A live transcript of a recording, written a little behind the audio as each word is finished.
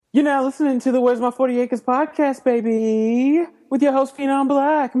You're now listening to the Where's My 40 Acres podcast, baby, with your host, Phenom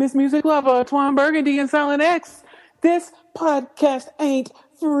Black, Miss Music Lover, Twan Burgundy, and Silent X. This podcast ain't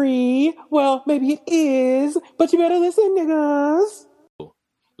free. Well, maybe it is, but you better listen, niggas.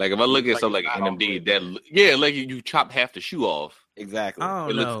 Like if I look at something like NMD, like you chop half the shoe off. Exactly. I It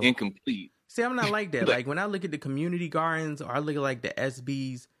don't know. looks incomplete. See, I'm not like that. Like when I look at the community gardens or I look at like the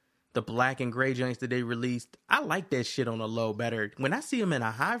SBs, the black and gray joints that they released, I like that shit on a low better. When I see them in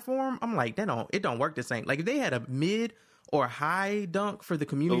a high form, I'm like, it don't work the same. Like if they had a mid or high dunk for the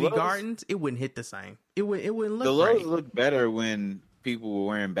community gardens, it wouldn't hit the same. It wouldn't look the lows right. look better when people were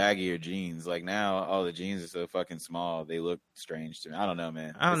wearing baggier jeans. Like now, all the jeans are so fucking small. They look strange to me. I don't know,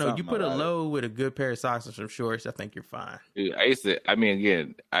 man. I don't There's know. You something put a about it. low with a good pair of socks and some shorts, I think you're fine. Dude, as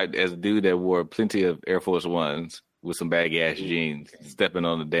a dude that wore plenty of Air Force Ones with some baggy ass jeans, stepping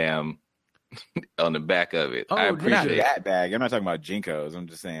on the damn on the back of it. Oh, I Not appreciate it. that bag. I'm not talking about Jinkos. I'm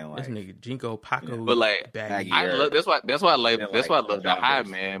just saying This like nigga Jinko Paco, But like, baggy. I love that's why I like Yeah, that's why I like love the high joggers.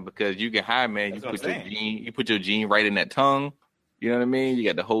 man, because you can high man, you That's what put I'm your saying. you put your jean right in that tongue. You know what I mean? You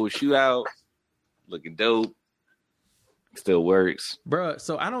got the whole shoe out, looking dope. Still works. Bruh,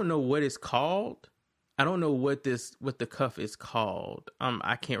 so I don't know what it's called. I don't know what the cuff is called.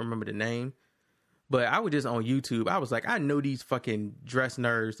 I can't remember the name. But I was just on YouTube. I was like, I know these fucking dress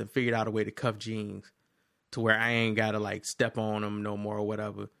nerds have figured out a way to cuff jeans to where I ain't gotta like step on them no more or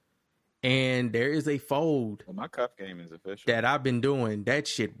whatever. And there is a fold Well, my cuff game is official. that I've been doing. That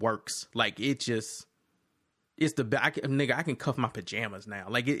shit works. Like it's the nigga. I can cuff my pajamas now.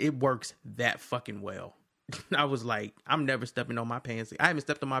 Like it works that fucking well. I was like, I'm never stepping on my pants. I haven't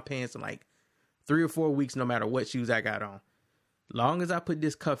stepped on my pants in like 3 or 4 weeks, no matter what shoes I got on. Long as I put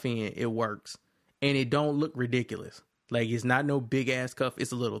this cuff in, it works. And it don't look ridiculous. Like it's not no big ass cuff.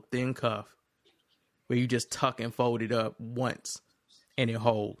 It's a little thin cuff where you just tuck and fold it up once and it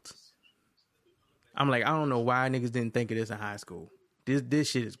holds. I'm like, I don't know why niggas didn't think of this in high school. This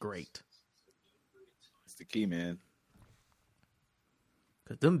shit is great. It's the key, man.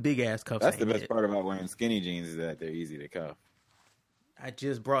 Cause them big ass cuffs. That's the ain't best it. part about wearing skinny jeans is that they're easy to cuff. I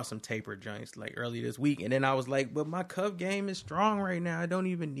just brought some taper joints like earlier this week, and then I was like, but my cuff game is strong right now. I don't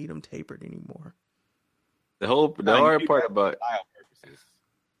even need them tapered anymore. The No, you hard do part that about for style purposes.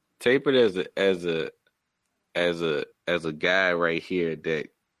 tapered as a guy right here that,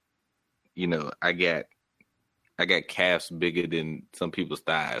 you know, I got calves bigger than some people's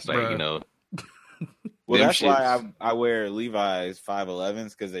thighs. Like, Bruh. you know. Well, them that's why shits. I wear Levi's 511s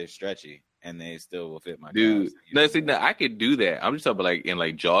because they're stretchy and they still will fit my Dude, calves. no, see, no, I could do that. I'm just talking about like in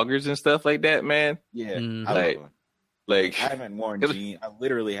like joggers and stuff like that, man. Yeah, Mhm. I Like- love them. Like, I haven't worn jeans. I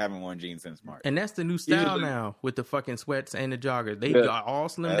literally haven't worn jeans since March. And that's the new style Usually- now with the fucking sweats and the joggers. They Yeah. are all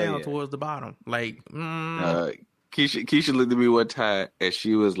slim Oh, down yeah. towards the bottom. Like, Keisha looked at me one time and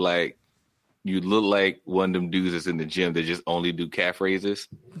she was like, "You look like one of them dudes that's in the gym that just only do calf raises."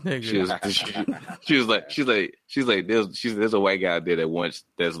 nigga. She was like, there's a white guy out there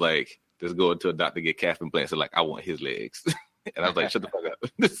that's going to a doctor to get calf implants. And like, I want his legs, and I was like, shut the fuck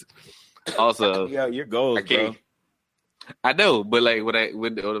up. Also, Yo, your goals, I can't. I know, but like when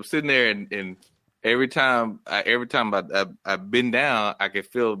I'm sitting there and every time I bend down, I can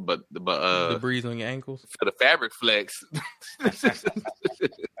feel the breeze on your ankles. for the fabric flex.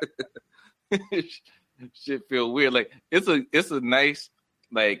 Shit feel weird. Like it's a nice,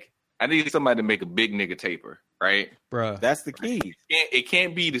 like, I need somebody to make a big nigga taper, right? Bruh. That's the key. It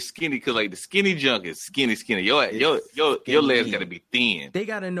can't be the skinny, because like the skinny junk is skinny. Your legs gotta be thin. They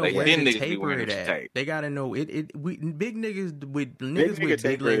gotta know Like, where then to niggas be taper wearing it it at. tight. They gotta know it. Big niggas with Big niggas nigga with big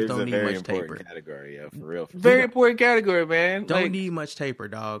taper legs is don't a need very much important taper. category, yo, for real. Very important category, man. Don't Like, need much taper,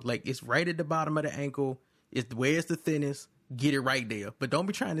 dog. Like it's right at the bottom of the ankle. It's where it's the thinnest. Get it right there, but don't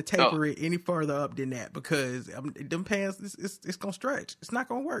be trying to taper it any further up than that because them pants it's gonna stretch. It's not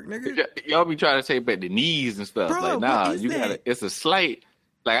gonna work, nigga. y'all be trying to taper at the knees and stuff. Bro, like, what nah, is you that? gotta. It's a slight.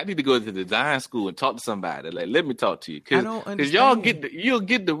 Like, I need to go to the design school and talk to somebody. Like, let me talk to you, I don't because y'all understand. you'll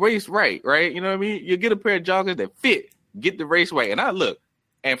get the race right. You know what I mean? You'll get a pair of joggers that fit, get the race right. And I look,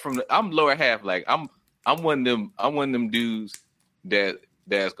 and I'm lower half. Like, I'm one of them dudes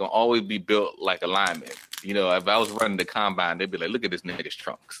that's gonna always be built like a lineman. You know, if I was running the combine, they'd be like, "Look at this nigga's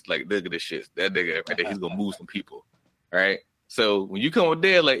trunks. Like, look at this shit. That nigga right there, he's gonna move some people." All right. So when you come up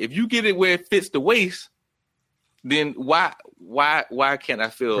there, like, if you get it where it fits the waist, then why can't I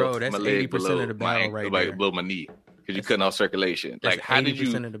feel Bro, that's my leg 80% below of the my battle ankle, right like there. below my knee? Because you're cutting off circulation. That's Like, how did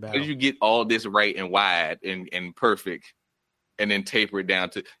 80% of the how battle. did you get all this right and wide and perfect, and then taper it down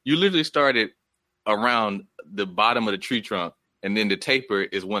to? You literally started around the bottom of the tree trunk, and then the taper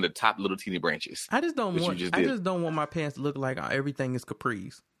is one of the top little teeny branches. I just don't What you want. just I did. just don't want my pants to look like everything is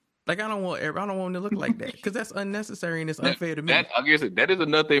capris. Like I don't want them to look like that because that's unnecessary and it's unfair to me. I guess that is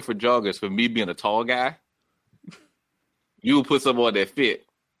another thing for joggers. For me being a tall guy, you will put something on that fit,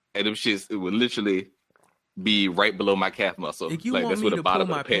 and them shits it would literally be right below my calf muscle. If you like want that's me where the to bottom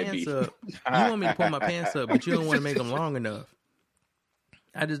pull of my the pant pants be. up, you want me to pull my pants up, but you don't want to make them long enough.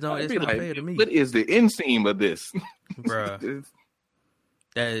 I just don't. I'd It's be not like, fair to me, what is the inseam of this? bruh.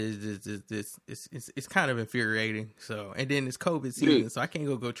 That is it's kind of infuriating. So, and then it's COVID season, so I can't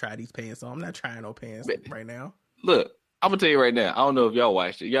go try these pants on. I'm not trying no pants right now. Look, I'm gonna tell you right now. I don't know if y'all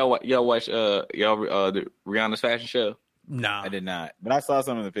watched it. Y'all watch the Rihanna's fashion show. Nah, I did not, but I saw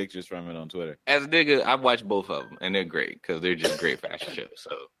some of the pictures from it on Twitter. As a nigga, I've watched both of them, and they're great because they're just great fashion shows.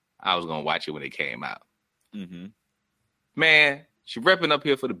 So I was gonna watch it when it came out. Mm-hmm. Man, she repping up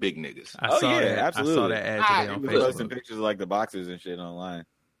here for the big niggas. I saw that. absolutely. I saw that ad today on People posting Facebook. pictures of like the boxers and shit online.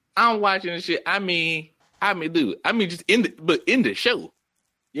 I'm watching this shit. I mean, dude. I mean, just in the show.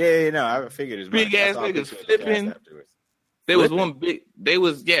 Yeah, no, I figured it's Big ass niggas flipping. There was one big. They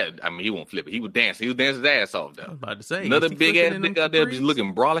was I mean, he won't flip it. He was dancing. He was dancing his ass off I though. was about to say Another is he big flipping ass in them nigga out there just threes?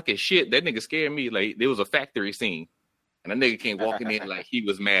 looking brolic as shit. That nigga scared me. Like there was a factory scene, and a nigga came walking in like he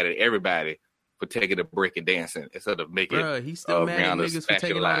was mad at everybody for taking a break and dancing instead of making. Bruh, he's still mad at Rihanna's niggas for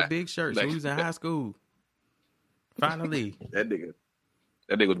taking all the fashion big shirts Like- when he was in high school. Finally, That nigga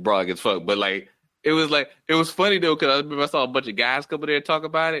was brolic as fuck. But like, it was funny though because I remember I saw a bunch of guys come there and talk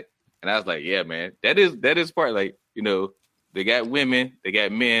about it, and I was like, yeah, man, that is part. Like, you know, they got women, they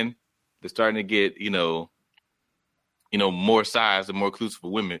got men. They're starting to get more size and more inclusive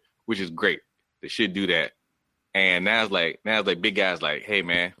for women, which is great. They should do that. And now it's like big guys like, hey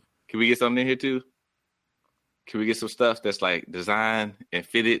man, can we get something in here too? Can we get some stuff that's like designed and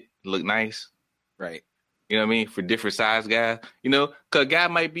fitted, look nice? Right. You know what I mean? For different size guys. You know, because a guy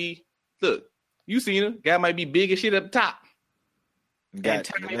might be, look, you seen him. Guy might be big as shit up top. Got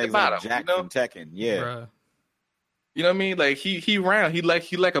tiny at the legs bottom, like Jack you know? from Tekken. Yeah. bruh. You know what I mean? Like he round. He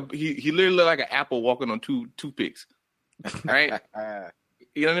literally look like an apple walking on two toothpicks. Right?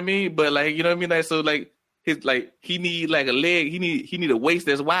 You know what I mean? But like, you know what I mean? Like, so like his like he need like a leg, he need a waist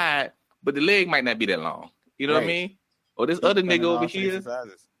that's wide, but the leg might not be that long. You know what I Right. mean? Or this other nigga over here.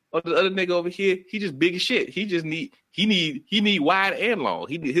 Sizes. Or the other nigga over here, he just big as shit. He just need wide and long.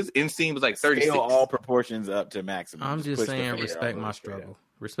 His inseam was like 36. Scale all proportions up to maximum. I'm just push the saying, finger respect all the my way straight struggle.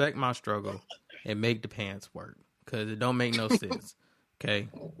 Respect my struggle and make the pants work because it don't make no sense. Okay,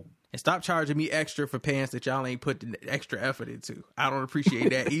 and stop charging me extra for pants that y'all ain't put the extra effort into. I don't appreciate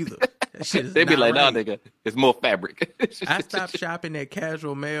that either. That shit is They be not like, right. nah, nigga, it's more fabric. I stopped shopping at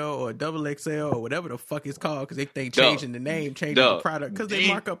Casual Male or Double XL or whatever the fuck it's called because they think Dog. changing the name, changing Dog. the product because they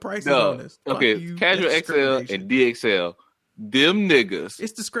mark up prices Dog. on us. Fuck Okay, you. Casual That's XL discrimination. and DXL, them niggas,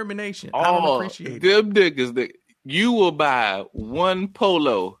 It's discrimination. I don't appreciate it. them niggas that you will buy one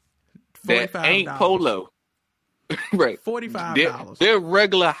polo that ain't $45. polo. Right. $45. Their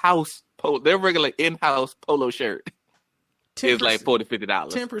regular their regular in-house polo shirt is like $40-50.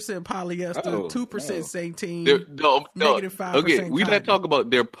 10% polyester, Oh, 2% no. sateen. No. Negative 5% Okay, we're not cotton. talking about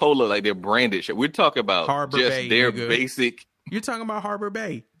their polo, like their branded shirt. We're talking about Harbor just Bay, their nigga. basic. You're talking about Harbor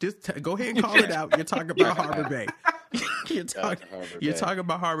Bay. Just go ahead and call it out. You're talking about Harbor Bay. You're talking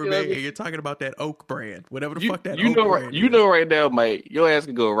about Harbor You know what I Bay, mean? and you're talking about that Oak brand, whatever the You, fuck that you Oak know, brand. you is. know right now, Mike. Your ass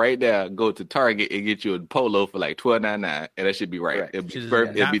can go right now, go to Target and get you a polo for like $12.99, and that should be right. Right. It'll be Should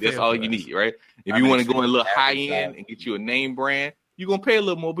perfect. not That's fail all for you us. need, right? If I you make want to sure go in a little it's high advertised. end and get you a name brand, you're gonna pay a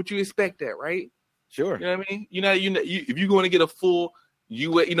little more, but you expect that, right? Sure. You know what I mean? If you're going to get a full,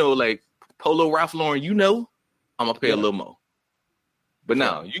 like Polo Ralph Lauren, I'm gonna pay a little more. But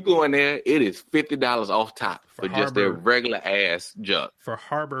now you go in there, it is $50 off top for just their Harbor. regular ass junk. For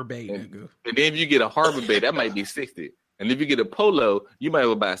Harbor Bay, And, nigga. and then if you get a Harbor Bay, that might be $60. And if you get a polo, you might as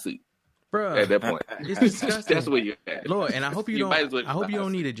well buy a suit at Bruh, that point. it's disgusting. That's where you're at. Lord, and I hope you You might as well don't. I hope buy you a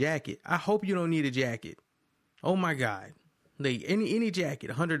don't suit. need a jacket. I hope you don't need a jacket. Oh my god, like any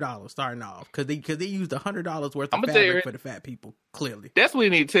jacket, $100 starting off because they used $100 worth of I'ma tell you, fabric for the fat people. Clearly, That's what you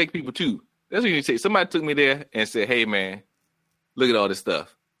need to take people to. That's what you need to take. Somebody took me there and said, hey, man, look at all this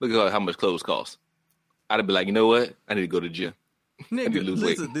stuff. Look at how much clothes cost. I'd be like, you know what? I need to go to the gym. I need to nigga, lose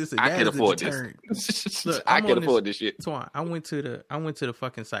weight. listen. I that can is a afford deterrent. this. Look, I I'm can on afford this shit. Twan, I went to the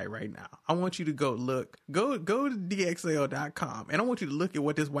fucking site right now. I want you to go to DXL.com and I want you to look at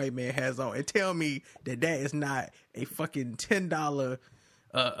what this white man has on and tell me that is not a fucking $10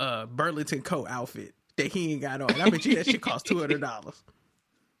 Burlington coat outfit that he ain't got on. And I bet you that shit costs $200.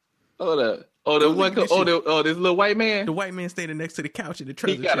 Hold up. Oh, the one. look at this This little white man. The white man standing next to the couch in the He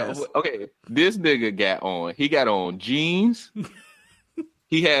treasure got chest. okay. This nigga got on. He got on jeans.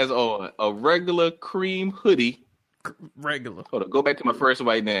 He has on a regular cream hoodie. Regular. Hold on. Go back to my first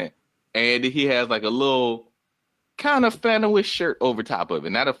white man. and he has like a little kind of flannelish shirt over top of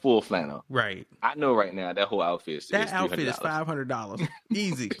it, not a full flannel. Right. I know right now that whole outfit is That $300. outfit is $500.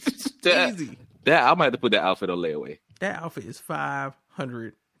 Easy. that, Easy. that I might have to put that outfit on layaway. That outfit is $500.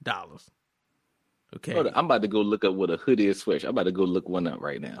 Okay. Hold on, I'm about to go look up what a hoodie is sweatshirt. I'm about to go look one up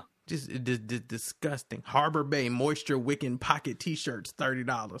right now. Just disgusting. Harbor Bay moisture wicking pocket t-shirts,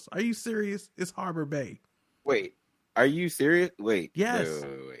 $30. Are you serious? It's Harbor Bay. Wait, are you serious? Wait. Yes.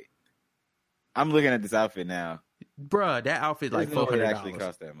 Wait. I'm looking at this outfit now. Bruh, that outfit like There's no way it $400. actually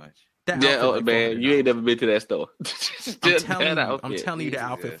cost that much. That Yeah, outfit oh, like man, $400. you ain't never been to that store. I'm telling you, the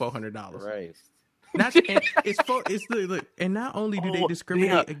outfit Jesus $400. Christ. Not and it's look, and not only do they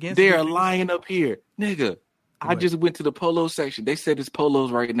discriminate against they are niggas- lying up here, nigga. I What? just went to the polo section. They said his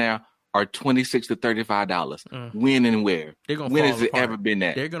polos right now are $26 to $35. When and where? They're gonna When fall has it apart. ever been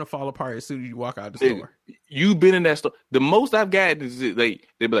that? They're gonna fall apart as soon as you walk out the Nigga, store. You've been in that store. The most I've gotten is like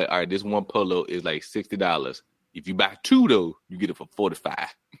they be like, all right, this one polo is like $60. If you buy two though, you get it for $45.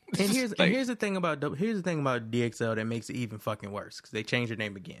 And here's Like, and here's the thing about DXL that makes it even fucking worse because they changed their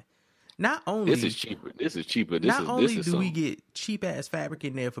name again. Not only this is cheaper. This is cheaper. not only this do is we some- get cheap ass fabric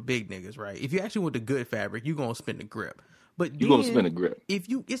in there for big niggas, right? If you actually want the good fabric, you gonna spend the grip. But You gonna then, spend a grip. If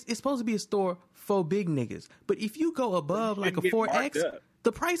you, it's supposed to be a store for big niggas. But if you go above like a get 4X, marked up.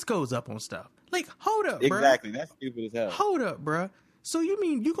 the price goes up on stuff. Like, hold up, bruh. Exactly. That's stupid as hell. Hold up, bruh. So you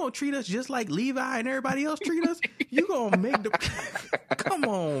mean you gonna treat us just like Levi and everybody else treat us? You gonna make the come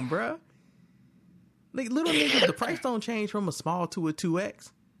on, bruh. Like little niggas, the price don't change from a small to a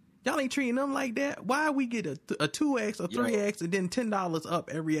 2X. Y'all ain't treating them like that. Why we get a 2X, a 3X, and then $10 up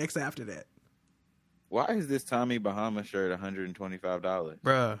every X after that, Why is this Tommy Bahama shirt $125?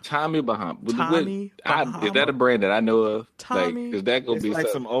 bruh? Tommy Bahama. Tommy Bahama. Is that a brand that I know of? Tommy- Like, is that gonna It's be like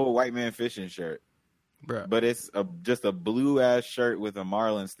something? some old white man fishing shirt, Bruh. but it's just a blue ass shirt with a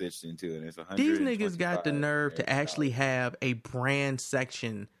marlin stitched into it. It's These niggas got the nerve to actually have a brand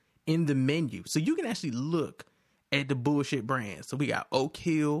section in the menu, so you can actually look at the bullshit brands. So we got Oak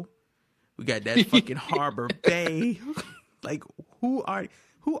Hill, we got that fucking Harbor Bay. Like, who are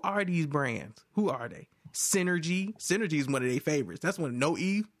these brands? Who are they? Synergy is one of their favorites. That's one. No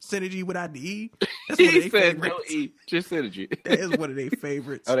E. Synergy without the E. That's one of He their said favorites. no E, just synergy. That is one of their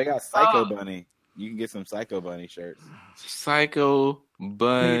favorites. Oh, they got Psycho Bunny. You can get some Psycho Bunny shirts. Psycho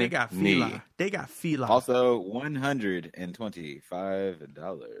Bunny. Nigga, they got Fila. They got Fila. Also,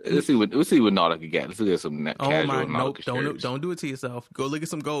 $125. Let's see what Nautica got. Let's look at some Oh casual my, Nautica nope! shirts. Don't do it to yourself. Go look at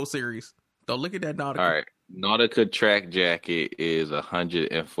some Gold Series. Don't look at that Nautica. All right, Nautica track jacket is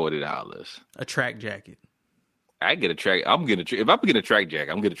 $140. A track jacket. I get a track. If I'm getting a track jacket,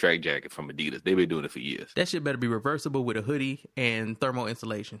 I'm getting a track jacket from Adidas. They've been doing it for years. That shit better be reversible with a hoodie and thermal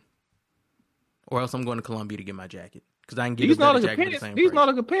insulation, or else I'm going to Columbia to get my jacket because I can get These a better Nautica jacket for the pants, same these price.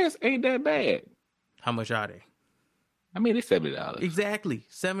 Nautica pants ain't that bad. How much are they? I mean, it's $70. Exactly,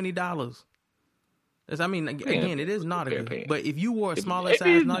 $70. I mean, again, it is fair Nautica, pants. but if you wore a smaller it size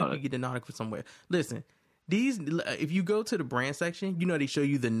is Nautica, Nautica. you get the Nautica for somewhere. Listen, if you go to the brand section, you know they show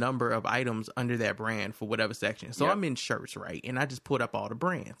you the number of items under that brand for whatever section. So Yep. I'm in shirts, right? And I just put up all the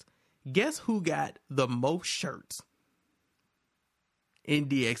brands. Guess who got the most shirts in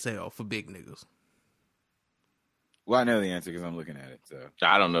DXL for big niggas? Well, I know the answer because I'm looking at it. So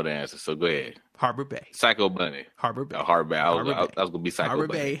I don't know the answer, so go ahead. Harbor Bay. Psycho Bunny. Harbor Bay. Harbor Bay. I Harbor was Bay. gonna be Psycho Harbor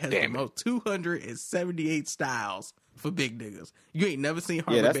Bunny. Bay has the Damn it. most 278 styles for big niggas. You ain't never seen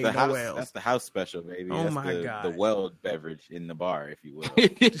Harbor yeah, that's Bay the house. nowhere else. That's the house special, baby. Oh That's my the, God. the weld beverage in the bar, if you will.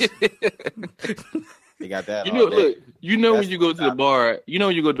 They got that. You all know, day. look. You know when That's you go to the top. bar. You know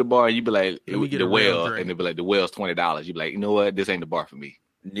when you go to the bar, you be like Let me get the a real well, drink. and they be like the well's $20. You be like, you know what? This ain't the bar for me.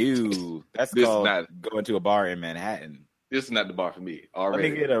 New. That's This is called not- going to a bar in Manhattan. This is not the bar for me. Let Already.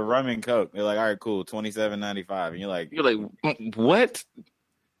 me get a rum and coke. They're like, all right, cool, $27.95, and you're like, What?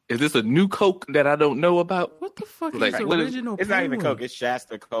 Is this a new Coke that I don't know about? What the fuck Like, is what is- original? it's not even Penguin? coke. It's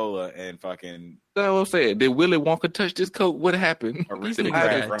Shasta Cola and fucking That's what I'm saying. Did Willy Wonka touch this Coke? What happened? These original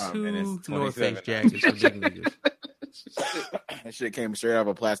niggas rum, got and two it's North Face $27. jackets for big niggas. That shit came straight out of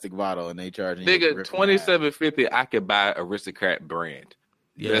a plastic bottle, and they charging you Nigga, $27.50. I could buy Aristocrat brand.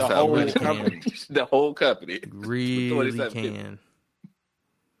 Yeah, That's the how whole really company. the whole company. really $27.50. can.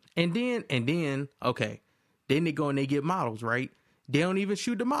 And then, okay, then they go and they get models, right? They don't even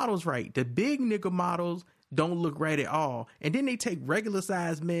shoot the models right. The big nigga models don't look right at all. And then they take regular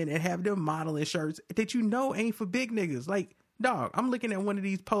sized men and have them modeling shirts that you know ain't for big niggas. Like, dog, I'm looking at one of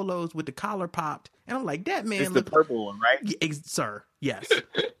these polos with the collar popped, and I'm like, that man It's the look, purple one, right? sir, yes,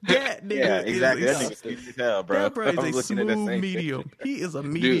 that nigga Yeah, exactly. is That nigga skinny as hell, bro. that bro is I'm a looking at that smooth same medium. picture. He is a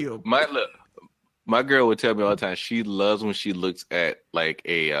Dude, medium. my My girl would tell me all the time she loves when she looks at like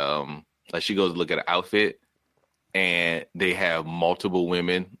a like she goes to look at an outfit and they have multiple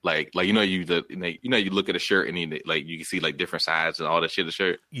women like you look at a shirt and you can see like different sides and all that shit of the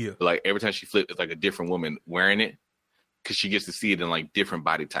shirt. Yeah. But, like every time she flips, it's like a different woman wearing it because she gets to see it in like different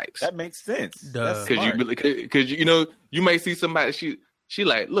body types. That makes sense. Duh. Because you may see somebody she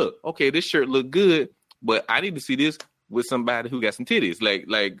like, look, okay, this shirt look good, but I need to see this with somebody who got some titties.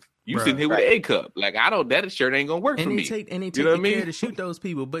 Like you Bruh. sitting here with an A cup. Like that shirt ain't gonna work for me. They take You know what I care mean? to shoot those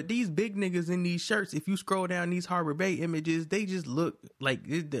people. But these big niggas in these shirts, if you scroll down these Harbor Bay images, they just look like,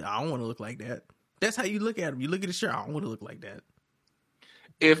 I don't want to look like that. That's how you look at them. You look at the shirt, I don't want to look like that.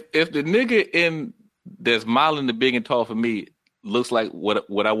 If the nigga that's modeling the big and tall for me looks like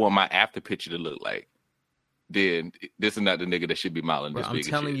what I want my after picture to look like, then this is not the nigga that should be modeling this Bro, big. I'm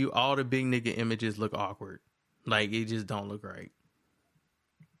telling you, all the big nigga images look awkward. Like it just don't look right.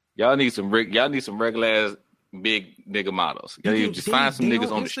 Y'all need some regular ass big nigga models. Y'all need to just find some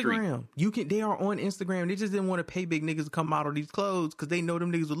niggas on the street. They are on Instagram. They just didn't want to pay big niggas to come model these clothes because they know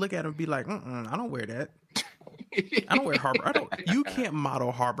them niggas would look at them and be like, I don't wear that. I don't wear Harbor. You can't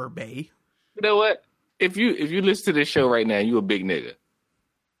model Harbor Bay. You know what? If you listen to this show right now, and you a big nigga.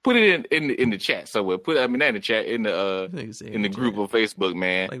 Put it in the chat somewhere. Not in the chat, in the group on Facebook,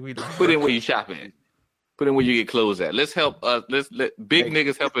 man. Like put in where you shop at. Put in where you get clothes at. Let's help us. Let's let big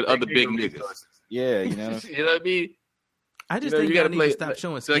niggas helping other big niggas. Yeah, you know. You know what I mean? I just think y'all need to stop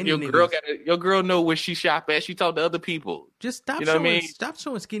showing skinny niggas. Your girl know where she shop at. She talk to other people. Just stop stop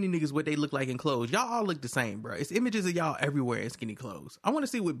showing skinny niggas what they look like in clothes. Y'all all look the same, bro. It's images of y'all everywhere in skinny clothes. I want to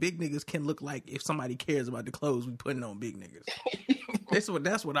see what big niggas can look like if somebody cares about the clothes we putting on big niggas.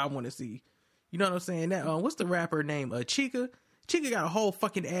 That's what I want to see. You know what I'm saying? That what's the rapper name? Chica. Chica got a whole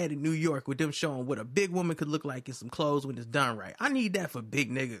fucking ad in New York with them showing what a big woman could look like in some clothes when it's done right. I need that for big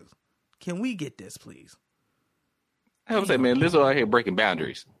niggas. Can we get this, please? I was like, man, Lizzo out here breaking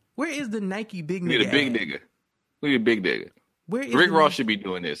boundaries. Where is the Nike big nigga? We need a big nigga. We need a big nigga. Where is Rick Ross should be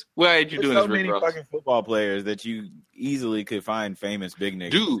doing this. Why ain't you doing this, Rick Ross? So many fucking football players that you easily could find famous big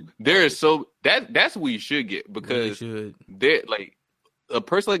niggas. Dude, there is that's what you should get because they're like a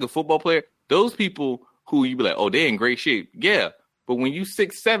person like a football player. Those people who you be like, oh, they're in great shape. Yeah, but when you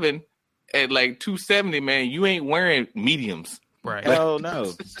 6'7" at like 270, man, you ain't wearing mediums. Right? Hell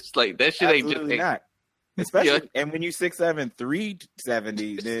no. It's like that shit Absolutely ain't just not. Especially, and when you 6'7",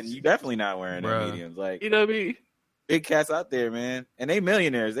 370, then you definitely not wearing the mediums. Like, you know what I mean? Big cats out there, man, and they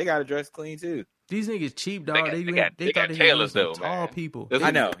millionaires. They got to dress clean too. These niggas cheap, dog. They got tailors though, tall man. people.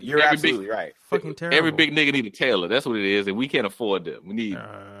 I know you're absolutely right. Fucking terrible. Every big nigga need a tailor. That's what it is, and we can't afford them. We need.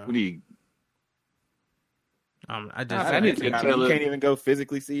 I need a tailor. You can't even go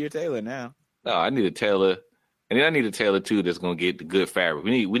physically see your tailor now. No, I need a tailor. And then I need a tailor too that's gonna get the good fabric.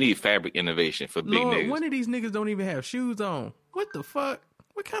 We need fabric innovation for big niggas. One of these niggas don't even have shoes on. What the fuck?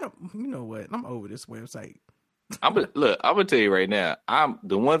 What kind of? You know what? I'm over this website. I'm gonna tell you right now.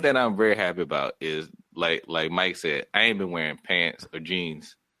 The one thing I'm very happy about is like Mike said. I ain't been wearing pants or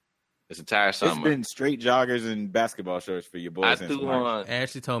jeans this entire summer. It's been straight joggers and basketball shorts for your boys.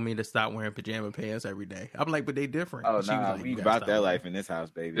 Ashley told me to stop wearing pajama pants every day. I'm like, but they different. Oh no, we about that life in this house,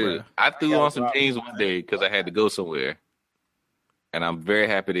 baby. Dude, I threw on some jeans one day because I had to go somewhere, and I'm very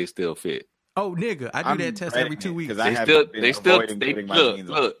happy they still fit. Oh nigga, I do that test every 2 weeks. They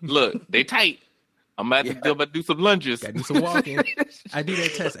look, they tight. I'm about to do some lunges. Gotta do some walking. I do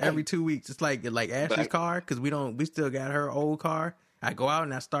that test every 2 weeks. It's like Ashley's car because we still got her old car. I go out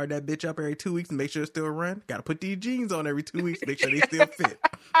and I start that bitch up every 2 weeks and make sure it still run. Got to put these jeans on every 2 weeks to make sure they still fit.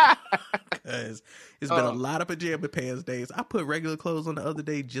 Because it's been a lot of pajama pants days. I put regular clothes on the other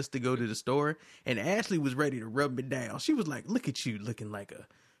day just to go to the store, and Ashley was ready to rub me down. She was like, "Look at you looking like a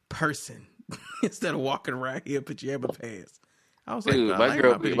person instead of walking around here in pajama pants." I was like, dude,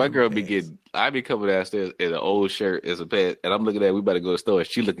 my girl be getting. I be coming downstairs in an old shirt as a pants, and I'm looking at. We better go to the store.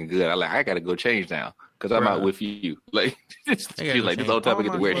 She looking good. I gotta go change now because I'm out with you. Like she's like this whole time I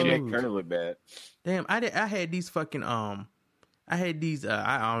get to wear shit. Kind of look bad. Damn, I had these fucking I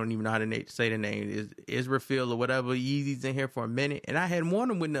don't even know how to say the name is Israfil or whatever Yeezys in here for a minute, and I hadn't worn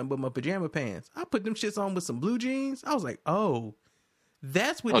them with nothing but my pajama pants. I put them shits on with some blue jeans. I was like, oh.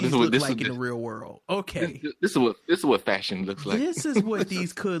 That's what these look like in the real world. Okay. This is what fashion looks like. This is what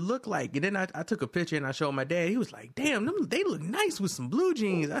these could look like. And then I took a picture and I showed my dad. He was like, damn, they look nice with some blue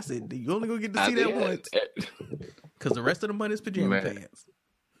jeans. I said, you only gonna get to see that once. Because the rest of the money is pajama pants.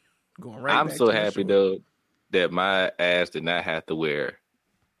 Going right I'm back so to happy though that my ass did not have to wear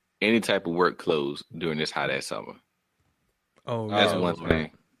any type of work clothes during this hot ass summer. Oh, that's one thing.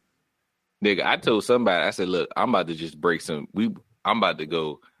 Nigga, I told somebody, I said, look, I'm about to just break some I'm about to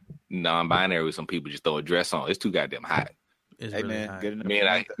go non-binary with some people just throw a dress on. It's too goddamn hot. It's Hey really man, hot. good enough.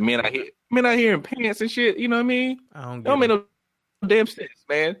 Men out here in pants and shit. You know what I mean? I don't Don't get make it. no damn sense,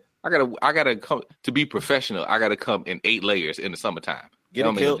 man. I gotta come to be professional. I gotta come in 8 layers in the summertime. Get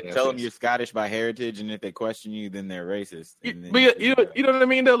Don't a make no kilt. damn Tell them sense. you're Scottish by heritage, and if they question you, then they're racist. And then But you know what I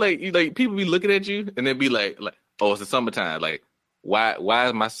mean though. Like people be looking at you and then be like, oh, it's the summertime. Like why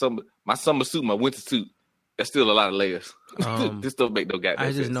is my summer suit, my winter suit? That's still a lot of layers. This don't make no goddamn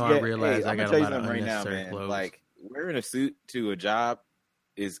I just sense. know I realized I I'm got gonna a tell you lot of something right now, unnecessary man. clothes. Like wearing a suit to a job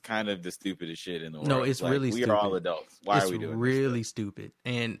is kind of the stupidest shit in the world. No, it's Like, really we stupid. are all adults. Why it's are we doing really this stupid.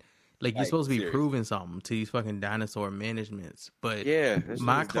 And like you're Like, supposed to be seriously. proving something to these fucking dinosaur managements. But stuff? Yeah, that shit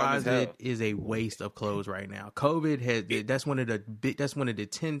my is dumb as hell. closet is a waste of clothes right now. COVID has that's one of the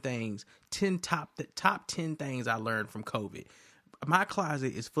 10 top 10 things I learned from COVID. My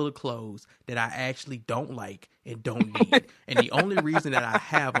closet is full of clothes that I actually don't like and don't need. And the only reason that I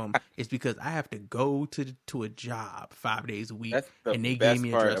have them is because I have to go to a job 5 days a week. That's the and they best gave me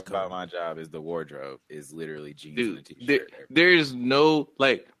a part dress about code. my job is the wardrobe is literally jeans and a Dude, t-shirt. there's no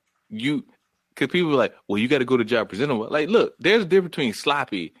like you, because people are like, well, you got to go to job presentable. Like, look, there's a difference between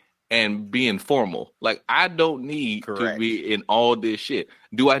sloppy and being formal. Like, I don't need to Correct. be in all this shit.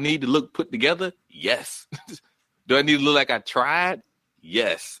 Do I need to look put together? Yes. Do I need to look like I tried?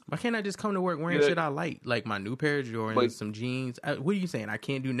 Yes. Why can't I just come to work wearing Yeah. shit I like my new pair of Jordans, But- some jeans? What are you saying? I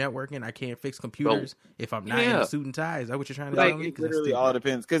can't do networking. I can't fix computers if I'm not in yeah. a suit and tie. Is that what you're trying to Like tell me? it 'Cause that's literally stupid. all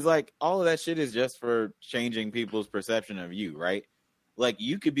depends, because like all of that shit is just for changing people's perception of you, right? Like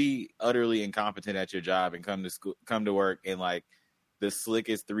you could be utterly incompetent at your job and come to work in like the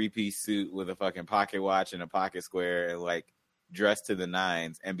slickest 3-piece suit with a fucking pocket watch and a pocket square and like dressed to the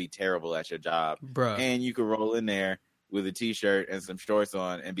nines and be terrible at your job. Bruh. And you could roll in there with a t-shirt and some shorts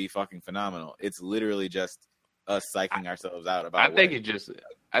on and be fucking phenomenal. It's literally just us psyching ourselves out about I think what it just, a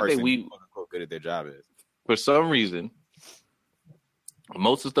I person think we, quote unquote good at their job is. for some reason,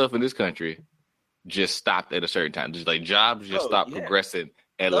 most of the stuff in this country just stopped at a certain time. Just like jobs just Oh, stopped yeah. progressing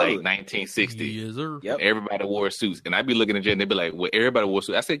at Totally. like 1960. Yes, sir. Yep. Everybody wore suits, and I'd be looking at Jen, and they'd be like, "Well, everybody wore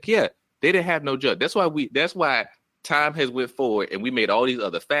suits." I said, "Yeah, they didn't have no job. That's why time has went forward, and we made all these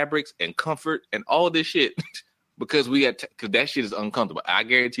other fabrics and comfort and all this shit because because that shit is uncomfortable. I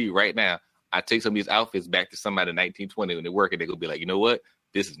guarantee you right now, I take some of these outfits back to somebody in 1920 when they work, and they're gonna be like, you know what,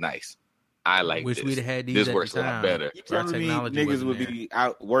 this is nice. I like Wish this. we'd have had these This at works the a lot time. better. You Our telling me technology niggas wasn't would there. be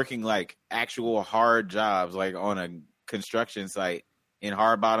out working like actual hard jobs, like on a construction site in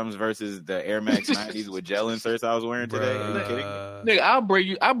hard bottoms versus the Air Max 90s with gel inserts I was wearing today? Are you kidding me? Bruh. Nigga,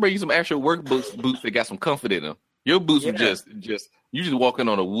 I'll bring you some actual work boots that got some comfort in them. Your boots are Yeah. just you just walking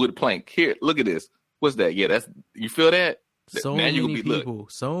on a wood plank. Here, look at this. What's that? Yeah, that's you feel that? So Now you many gonna be- look. people,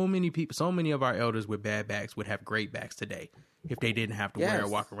 so many of our elders with bad backs would have great backs today if they didn't have to wear or Yes.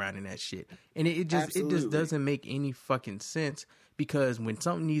 walk around in that shit. And it just Absolutely. doesn't make any fucking sense because when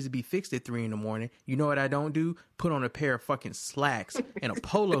something needs to be fixed at 3 a.m, you know what I don't do? Put on a pair of fucking slacks and a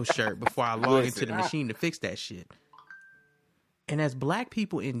polo shirt before I log into the machine to fix that shit. And as black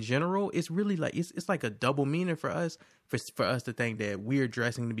people in general, it's really like it's like a double meaning for us for us to think that we're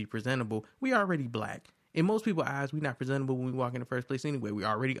dressing to be presentable. We already black. In most people's eyes, we're not presentable when we walk in the first place anyway. We're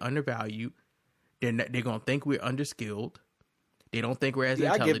already undervalued. They're gonna think we're underskilled. They don't think we're as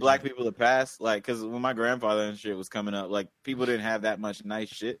Yeah, I intelligent. give black people a pass, like, because when my grandfather and shit was coming up, like, people didn't have that much nice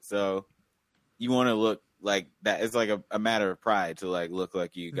shit, so you want to look like that. It's like a matter of pride to, like, look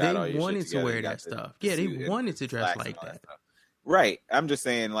like you got all They your wanted shit to together. wear You got that the stuff. Yeah, they suit and wanted to dress slacks and like all that. stuff. Right. I'm just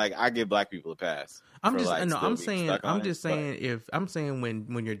saying, like, I give black people a pass. I'm for, just like, no. still I'm being saying. stuck on I'm it, just but saying.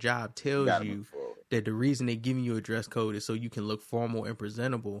 When your job you tells gotta you move forward. that the reason they're giving you a dress code is so you can look formal and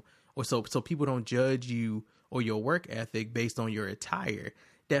presentable, or so people don't judge you or your work ethic based on your attire.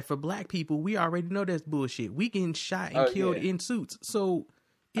 That for black people, we already know that's bullshit. We getting shot and Oh, killed yeah. in suits, so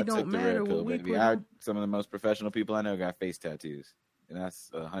it I don't took the matter red what pill, we baby. put on. Some of the most professional people I know got face tattoos, and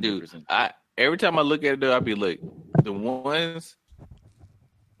that's 100%. Dude, every time I look at it, though, I be like, the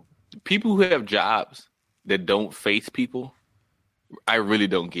people who have jobs that don't face people, I really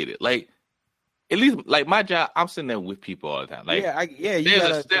don't get it. Like, at least, like my job, I'm sitting there with people all the time. Like, you there's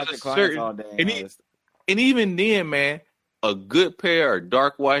gotta a- there's talk a to clients certain- all day and all he- this stuff. and even then, man, a good pair of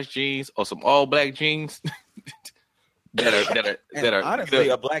dark wash jeans or some all black jeans that And are honestly,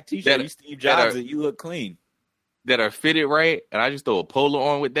 a black t-shirt, that- you Steve that Jobs, are- and you look clean. that are fitted right, and I just throw a polo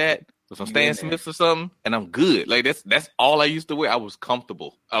on with that, with some You Stan in there. Smiths or something, and I'm good. Like that's all I used to wear. I was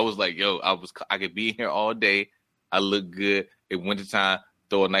comfortable. I was like, yo, I could be in here all day. I look good. In wintertime,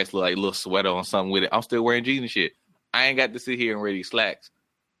 throw a nice little sweater on something with it. I'm still wearing jeans and shit. I ain't got to sit here and wear these slacks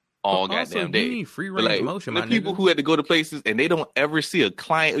all But also, goddamn you day. need free But range like motion, the my people nigga. who had to go to places and they don't ever see a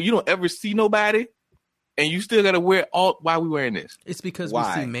client, you don't ever see nobody, and you still gotta wear all. Why we wearing this? It's because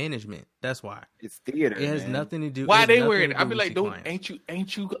Why? we see management. That's why. It's theater. It has man. nothing to do. Why it has they nothing wearing to it? do I be with like, your don't clients.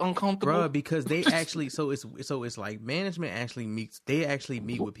 ain't you uncomfortable? Bruh, because they actually so it's like management actually meets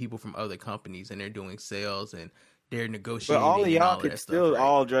with people from other companies and they're doing sales and they're negotiating. But all of and y'all all could that still stuff, right?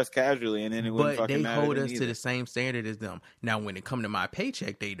 all dress casually, and then it wouldn't But fucking they matter. hold then us to either. the same standard as them. Now, when it come to my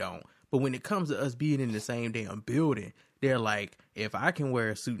paycheck, they don't. But when it comes to us being in the same damn building, they're like, if I can wear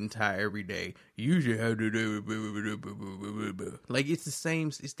a suit and tie every day, you should have to. Like, it's the same.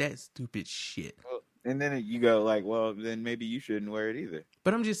 It's that stupid shit. And then you go like, well, then maybe you shouldn't wear it either.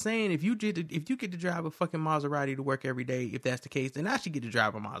 But I'm just saying, if you get to drive a fucking Maserati to work every day, if that's the case, then I should get to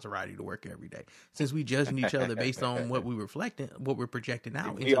drive a Maserati to work every day. Since we judging each other based on what we're projecting out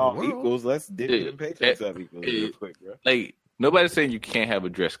If into we the all world. equals, let's divvy them paychecks up equally real quick, bro. Like nobody's saying you can't have a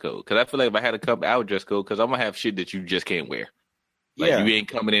dress code because I feel like if I had a company, I would dress code because I'm gonna have shit that you just can't wear. Like Yeah. you ain't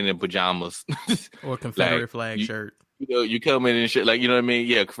coming in pajamas Or a Confederate Like, flag you- shirt. You know, you come in and shit like you know what I mean.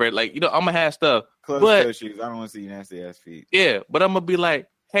 Yeah, like I'm gonna have stuff. Closed But- toe shoes. I don't want to see nasty ass feet. Yeah, but I'm gonna be like,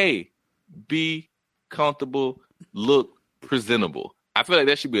 hey, be comfortable, look presentable. I feel like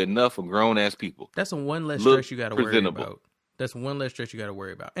that should be enough for grown ass people. That's one less Look stress you got to worry presentable. about. That's one less stress you got to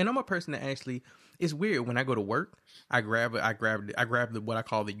worry about. And I'm a person that actually, it's weird when I go to work, I grab what I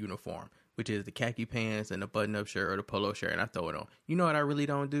call the uniform, which is the khaki pants and the button-up shirt or the polo shirt, and I throw it on. You know what I really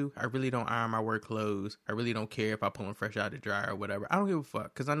don't do? I really don't iron my work clothes. I really don't care if I pull them fresh out of the dryer or whatever. I don't give a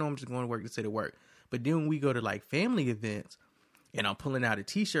fuck because I know I'm just going to work to say to work. But then when we go to like family events, and I'm pulling out a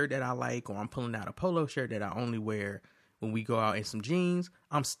t-shirt that I like, or I'm pulling out a polo shirt that I only wear when we go out in some jeans,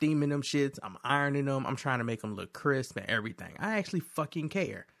 I'm steaming them shits, I'm ironing them, I'm trying to make them look crisp and everything. I actually fucking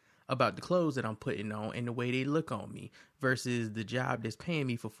care about the clothes that I'm putting on and the way they look on me versus the job that's paying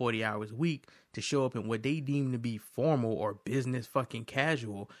me for 40 hours a week to show up in what they deem to be formal or business fucking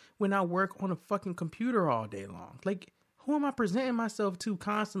casual when I work on a fucking computer all day long. Like, who am I presenting myself to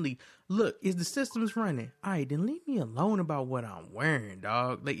constantly? Look, is the systems running? All right, then leave me alone about what I'm wearing,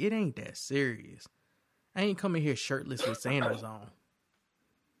 dog. Like, it ain't that serious. I ain't coming here shirtless with sandals on.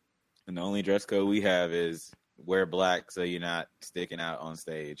 And the only dress code we have is wear black so you're not sticking out on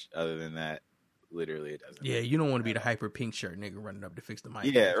stage. Other than that, literally it doesn't. Yeah, you don't want to be the hyper pink shirt nigga running up to fix the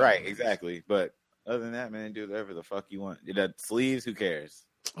mic. Yeah, right, exactly. But other than that, man, do whatever the fuck you want. The sleeves, who cares?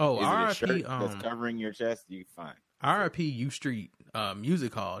 Oh, Is it a shirt RIP, that's covering your chest? You fine. RIP U Street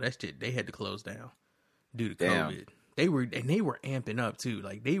Music Hall. That shit, they had to close down due to Damn. COVID. They were amping up too.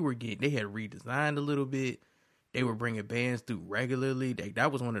 Like they had redesigned a little bit. They were bringing bands through regularly.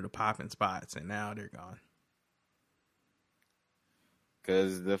 That was one of the popping spots, and now they're gone.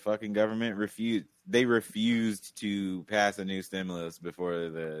 Because the fucking government refused to pass a new stimulus before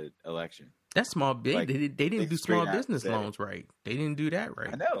the election. That's small. They didn't do small straight out business said it. loans right. They didn't do that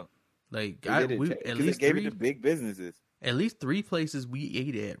right. I know. Like They did it, at 'cause least they gave three, it to big businesses. at least 3 places we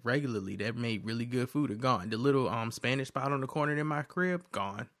ate at regularly that made really good food are gone. The little Spanish spot on the corner in my crib,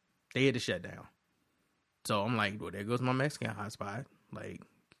 gone. They had to shut down. So I'm like, well, there goes my Mexican hot spot. Like,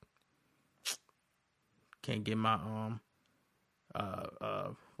 can't get my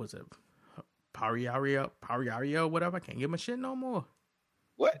what's it, Pariario, whatever. I can't get my shit no more.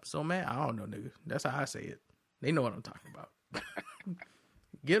 What? I'm so mad. I don't know, nigga. That's how I say it. They know what I'm talking about.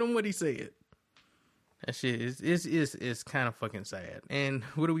 Get him what he said. That shit is kind of fucking sad. And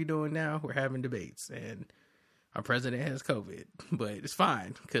what are we doing now? We're having debates, and our president has COVID, but it's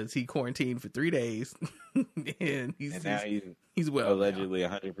fine because he quarantined for 3 days, and Now he's well. allegedly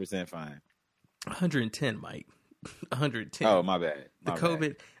 100% fine. 110, Mike. 110. Oh, my bad. The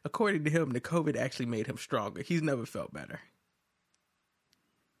COVID, according to him, the COVID actually made him stronger. He's never felt better.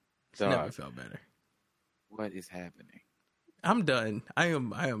 Never felt better. What is happening? I'm done.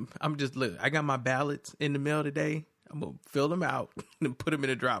 I'm just, look, I got my ballots in the mail today. I'm going to fill them out and put them in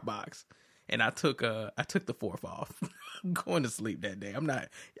a Dropbox. And I took the 4th off. I'm going to sleep that day. Y'all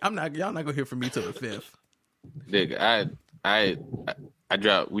not going to hear from me till the 5th. Nigga,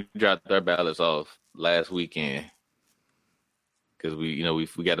 we dropped our ballots off last weekend because we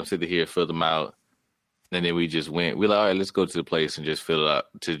got them sitting here, filled them out, and then we just went. We're like, all right, let's go to the place and just fill it up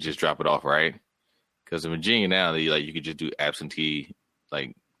to just drop it off, right? Because in Virginia now, you could just do absentee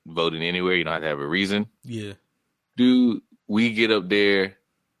voting anywhere. You don't have to have a reason. Yeah. Dude, we get up there,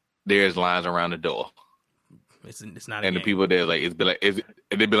 there's lines around the door, It's not. and the people there it's been like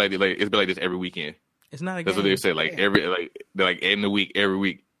this every weekend. It's not a That's game. what they say. In the week, every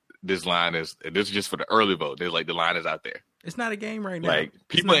week, this is just for the early vote. There's the line is out there. It's not a game right now. Like It's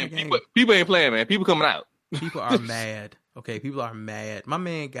people not a ain't game. people ain't playing, man. People coming out. People are mad. Okay, people are mad. My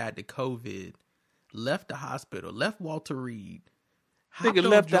man got the COVID, left the hospital, left Walter Reed, hopped Nigga on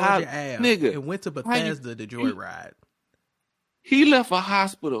left the Georgia hos- Ave, nigga, and went to how you- Bethesda to joyride. He left a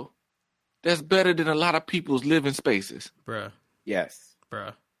hospital that's better than a lot of people's living spaces. Bruh, Yes.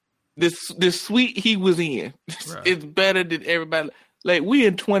 bruh. This suite he was in Bruh. is better than everybody. Like, we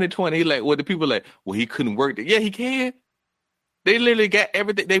in 2020, like, well, the people like, well, he couldn't work there. Yeah, he can. They literally got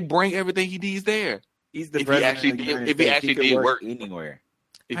everything. They bring everything he needs there. He's the If he president actually of the did- United if he States. actually could did work. anywhere.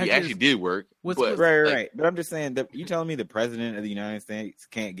 If I he actually just- did work. What's- but, what's- Right, like, right. But I'm just saying that you telling me the president of the United States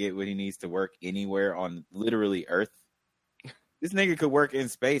can't get what he needs to work anywhere on literally Earth? This nigga could work in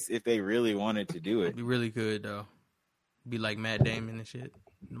space if they really wanted to do It'd it. be really good though. Be like Matt Damon and shit.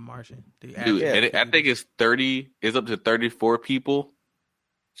 The Martian. Dude, Yeah. and I think it's 30. It's up to 34 people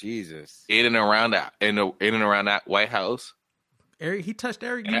Jesus. in and around that White House. Eric, he touched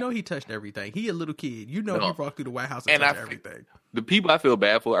Eric. You know he touched everything. He a little kid. You know No. he walked through the White House and And touched I- everything. The people I feel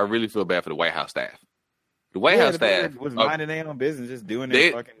bad for, I really feel bad for the White House staff. The White Yeah, House the staff people was are- minding their own business, just doing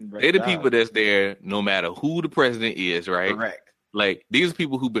They- their fucking they're the job. people that's there no matter who the president is, right? Correct. Like, these are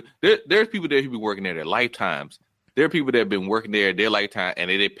people who there's people there who been working there their lifetimes. There are people that have been working there their lifetime, and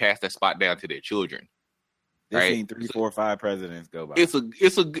they pass that spot down to their children. They've Right. seen 3, 4, 5 presidents go by. It's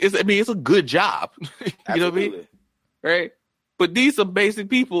a good job. You know what I mean? Absolutely. Right? But these are basic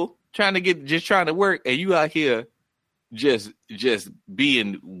people trying to work, and you out here just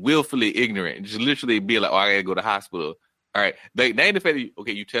being willfully ignorant, just literally being like, oh, I gotta go to the hospital. All right. Like, now the fact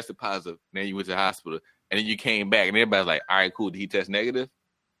that you tested positive, then you went to the hospital, and then you came back, and everybody's like, all right, cool. Did he test negative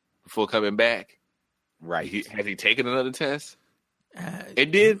before coming back? Right. Has he taken another test? Uh,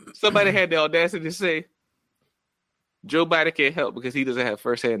 And then somebody had the audacity to say Joe Biden can't help because he doesn't have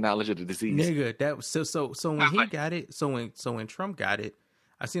firsthand knowledge of the disease. Nigga, that was so when he got it, so when Trump got it,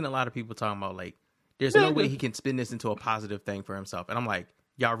 I seen a lot of people talking about like there's no way he can spin this into a positive thing for himself. And I'm like,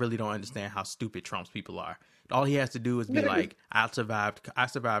 y'all really don't understand how stupid Trump's people are. All he has to do is be like, I survived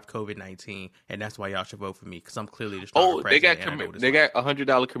COVID-19, and that's why y'all should vote for me because I'm clearly the stronger Oh, they got president. and I know what it's they like. got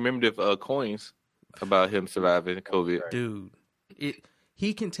 $100 commemorative coins about him surviving COVID. Dude,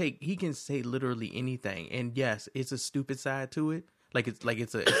 he can say literally anything, and yes, it's a stupid side to it. It's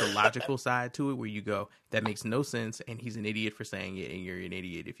a logical side to it where you go, that makes no sense, and he's an idiot for saying it, and you're an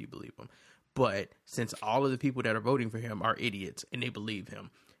idiot if you believe him. But since all of the people that are voting for him are idiots and they believe him,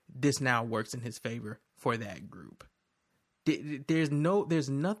 this now works in his favor for that group. There's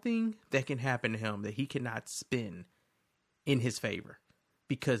nothing that can happen to him that he cannot spin in his favor,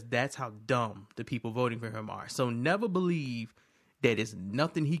 because that's how dumb the people voting for him are. So never believe that it's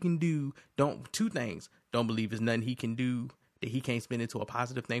nothing he can do. Two things. Don't believe there's nothing he can do that he can't spin into a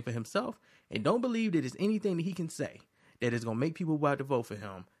positive thing for himself. And don't believe that there's anything that he can say that is going to make people who about to vote for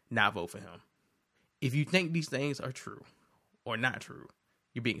him not vote for him. If you think these things are true or not true,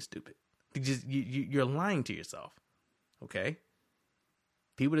 you're being stupid. You're lying to yourself. Okay?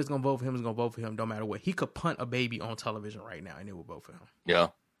 People that's going to vote for him is going to vote for him no matter what. He could punt a baby on television right now and they will vote for him. Yeah.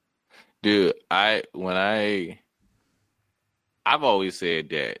 Dude, I've always said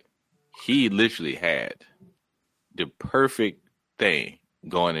that he literally had the perfect thing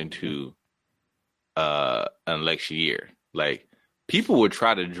going into an election year. Like, people would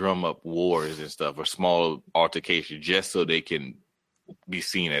try to drum up wars and stuff or small altercations just so they can be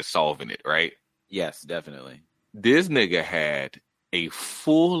seen as solving it, right? Yes, definitely. This nigga had a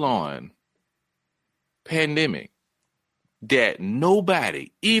full-on pandemic that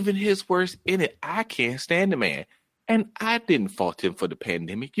nobody, even his worst enemy, I can't stand the man. And I didn't fault him for the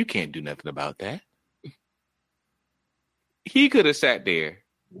pandemic. You can't do nothing about that. He could have sat there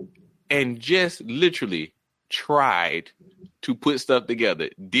and just literally tried to put stuff together,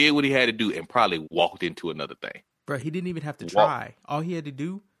 did what he had to do, and probably walked into another thing. Bro, he didn't even have to try. All he had to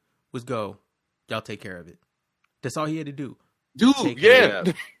do was go, y'all take care of it. That's all he had to do. Dude, yeah.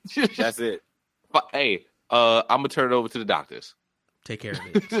 That's it. But, hey, I'm going to turn it over to the doctors. Take care of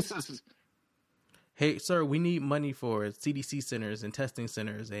it. Hey, sir, we need money for CDC centers and testing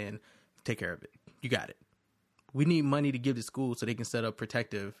centers, and take care of it. You got it. We need money to give to schools so they can set up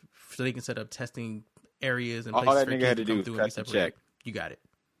testing areas and All places that for nigga kids had to to come do through was and be cut the separated. check. You got it.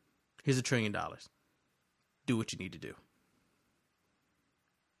 Here's $1 trillion. Do what you need to do.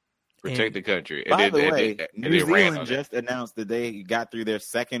 Protect the country. By the way, and New they ran on Zealand just announced that they got through their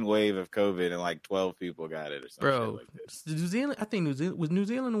second wave of COVID and like 12 people got it or something. Bro, like that. New Zealand, I think New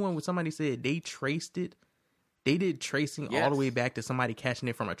Zealand the one where somebody said they traced it. They did tracing all the way back to somebody catching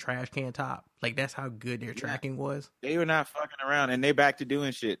it from a trash can top. Like, that's how good their tracking was. They were not fucking around, and they back to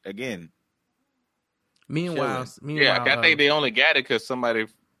doing shit again. Meanwhile, I think they only got it because somebody,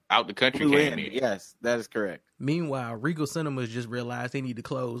 out the country Flew came in. in. Yes, that is correct. Meanwhile, Regal Cinemas just realized they need to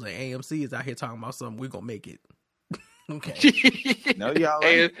close, and AMC is out here talking about something. We're gonna make it. Okay. No, y'all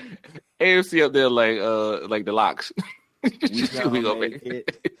right. AMC up there like the locks. We gonna make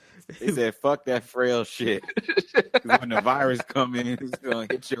it. They said, "Fuck that frail shit." 'Cause when the virus come in, it's gonna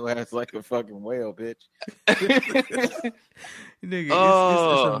hit your ass like a fucking whale, bitch. Nigga,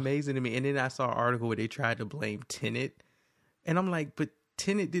 it's amazing to me. And then I saw an article where they tried to blame Tenet, and I'm like, but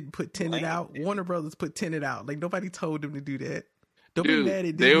Tenet didn't put Tenet out. Warner Brothers put Tenet out. Like nobody told them to do that. Don't be mad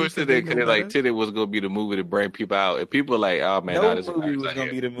at Disney. They were saying that like Tenet was gonna be the movie to bring people out, and people were like, "Oh man, this movie was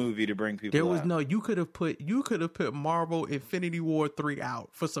gonna be the movie to bring people." There was out. no. You could have put Marvel Infinity War 3 out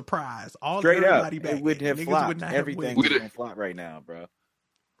for surprise. All straight up, it would have flopped. Everything would have flopped right now, bro.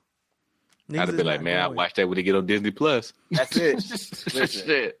 I'd have been like, man, I watch that when they get on Disney Plus. That's it.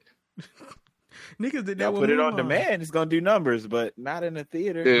 Shit. Niggas did that. Put it on demand. It's gonna do numbers, but not in the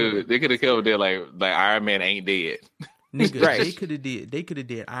theater. Dude, they could have come there like Iron Man ain't dead. Nigga, right. They could have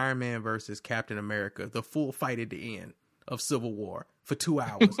did Iron Man versus Captain America, the full fight at the end of Civil War for 2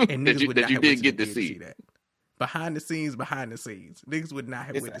 hours, and niggas would not have get to see that. Behind the scenes, niggas would not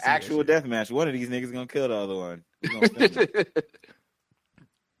have. It's an actual death match. One of these niggas gonna kill the other one.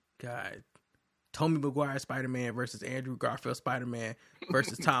 God, Tobey Maguire Spider-Man versus Andrew Garfield Spider-Man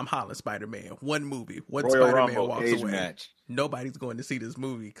versus Tom Holland Spider-Man. One movie. One Royal Spider-Man Rumble, walks away. Match. Nobody's going to see this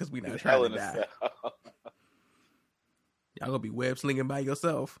movie because we not trying to die. Y'all gonna be web slinging by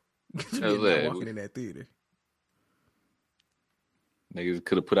yourself. You're not walking in that theater. Niggas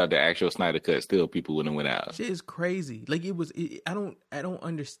could have put out the actual Snyder cut. Still, people wouldn't have went out. Shit is crazy. Like I don't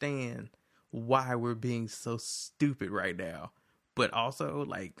understand why we're being so stupid right now. But also,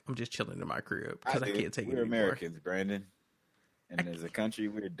 like, I'm just chilling in my crib because I can't take it anymore. We're Americans, Brandon, and as a country,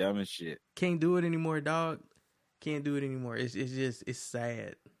 we're dumb as shit. Can't do it anymore, dog. Can't do it anymore. It's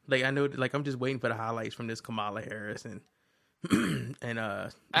sad. Like I know, like I'm just waiting for the highlights from this Kamala Harris and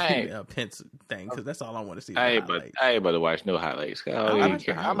Pence thing because that's all I want to see. I ain't about to watch no highlights.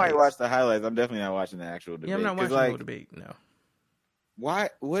 I might watch the highlights. I'm definitely not watching the actual debate. Yeah, I'm not watching the debate. No. Why?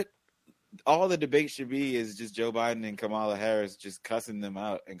 What? All the debate should be is just Joe Biden and Kamala Harris just cussing them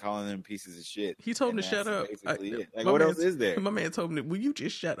out and calling them pieces of shit. He told him to shut up. Like, what else is there? My man told him, "Will you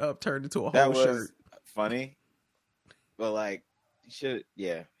just shut up?" Turned into a whole that was shirt. Funny, but like. He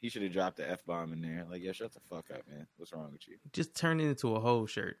should have dropped the F-bomb in there. Like, shut the fuck up, man. What's wrong with you? Just turn it into a whole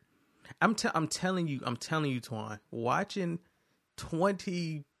shirt. I'm telling you, Twan, watching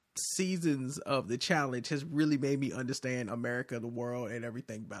 20 seasons of the challenge has really made me understand America, the world, and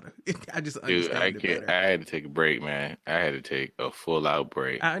everything better. I just understand it better. I had to take a break, man. I had to take a full-out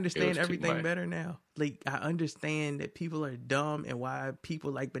break. I understand everything better now. Like, I understand that people are dumb and why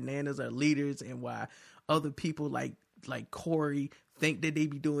people like bananas are leaders and why other people like Corey think that they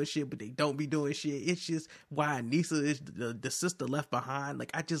be doing shit, but they don't be doing shit. It's just why Anissa is the sister left behind.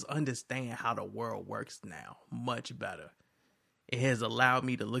 Like, I just understand how the world works now much better. It has allowed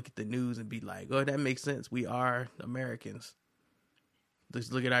me to look at the news and be like, oh, that makes sense. We are Americans.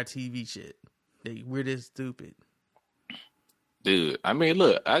 Let's look at our TV shit. We're this stupid. Dude, I mean,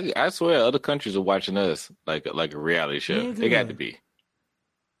 look, I swear other countries are watching us like a reality show. Nigga. They got to be.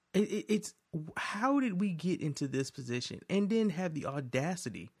 It's how did we get into this position and then have the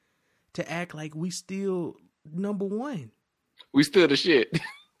audacity to act like we still number one? We still the shit.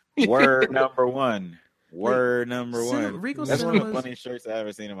 Word number one. Word number one. That's one of the Cinemas, funniest shirts I've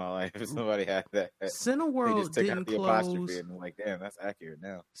ever seen in my life. If somebody had that. Cineworld they just took didn't out the close. apostrophe and I'm like, damn, that's accurate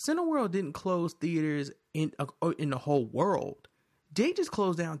now. Cineworld didn't close theaters in the whole world. They just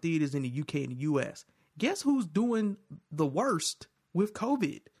closed down theaters in the UK and the US. Guess who's doing the worst with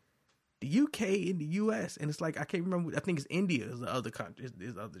COVID? The UK and the US, and it's like I can't remember. I think it's India is the other country. Is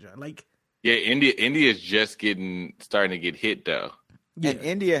the other giant. Like, yeah, India's just starting to get hit though. Yeah. And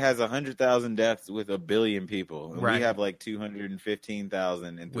India has 100,000 deaths with 1 billion people, and right. we have like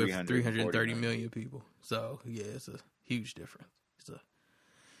 215,000 and 330 million people. So yeah, it's a huge difference. It's a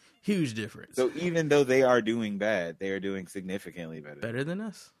huge difference. So even though they are doing bad, they are doing significantly better than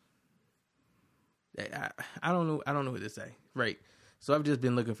us. I don't know. I don't know what to say. Right. So I've just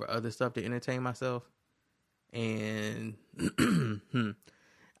been looking for other stuff to entertain myself, and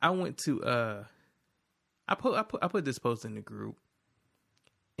I went to I put this post in the group,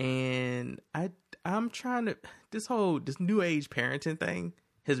 and I'm trying to this new age parenting thing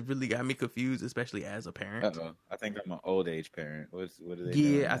has really got me confused, especially as a parent. I think I'm an old age parent. What are they?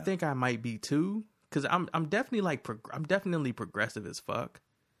 Yeah, I think I might be too, because I'm definitely I'm definitely progressive as fuck.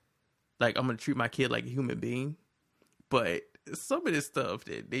 Like, I'm gonna treat my kid like a human being, but some of this stuff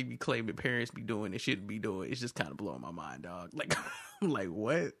that they be claiming parents be doing and shouldn't be doing, it's just kind of blowing my mind, dog. Like, I'm like,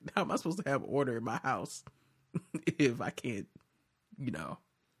 what? How am I supposed to have order in my house if I can't,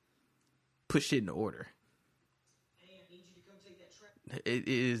 put shit in order? It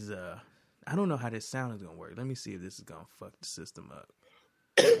is, I don't know how this sound is going to work. Let me see if this is going to fuck the system up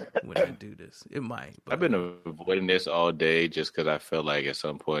when I do this. It might. But... I've been avoiding this all day just because I felt like at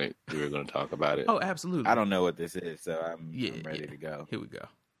some point we were going to talk about it. Oh, absolutely. I don't know what this is, so I'm ready to go. Here we go.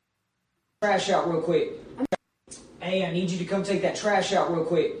 Trash out real quick. Hey, I need you to come take that trash out real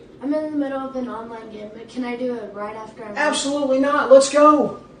quick. I'm in the middle of an online game, but can I do it right after I'm Absolutely not. Let's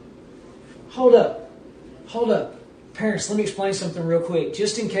go. Hold up. Parents, let me explain something real quick,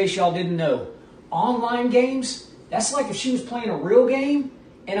 just in case y'all didn't know. Online games, that's like if she was playing a real game,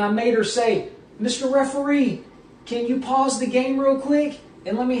 and I made her say, Mr. Referee, can you pause the game real quick,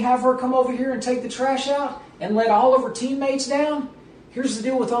 and let me have her come over here and take the trash out, and let all of her teammates down? Here's the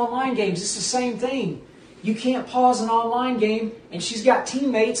deal with online games. It's the same thing. You can't pause an online game, and she's got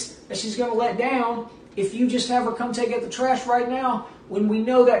teammates that she's going to let down if you just have her come take out the trash right now, when we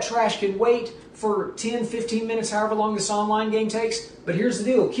know that trash can wait for 10, 15 minutes, however long this online game takes. But here's the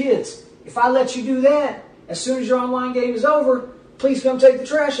deal, kids. If I let you do that, as soon as your online game is over, please come take the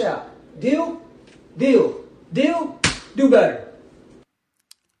trash out. Deal? Deal. Deal? Do better.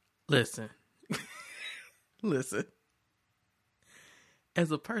 Listen. Listen.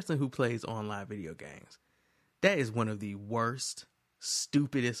 As a person who plays online video games, that is one of the worst,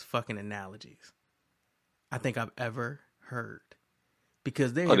 stupidest fucking analogies I think I've ever heard.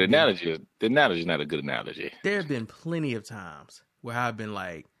 Because the analogy is not a good analogy. There have been plenty of times where I've been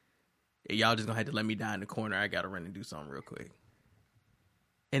like, hey, y'all just gonna have to let me die in the corner. I gotta run and do something real quick.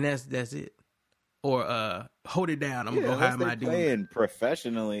 And that's it. Or hold it down. I'm gonna go hide my dude. Playing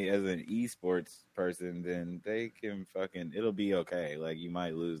professionally as an esports person, then they can it'll be okay. Like, you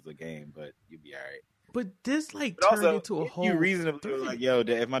might lose the game, but you'll be all right. But this turned into a whole. You reasonably like, yo,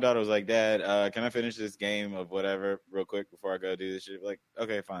 if my daughter was like, Dad, can I finish this game of whatever real quick before I go do this shit? Like,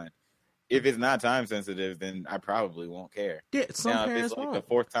 okay, fine. If it's not time sensitive, then I probably won't care. Yeah, some now, parents if it's like won't. the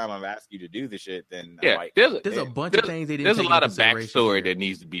fourth time I've asked you to do the shit, then yeah, I might. There's a bunch of things they didn't. There's take a lot into of backstory here. that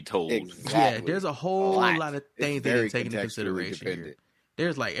needs to be told. Exactly. Yeah, there's a whole lot of things they didn't take into contextually consideration here. dependent.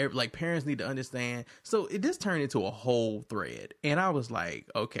 There's like parents need to understand. So this turned into a whole thread, and I was like,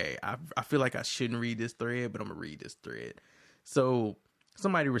 okay, I feel like I shouldn't read this thread, but I'm gonna read this thread. So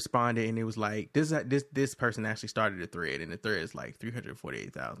somebody responded, and it was like this person actually started a thread, and the thread is like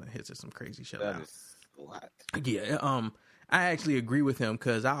 348,000 hits or some crazy shit. That is a lot. Yeah, I actually agree with him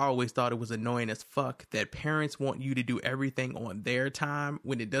because I always thought it was annoying as fuck that parents want you to do everything on their time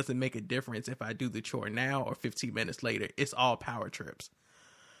when it doesn't make a difference if I do the chore now or 15 minutes later. It's all power trips.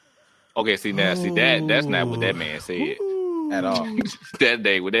 Okay, that's not what that man said at all. that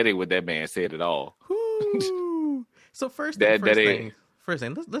ain't what that man said at all. So first thing,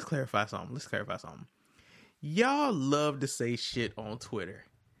 let's clarify something. Y'all love to say shit on Twitter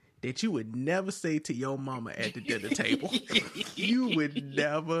that you would never say to your mama at the dinner table. You would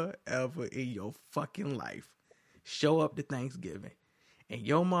never, ever in your fucking life show up to Thanksgiving and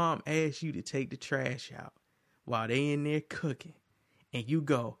your mom asks you to take the trash out while they in there cooking, and you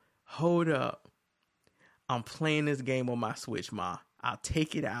go, hold up, I'm playing this game on my Switch, Ma. I'll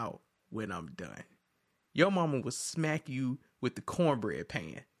take it out when I'm done. Your mama will smack you with the cornbread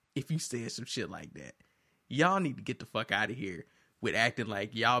pan if you said some shit like that. Y'all need to get the fuck out of here with acting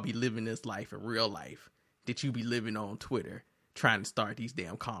like y'all be living this life in real life that you be living on Twitter trying to start these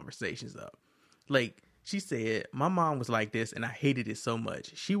damn conversations up. Like, she said, my mom was like this and I hated it so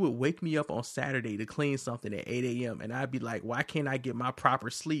much. She would wake me up on Saturday to clean something at 8 a.m. and I'd be like, why can't I get my proper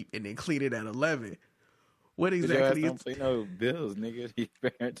sleep and then clean it at 11? What exactly is... Don't pay no bills, nigga.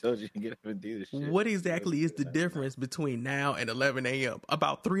 Your parent told you to get up and do this shit. What exactly is the difference between now and 11 a.m.?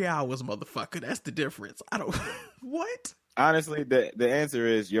 About 3 hours, motherfucker. That's the difference. I don't... What? Honestly, the answer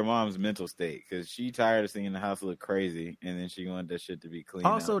is your mom's mental state, because she tired of seeing the house look crazy, and then she wanted that shit to be clean.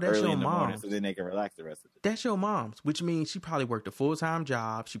 Also, that's early your in the morning, mom's. so then they can relax the rest of it. That's your mom's, which means she probably worked a full-time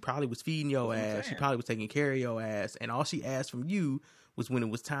job. She probably was feeding your ass. She probably was taking care of your ass, and all she asked from you was when it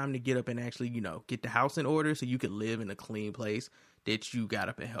was time to get up and actually, get the house in order so you could live in a clean place, that you got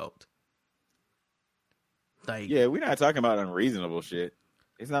up and helped. Like, yeah, we're not talking about unreasonable shit.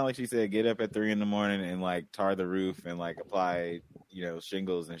 It's not like she said get up at 3 a.m. and like tar the roof and like apply,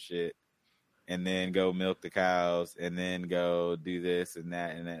 shingles and shit, and then go milk the cows and then go do this and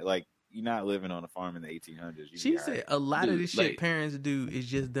that and that. Like, you're not living on a farm in the 1800s. She said a lot of the shit parents do is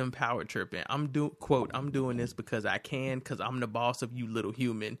just them power tripping. I'm doing this because I can, because I'm the boss of you little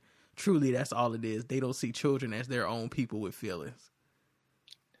human Truly, that's all it is. They don't see children as their own people with feelings.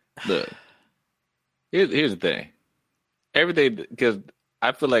 Look, here's the thing. Everything, because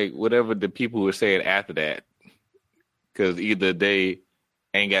I feel like whatever the people were saying after that, because either they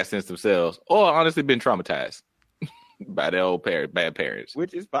ain't got sense themselves or honestly been traumatized by their old bad parents.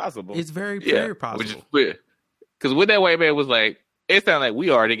 Which is possible. It's very possible. Which is weird. Because what that white man was like, it sounded like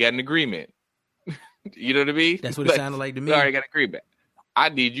we already got an agreement. You know what I mean? That's what it sounded like to me. We already got an agreement. I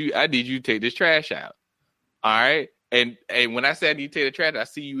need you to take this trash out. All right? And when I said I need to take the trash out, I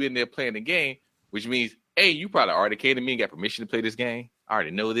see you in there playing the game, which means, hey, you probably already came to me and got permission to play this game. I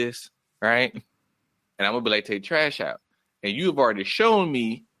already know this, right? And I'm going to be like, take trash out. And you have already shown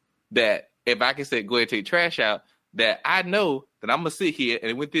me that if I can say, go ahead and take trash out, that I know that I'm going to sit here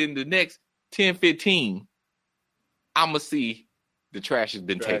and within the next 10, 15, I'm going to see the trash has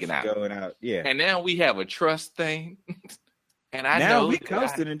been taken out. Going out. Yeah. And now we have a trust thing. And I now know we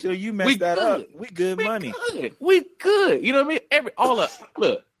coasted until you messed that up. We good money. We good. You know what I mean?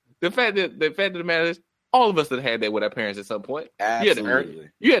 Look, the fact of the matter is, all of us that had that with our parents at some point. Absolutely.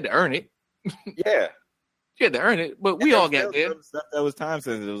 You had to earn it. Yeah. You had to earn it, but we all got there. Stuff that was time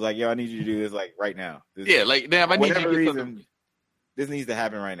sensitive. It was like, yo, I need you to do this like right now. Like now, if I need you to do something, this needs to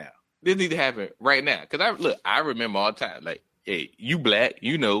happen right now. This needs to happen right now. Because I remember all the time, like, hey, you black,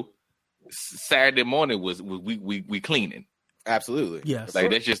 you know, Saturday morning was we cleaning. Absolutely. Yes.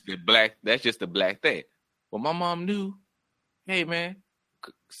 Like that's just the black thing. Well, my mom knew, hey man,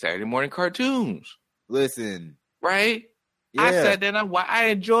 Saturday morning cartoons. Listen. Right? Yeah. I sat there and I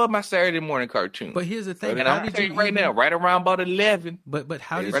enjoyed my Saturday morning cartoon. But here's the thing. And I'm saying right now, right around about 11. But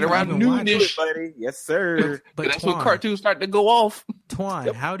how did right you around noonish, buddy? Yes, sir. But that's when cartoons start to go off.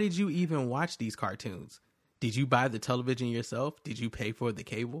 Twan, how did you even watch these cartoons? Did you buy the television yourself? Did you pay for the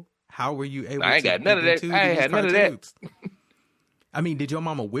cable? How were you able I ain't to got none of that. I ain't had none of that. I mean, did your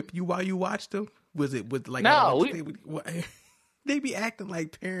mama whip you while you watched them? Was it with like no? They be acting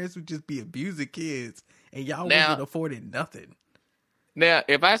like parents would just be abusing kids, and y'all wasn't affording nothing. Now,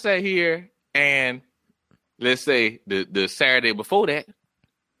 if I sat here and let's say the Saturday before that,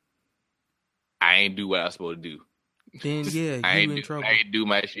 I ain't do what I was supposed to do. Then yeah, you in trouble. I ain't do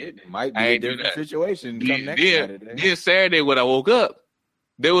my shit. It might be a different situation. Come next Saturday. Then Saturday when I woke up,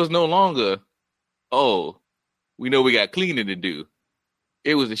 there was no longer, oh, we know we got cleaning to do.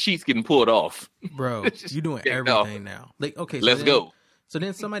 It was the sheets getting pulled off. Bro, you doing everything now. Like, okay, so let's go. So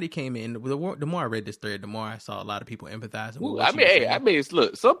then somebody came in. The more I read this thread, the more I saw a lot of people empathizing with what I mean,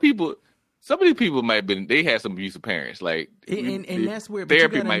 look, some of these people might have been, they had some abusive parents. Like, and that's where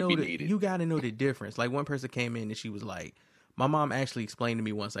therapy might be needed. You got to know the difference. Like, one person came in and she was like, my mom actually explained to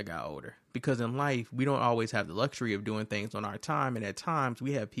me once I got older, because in life, we don't always have the luxury of doing things on our time. And at times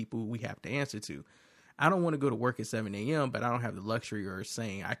we have people we have to answer to. I don't want to go to work at 7 a.m., but I don't have the luxury or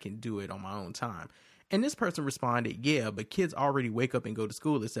saying I can do it on my own time. And this person responded, yeah, but kids already wake up and go to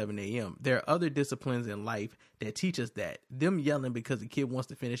school at 7 a.m. There are other disciplines in life that teach us that. Them yelling because a kid wants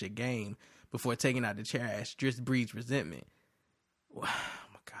to finish a game before taking out the trash just breeds resentment. Oh,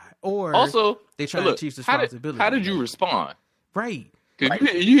 my God. Or also, they try to teach responsibility. How did you respond? Right.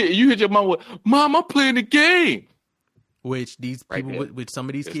 You hit your mom with, Mom, I'm playing the game. Which these people, which some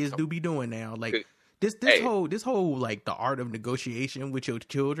of these kids do be doing now. Like, This whole like the art of negotiation with your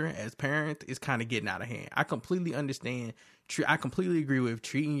children as parents is kind of getting out of hand. I completely understand. I completely agree with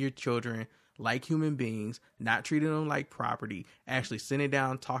treating your children like human beings, not treating them like property, actually sitting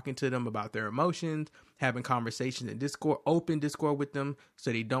down, talking to them about their emotions, having conversations in Discord, open Discord with them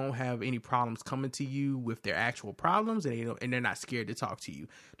so they don't have any problems coming to you with their actual problems, and they're not scared to talk to you.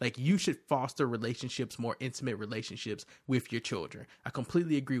 Like, you should foster relationships, more intimate relationships with your children. I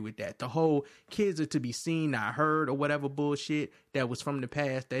completely agree with that. The whole kids are to be seen, not heard, or whatever bullshit that was from the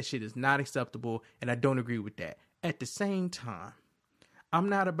past, that shit is not acceptable, and I don't agree with that. At the same time, I'm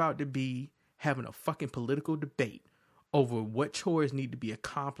not about to be having a fucking political debate over what chores need to be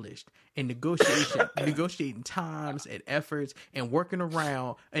accomplished and negotiating times and efforts and working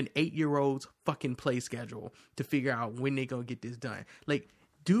around an 8-year-old's fucking play schedule to figure out when they're going to get this done. Like,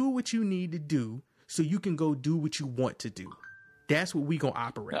 do what you need to do so you can go do what you want to do. That's what we going to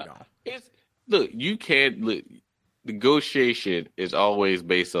operate on. Negotiation is always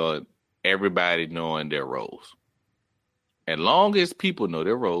based on everybody knowing their roles. As long as people know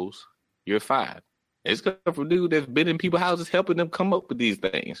their roles, you're fine. It's coming from a dude that's been in people's houses helping them come up with these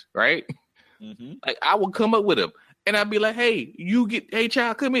things, right? Mm-hmm. Like, I would come up with them, and I'd be like, hey,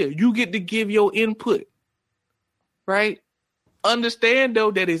 child, come here. You get to give your input, right? Understand, though,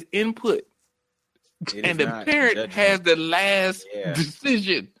 that it's input. And the parent has the last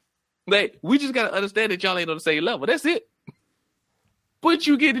decision. Like, we just got to understand that y'all ain't on the same level. That's it. but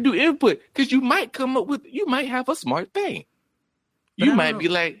you get to do input because you might have a smart thing. But You I might don't be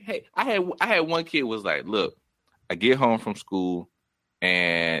like, hey, I had one kid was like, look, I get home from school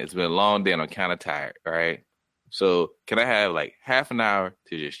and it's been a long day and I'm kind of tired, right? So can I have like half an hour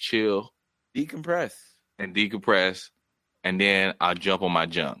to just chill, Decompress. and then I'll jump on my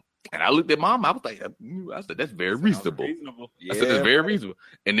junk. And I looked at mom, I was like, I said, that's very reasonable. Yeah. I said, that's very reasonable.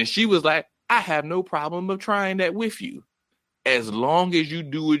 And then she was like, I have no problem of trying that with you, as long as you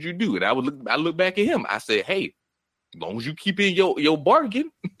do what you do. And I look back at him. I said, hey, as long as you keep in your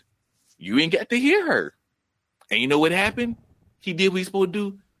bargain, you ain't got to hear her. And you know what happened? He did what he's supposed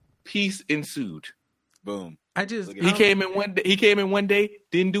to do. Peace ensued. Boom. He came in one day,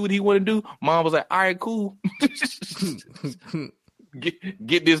 didn't do what he wanted to do. Mom was like, all right, cool.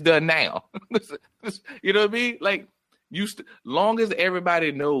 get this done now. You know what I mean? Like, long as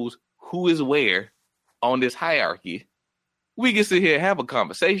everybody knows who is where on this hierarchy, we can sit here and have a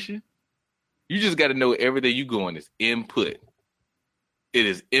conversation. You just got to know everything you go on is input. It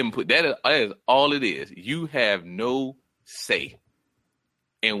is input. That is all it is. You have no say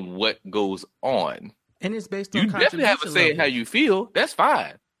in what goes on. And it's based on you definitely have a say in how you feel. That's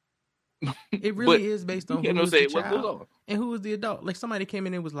fine. It really is based on who is the what goes child on. and who is the adult. Like somebody came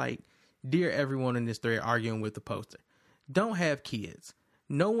in and was like, "Dear everyone in this thread arguing with the poster, don't have kids.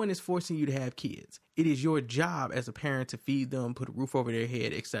 No one is forcing you to have kids. It is your job as a parent to feed them, put a roof over their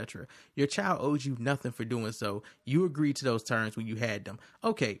head, etc. Your child owes you nothing for doing so. You agreed to those terms when you had them."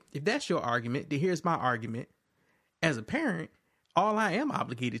 Okay, if that's your argument, then here's my argument. As a parent, all I am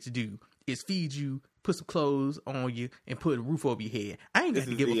obligated to do is feed you, put some clothes on you, and put a roof over your head. I ain't got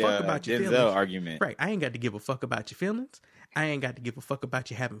to give a fuck about your Denzel feelings. argument. Right. I ain't got to give a fuck about your feelings. I ain't got to give a fuck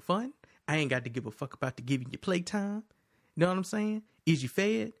about you having fun. I ain't got to give a fuck about you giving you playtime. You know what I'm saying? Is you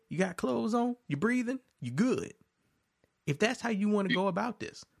fed? You got clothes on? You breathing? You good? If that's how you want to go about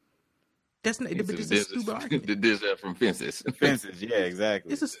this, that's not. But it's a stupid argument. This from Fences. Fences, yeah,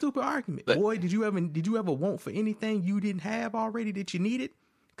 exactly. It's a stupid argument. But- Boy, did you ever want for anything you didn't have already that you needed?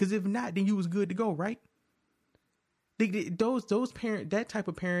 Because if not, then you was good to go, right? Those parent, that type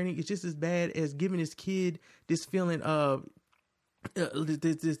of parenting is just as bad as giving this kid this feeling of this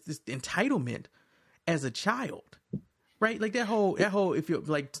entitlement as a child, right? Like that whole if you're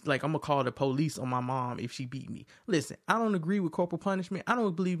like I'm gonna call the police on my mom if she beat me. Listen, I don't agree with corporal punishment. I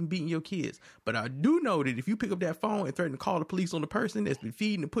don't believe in beating your kids, but I do know that if you pick up that phone and threaten to call the police on the person that's been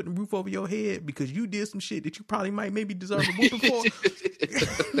feeding and putting a roof over your head because you did some shit that you probably maybe deserve a whooping for,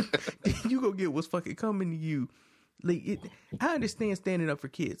 then you gonna get what's fucking coming to you. Like I understand standing up for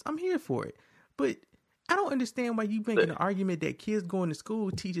kids. I'm here for it, but I don't understand why you making an argument that kids going to school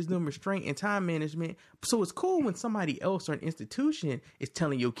teaches them restraint and time management. So it's cool when somebody else or an institution is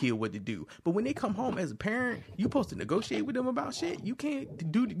telling your kid what to do. But when they come home as a parent, you supposed to negotiate with them about shit. You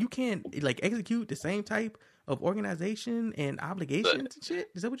can't like execute the same type of organization and obligations and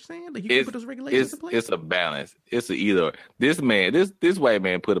shit. Is that what you're saying? Like you can put those regulations in place? It's a balance. It's a either. This white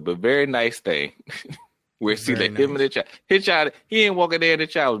man put up a very nice thing where see like him and his child, he ain't walking there and the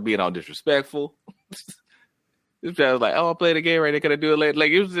child was being all disrespectful. This child was like, "Oh, I'll play the game right now. Can I do it later?"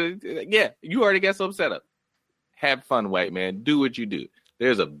 Like it was, yeah. You already got something set up. Have fun, white man. Do what you do.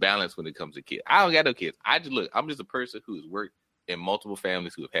 There's a balance when it comes to kids. I don't got no kids. I'm just a person who's worked in multiple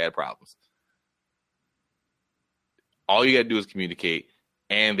families who have had problems. All you got to do is communicate,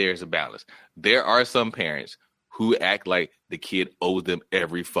 and there's a balance. There are some parents who act like the kid owes them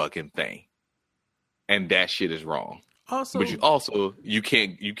every fucking thing, and that shit is wrong. Also, but you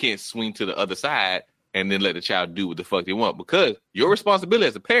can't swing to the other side and then let the child do what the fuck they want, because your responsibility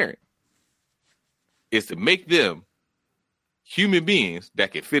as a parent is to make them human beings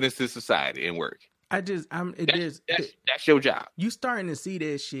that can fit into society and work. That's your job. You starting to see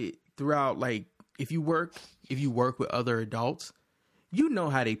that shit throughout. Like if you work with other adults, you know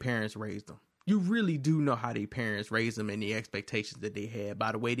how their parents raised them. You really do know how their parents raised them and the expectations that they had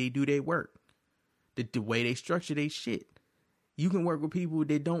by the way they do their work, the way they structure their shit. You can work with people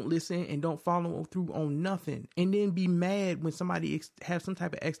that don't listen and don't follow through on nothing, and then be mad when somebody have some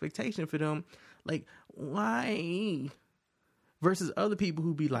type of expectation for them. Like, why? Versus other people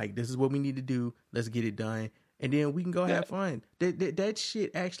who be like, this is what we need to do. Let's get it done. And then we can go have fun. That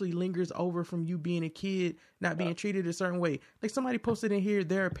shit actually lingers over from you being a kid, not being treated a certain way. Like somebody posted in here,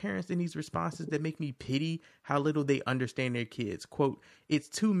 there are parents in these responses that make me pity how little they understand their kids. Quote, "It's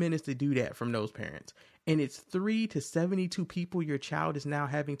 2 minutes to do that from those parents. And it's 3 to 72 people your child is now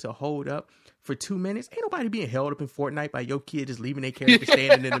having to hold up for 2 minutes. Ain't nobody being held up in Fortnite by your kid just leaving their character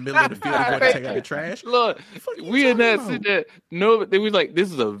standing in the middle of the field and going to take out the trash. Look, we in that sit there. No, they was like,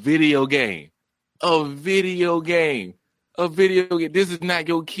 this is a video game. A video game. a video game. This is not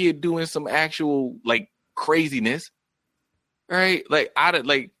your kid doing some actual like craziness, right? Like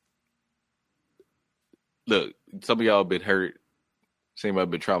look, some of y'all been hurt, some of y'all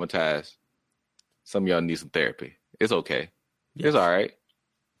been traumatized, some of y'all need some therapy. It's okay. Yes. It's all right.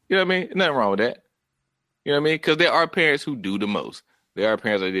 You know what I mean? Nothing wrong with that. You know what I mean? Because there are parents who do the most. There are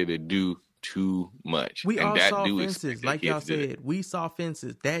parents out there that do too much. We and all that saw do Fences, expect like their y'all kids to do said. We saw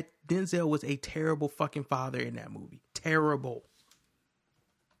Fences. That Denzel was a terrible fucking father in that movie. Terrible.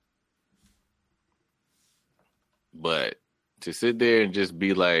 But to sit there and just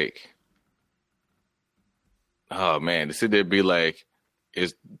be like, oh man, to sit there and be like,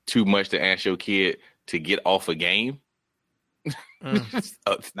 it's too much to ask your kid to get off a game.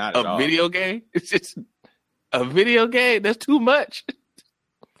 Not at all. Video game. It's just a video game. That's too much.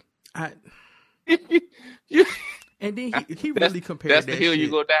 And then he really compared that's that the hill shit.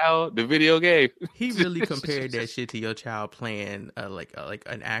 you go down. The video game. He really compared that shit to your child playing like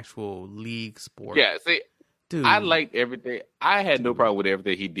an actual league sport. Yeah, see, dude, I liked everything. I had no problem with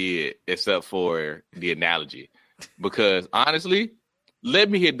everything he did except for the analogy, because honestly, let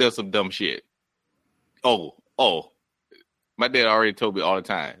me hear does some dumb shit. Oh, my dad already told me all the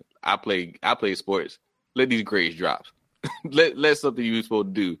time. I play sports. Let these grades drop. let something you were supposed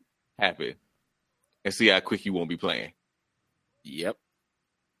to do happen, and see how quick you won't be playing. Yep.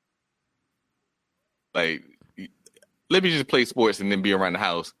 Like, let me just play sports and then be around the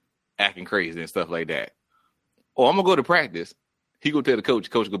house acting crazy and stuff like that. Oh, I'm gonna go to practice. He gonna tell the coach.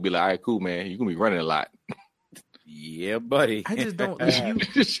 Coach gonna be like, "All right, cool, man. You're gonna be running a lot." Yeah, buddy. I just don't.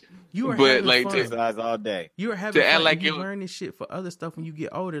 You are but having like fun. Exercise all day. You are having to fun. act like And you it- learn this shit for other stuff when you get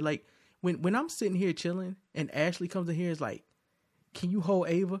older. Like when I'm sitting here chilling and Ashley comes in here, it's like, "Can you hold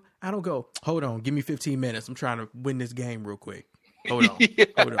Ava?" I don't go, "Hold on, give me 15 minutes. I'm trying to win this game real quick." Hold on,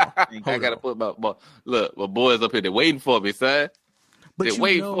 hold on. I gotta put my look. My boys up here. They're waiting for me, son. But They're you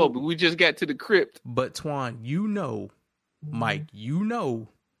waiting know, for me. We just got to the crypt. But Twan, you know, Mike, you know,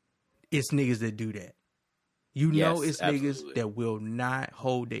 it's niggas that do that. You know, Yes, it's niggas absolutely. that will not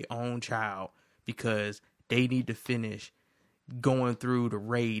hold their own child because they need to finish going through the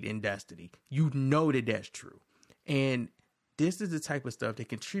raid in Destiny. You know that that's true. And this is the type of stuff that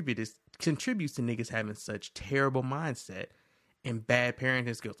contributes to niggas having such terrible mindset and bad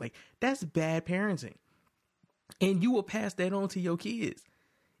parenting skills. Like, that's bad parenting. And you will pass that on to your kids.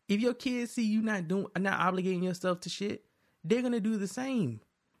 If your kids see you not obligating yourself to shit, they're gonna do the same.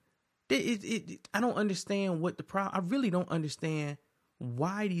 I don't understand what the problem. I really don't understand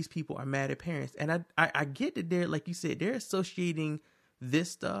why these people are mad at parents. And I get that they're, like you said, they're associating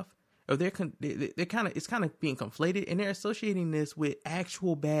this stuff, or they're kind of, it's kind of being conflated, and they're associating this with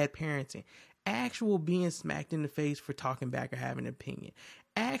actual bad parenting, actual being smacked in the face for talking back or having an opinion,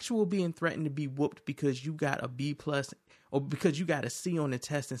 actual being threatened to be whooped because you got a B+ or because you got a C on the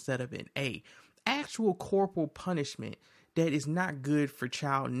test instead of an A, actual corporal punishment that is not good for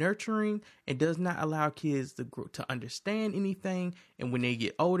child nurturing and does not allow kids to grow, to understand anything. And when they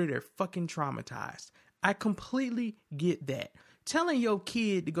get older, they're fucking traumatized. I completely get that. Telling your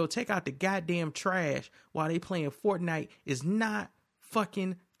kid to go take out the goddamn trash while they playing Fortnite is not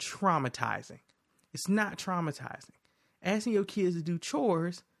fucking traumatizing. It's not traumatizing. Asking your kids to do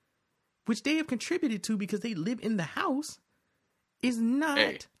chores, which they have contributed to because they live in the house, is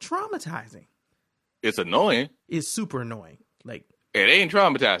not traumatizing. It's annoying. It's super annoying. Like, It ain't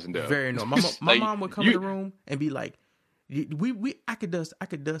traumatizing though. very annoying. My mom would come in the room and be like, I could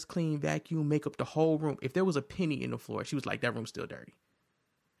dust, clean, vacuum, make up the whole room. If there was a penny in the floor, she was like, that room's still dirty.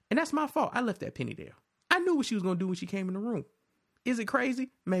 And that's my fault. I left that penny there. I knew what she was going to do when she came in the room. Is it crazy?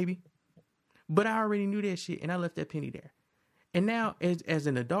 Maybe. But I already knew that shit, and I left that penny there. And now, as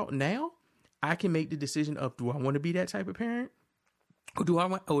an adult now, I can make the decision of, do I want to be that type of parent? Or do I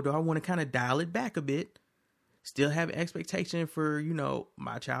want to kind of dial it back a bit? Still have an expectation for, you know,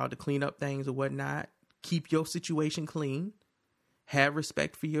 my child to clean up things or whatnot. Keep your situation clean. Have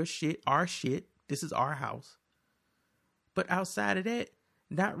respect for your shit, our shit. This is our house. But outside of that,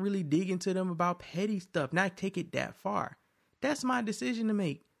 not really dig into them about petty stuff. Not take it that far. That's my decision to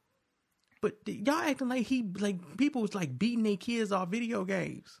make. But y'all acting like people was like beating their kids off video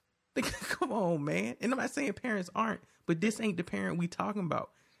games. Like, come on, man. And I'm not saying parents aren't, but this ain't the parent we talking about.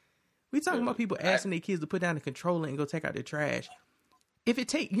 We talking about people asking their kids to put down the controller and go take out their trash. If it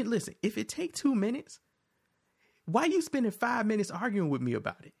take 2 minutes, why you spending 5 minutes arguing with me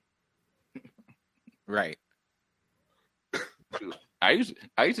about it? Right. I used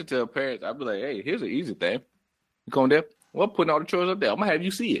to tell parents, I'd be like, hey, here's an easy thing. You come there, well, I'm putting all the chores up there. I'm gonna have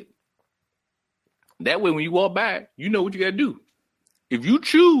you see it. That way, when you walk by, you know what you gotta do. If you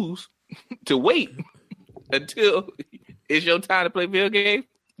choose to wait until it's your time to play video games,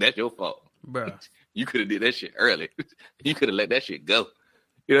 that's your fault. Bruh. You could have did that shit early. You could have let that shit go.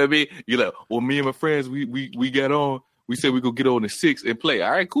 You know what I mean? You're like, well, me and my friends, we got on. We said we go get on at 6 and play.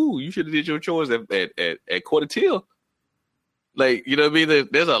 All right, cool. You should have did your chores at quarter till. Like, you know what I mean?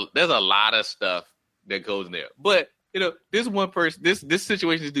 There's a lot of stuff that goes in there. But, you know, this one person, this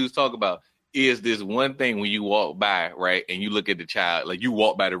situation these dudes talk about is this one thing when you walk by, right, and you look at the child, like you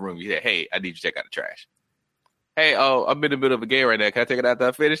walk by the room, you say, hey, I need you to check out the trash. Hey, oh, I'm in the middle of a game right now. Can I take it out after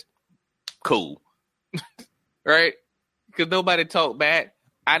I finish? Cool. Right? Because nobody talked back.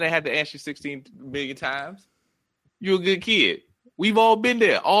 I didn't have to ask you 16 million times. You're a good kid. We've all been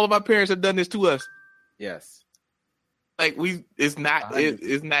there. All of our parents have done this to us. Yes. Like it's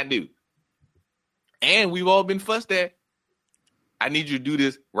not new. And we've all been fussed at. I need you to do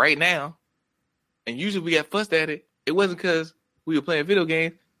this right now. And usually we got fussed at it. It wasn't because we were playing video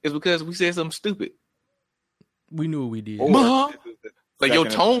games. It's because we said something stupid. We knew what we did. Like your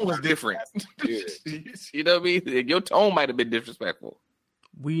tone was different. You know what I mean? Your tone might have been disrespectful.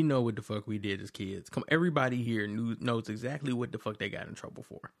 We know what the fuck we did as kids. Everybody here knows exactly what the fuck they got in trouble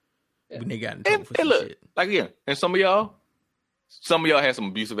for. Yeah. When they got in trouble for some shit. Like, yeah, and some of y'all had some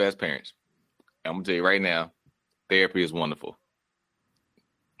abusive ass parents. I'm gonna tell you right now, therapy is wonderful.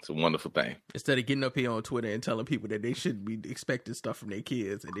 It's a wonderful thing. Instead of getting up here on Twitter and telling people that they shouldn't be expecting stuff from their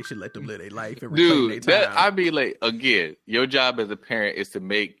kids and they should let them live their life and reclaim their time. I'd be like, again, your job as a parent is to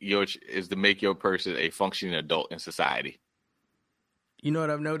make your person a functioning adult in society. You know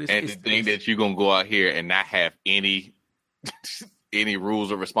what I've noticed? And to think that you're gonna go out here and not have any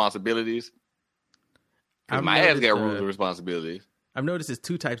rules or responsibilities. My ass got rules and responsibilities. I've noticed there's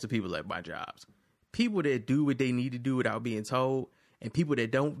two types of people at my jobs: people that do what they need to do without being told, and people that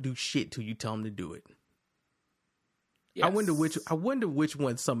don't do shit till you tell them to do it. Yes. I wonder which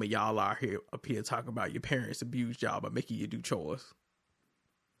one some of y'all are up here talking about your parents abused y'all by making you do chores.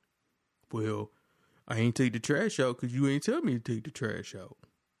 Well, I ain't take the trash out because you ain't tell me to take the trash out.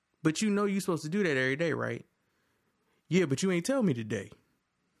 But you know you're supposed to do that every day, right? Yeah, but you ain't tell me today.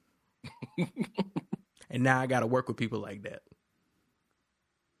 And now I got to work with people like that.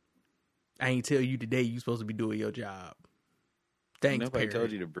 I ain't tell you today you supposed to be doing your job. Thanks, Nobody parent.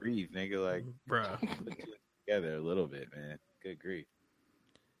 told you to breathe, nigga. Like, bruh. Put you together a little bit, man. Good grief.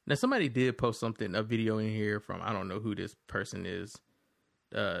 Now, somebody did post a video in here from, I don't know who this person is.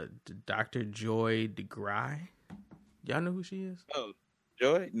 Dr. Joy DeGry. Y'all know who she is? Oh,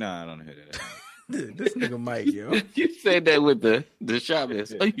 Joy? No, I don't know who that is. This nigga Mike, yo. You said that with the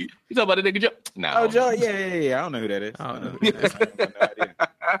Chavez. Oh, you talking about the nigga Joy? No. Oh, Joy? Yeah. I don't know who that is. I don't know who that is. I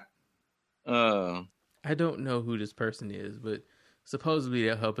have no idea. I don't know who this person is, but supposedly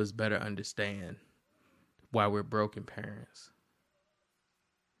they'll help us better understand why we're broken parents.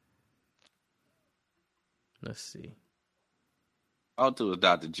 Let's see. I'll do a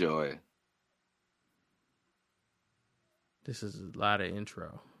Dr. Joy. This is a lot of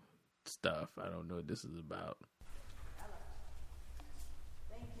intro stuff. I don't know what this is about.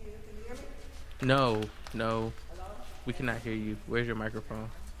 Thank you. Can you hear me? No. Hello? We cannot hear you. Where's your microphone?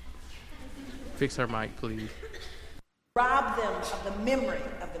 Fix her mic, please. Rob them of the memory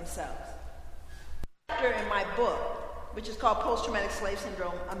of themselves. Chapter in my book, which is called Post-Traumatic Slave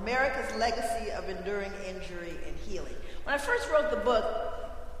Syndrome, America's Legacy of Enduring Injury and Healing. When I first wrote the book,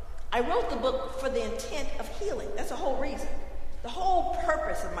 I wrote the book for the intent of healing. That's the whole reason. The whole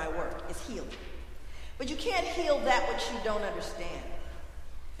purpose of my work is healing. But you can't heal that which you don't understand.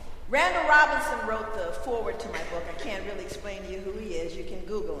 Randall Robinson wrote the foreword to my book. I can't really explain to you who he is. You can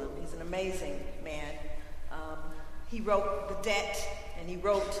Google him. He's an amazing man. He wrote The Debt, and he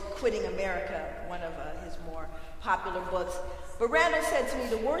wrote Quitting America, one of his more popular books. But Randall said to me,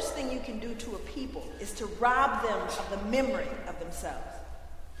 the worst thing you can do to a people is to rob them of the memory of themselves.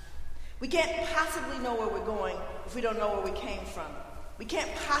 We can't possibly know where we're going if we don't know where we came from. We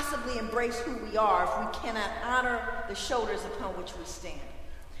can't possibly embrace who we are if we cannot honor the shoulders upon which we stand.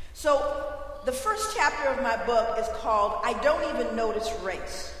 So the first chapter of my book is called I Don't Even Notice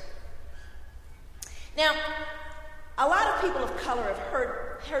Race. Now, a lot of people of color have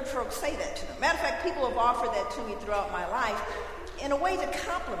heard folks say that to them. Matter of fact, people have offered that to me throughout my life in a way to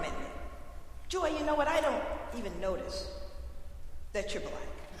compliment me. Joy, you know what? I don't even notice that you're black.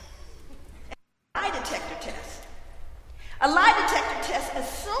 Lie detector test. A lie detector test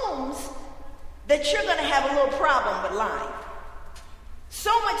assumes that you're going to have a little problem with lying.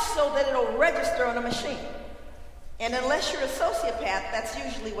 So much so that it'll register on a machine. And unless you're a sociopath, that's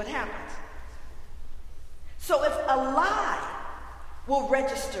usually what happens. So if a lie will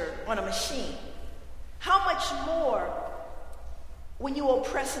register on a machine, how much more when you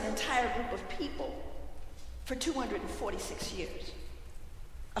oppress an entire group of people for 246 years.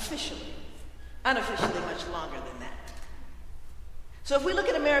 Officially. Unofficially, much longer than that. So if we look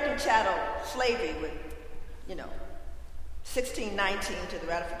at American chattel slavery with, 1619 to the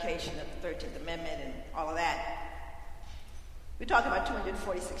ratification of the 13th Amendment and all of that, we're talking about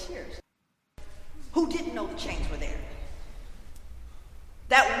 246 years. Who didn't know the chains were there?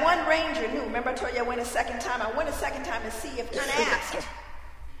 That one ranger knew. Remember I told you I went a second time? I went a second time to see if unasked,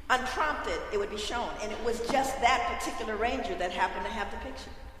 unprompted, it would be shown. And it was just that particular ranger that happened to have the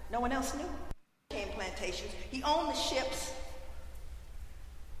picture. No one else knew. Came plantations. He owned the ships,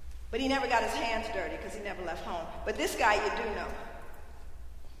 but he never got his hands dirty because he never left home. But this guy you do know.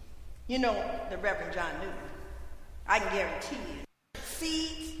 You know the Reverend John Newton. I can guarantee you.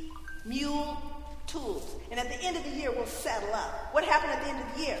 Seeds, mule, tools. And at the end of the year, we'll settle up. What happened at the end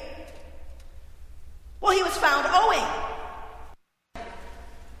of the year? Well, he was found owing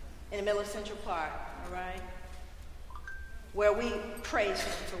in the middle of Central Park, all right? Where we praise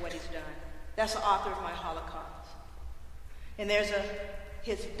him for what he's done. That's the author of My Holocaust. And there's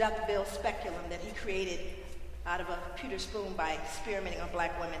his duckbill speculum that he created out of a pewter spoon by experimenting on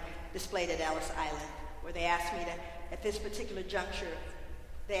black women displayed at Ellis Island, where they asked me to, at this particular juncture,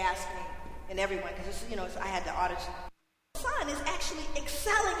 they asked me, and everyone, because I had the audit. Son is actually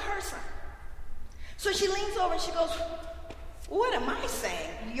excelling her son. So she leans over and she goes, what am I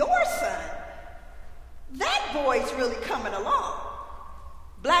saying? Your son? That boy's really coming along.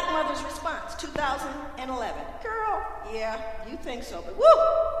 Black mother's response, 2011. Girl, yeah, you think so, but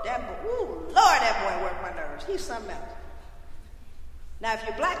Lord, that boy worked my nerves. He's something else. Now, if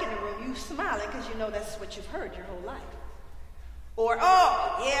you're black in the room, you smiling because you know that's what you've heard your whole life. Or,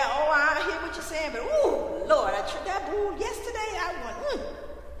 I hear what you're saying, but Lord, I tried that boo yesterday, I went,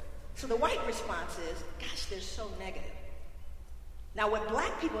 So the white response is, gosh, they're so negative. Now, what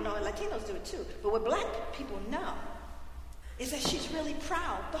black people know, and Latinos do it too, but what black people know is that she's really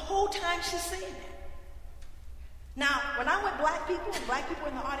proud the whole time she's saying that. Now, when I'm with black people and black people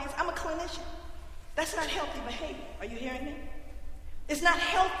in the audience, I'm a clinician. That's not healthy behavior. Are you hearing me? It's not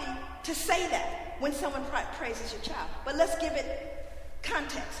healthy to say that when someone praises your child. But let's give it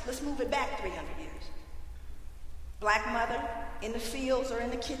context. Let's move it back 300 years. Black mother in the fields or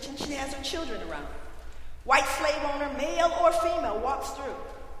in the kitchen, she has her children around. White slave owner, male or female, walks through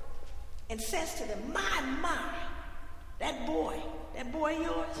and says to them, my, that boy of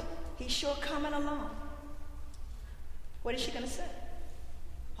yours, he's sure coming along. What is she going to say?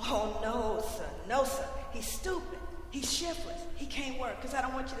 Oh, no, son. He's stupid. He's shiftless. He can't work because I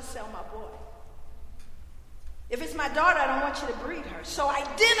don't want you to sell my boy. If it's my daughter, I don't want you to breed her. So I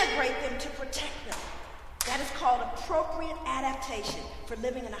denigrate them to protect them. That is called appropriate adaptation for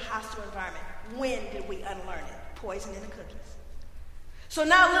living in a hostile environment. When did we unlearn it? Poison in the cookies. So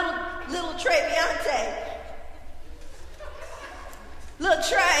now little Trey Beyonce, little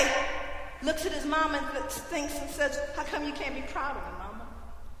Trey looks at his mom and thinks and says, how come you can't be proud of me, mama?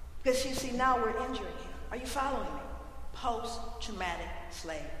 Because you see, now we're injuring him. Are you following me? Post-traumatic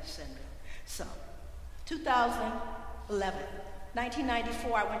slave syndrome. So, 2011,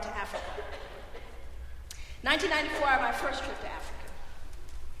 1994, I went to Africa. 1994, I had my first trip to Africa.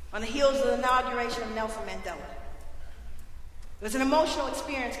 On the heels of the inauguration of Nelson Mandela. It was an emotional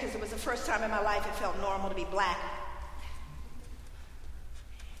experience because it was the first time in my life it felt normal to be black.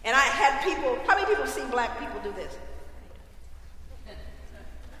 And I had people, how many people have seen black people do this?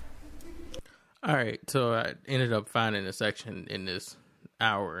 All right, so I ended up finding a section in this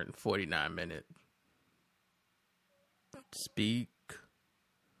hour and 49 minute speak,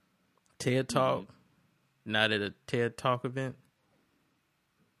 TED Talk, not at a TED Talk event.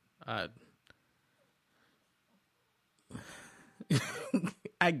 I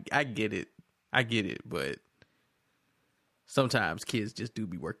get it, but sometimes kids just do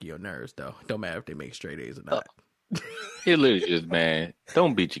be working your nerves, though. Don't matter if they make straight A's or not. It literally just, man,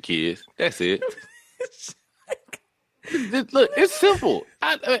 don't beat your kids. That's it. Look, it's simple.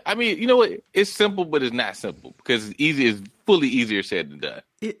 I mean, you know what? It's simple, but it's not simple because it's easy. It's fully easier said than done.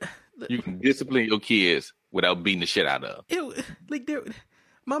 You can discipline your kids without beating the shit out of them.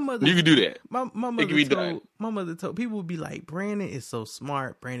 My mother. You can do that. My mother told people would be like, Brandon is so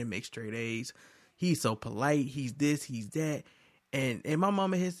smart. Brandon makes straight A's. He's so polite. He's this. He's that. And my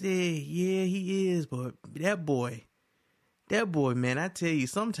mama has said, yeah, he is, but that boy, man, I tell you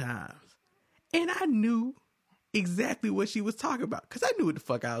sometimes. And I knew exactly what she was talking about because I knew what the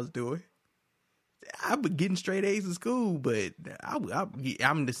fuck I was doing. I was getting straight A's in school, but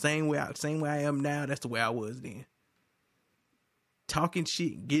I'm the same way I am now. That's the way I was then. Talking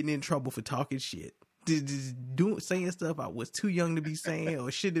shit, getting in trouble for talking shit, saying stuff I was too young to be saying or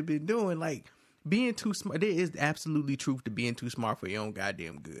should have been doing. Like being too smart. There is absolutely truth to being too smart for your own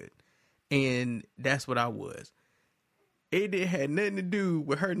goddamn good, and that's what I was. It had nothing to do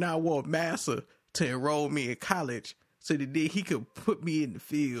with her not wanting Massa to enroll me in college so that he could put me in the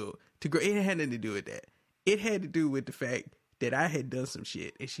field to grow. It had nothing to do with that. It had to do with the fact that I had done some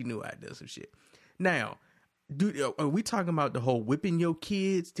shit and she knew I had done some shit. Now, dude, are we talking about the whole whipping your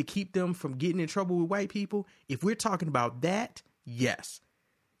kids to keep them from getting in trouble with white people? If we're talking about that, yes,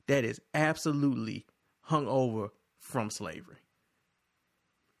 that is absolutely hung over from slavery.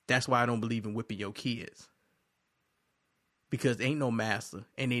 That's why I don't believe in whipping your kids. Because ain't no master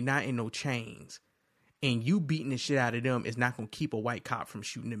and they not in no chains. And you beating the shit out of them is not going to keep a white cop from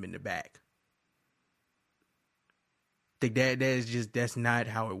shooting them in the back. That's not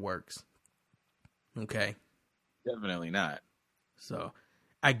how it works. Okay? Definitely not. So,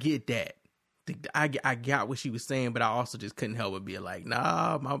 I get that. I got what she was saying, but I also just couldn't help but be like,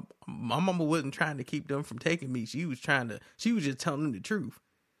 nah, my mama wasn't trying to keep them from taking me. She was just telling them the truth.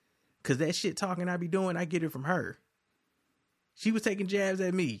 Because that shit talking I be doing, I get it from her. She was taking jabs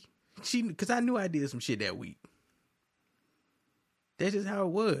at me. Because I knew I did some shit that week. That's just how it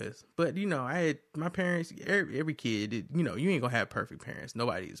was. But, you know, I had my parents, every kid, you know, you ain't going to have perfect parents.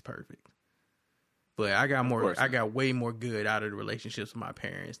 Nobody is perfect. But I got way more good out of the relationships with my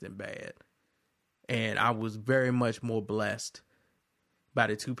parents than bad. And I was very much more blessed by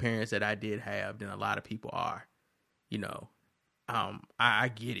the two parents that I did have than a lot of people are. You know,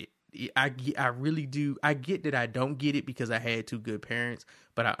 I get it. I really do. I get that I don't get it because I had two good parents,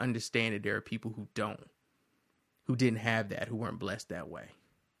 but I understand that there are people who don't, who didn't have that, who weren't blessed that way.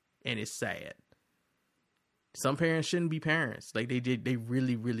 And it's sad. Some parents shouldn't be parents. Like they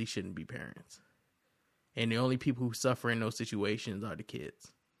really, really shouldn't be parents. And the only people who suffer in those situations are the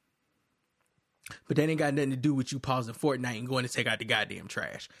kids. But that ain't got nothing to do with you pausing Fortnite and going to take out the goddamn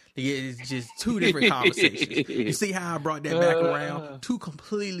trash. It's just two different conversations. You see how I brought that back around? Two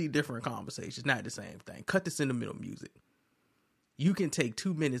completely different conversations, not the same thing. Cut the sentimental music. You can take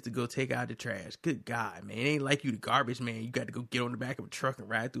 2 minutes to go take out the trash. Good God, man. It ain't like you the garbage man. You got to go get on the back of a truck and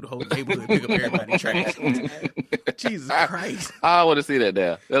ride through the whole neighborhood and pick up everybody's trash. Jesus Christ. I want to see that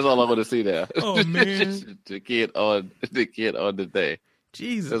now. That's all I want to see now. Oh, man. the kid on the day.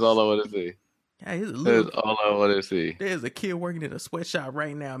 Jesus. That's all I want to see. Yeah, That's all I want to see. There's a kid working in a sweatshop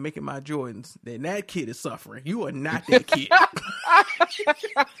right now making my Jordans. And that kid is suffering. You are not that kid.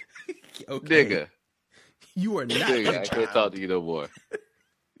 Okay. Nigga. You are not Nigga, that I child. can't talk to you no more.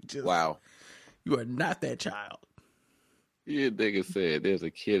 Wow. You are not that child. You nigga said there's a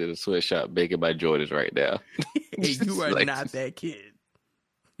kid in a sweatshop making my Jordans right now. And you are Like- not that kid.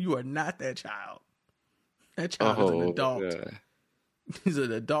 You are not that child. That child is an adult. God. He's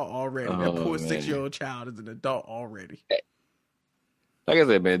an adult already. That Oh, poor man. 6-year-old child is an adult already. Like I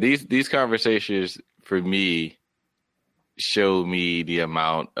said, man, these conversations for me show me the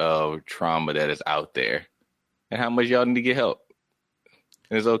amount of trauma that is out there and how much y'all need to get help.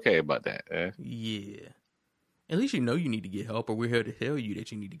 And it's okay about that. Yeah. At least you know you need to get help, or we're here to tell you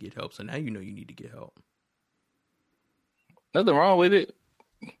that you need to get help. So now you know you need to get help. Nothing wrong with it.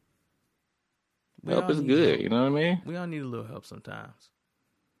 We Help all is need good. help. You know what I mean? We all need a little help sometimes.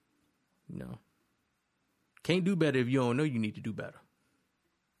 You know. Can't do better if you don't know you need to do better.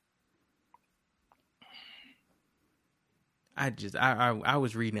 I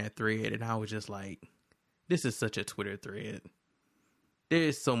was reading that thread and I was just like, this is such a Twitter thread. There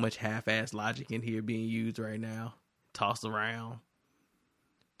is so much half-ass logic in here being used right now. Tossed around.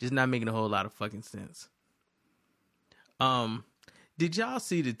 Just not making a whole lot of fucking sense. Did y'all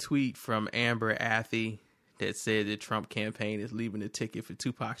see the tweet from Amber Athey that said the Trump campaign is leaving a ticket for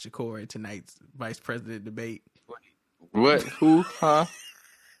Tupac Shakur at tonight's vice president debate? What? Who? Huh?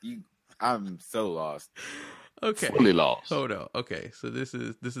 I'm so lost. Okay. Fully lost. Hold on. Okay, so this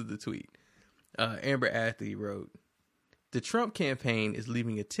is the tweet. Amber Athey wrote, "The Trump campaign is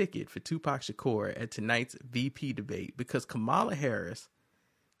leaving a ticket for Tupac Shakur at tonight's VP debate because Kamala Harris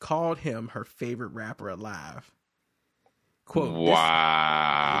called him her favorite rapper alive. Quote,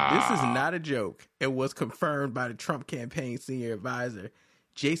 Wow. This is not a joke. It was confirmed by the Trump campaign senior advisor,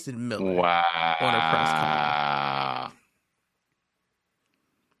 Jason Miller, Wow. on a press call.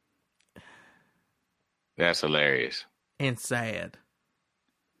 That's hilarious. And sad.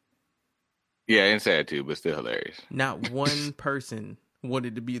 Yeah, and sad too, but still hilarious. Not one person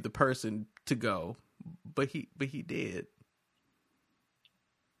wanted to be the person to go, but he did.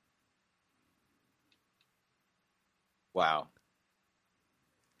 Wow.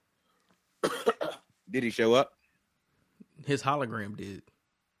 Did he show up? His hologram did.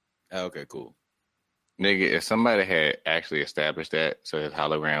 Oh, okay, cool. Nigga, if somebody had actually established that so his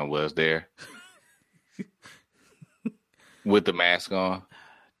hologram was there, with the mask on,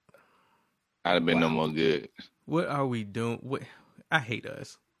 I'd have been no more good. What are we doing? What? I hate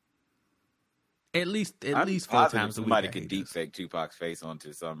us. At least I'm 4 positive times a week. somebody I could hate deep us. fake Tupac's face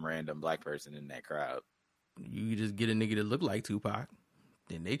onto some random black person in that crowd. You just get a nigga that look like Tupac,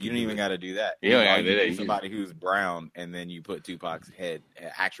 then they can You don't even got to do that. You don't All gotta do that. need somebody who's brown, and then you put Tupac's head,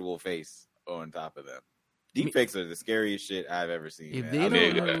 actual face, on top of them. Deepfakes are the scariest shit I've ever seen. If Man. they I was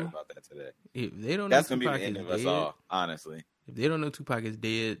don't talking know- about that today. If they don't That's know gonna be Tupac the end is of us dead, all, honestly. if they don't know Tupac is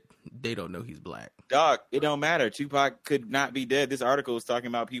dead, they don't know he's black. Dog, it don't matter. Tupac could not be dead. This article was talking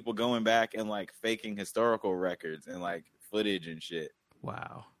about people going back and like faking historical records and like footage and shit.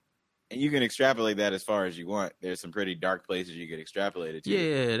 Wow. And you can extrapolate that as far as you want. There's some pretty dark places you could extrapolate it to.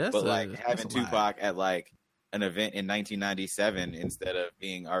 Yeah, that's but a, like that's having a lot. Tupac at like an event in 1997 instead of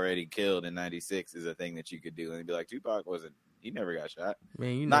being already killed in 96 is a thing that you could do. And be like, Tupac he never got shot.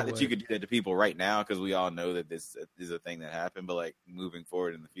 Man, you know Not that what? you could do that to people right now because we all know that this is a thing that happened, but like moving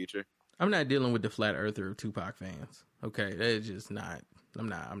forward in the future. I'm not dealing with the flat earther of Tupac fans. Okay, that's just not. I'm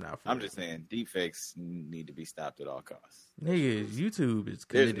not. For I'm it. just saying, deepfakes need to be stopped at all costs. Nigga, YouTube is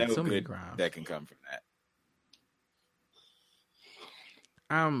There's committing no so many good crimes. that can come from that.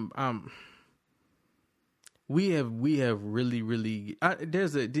 We have really.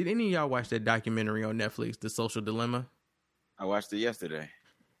 Did any of y'all watch that documentary on Netflix, The Social Dilemma? I watched it yesterday.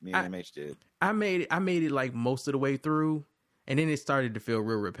 Me and MH did. I made it like most of the way through, and then it started to feel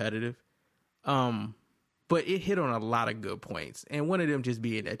real repetitive. But it hit on a lot of good points, and one of them just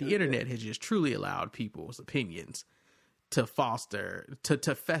being that the internet has just truly allowed people's opinions to fester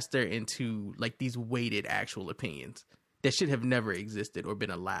into like these weighted actual opinions that should have never existed or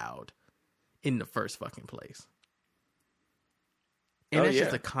been allowed in the first fucking place. And that's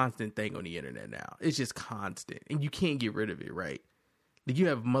just a constant thing on the internet now. It's just constant, and you can't get rid of it, right? Like you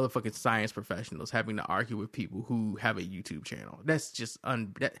have motherfucking science professionals having to argue with people who have a YouTube channel. That's just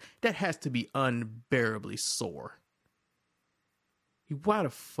that has to be unbearably sore. Why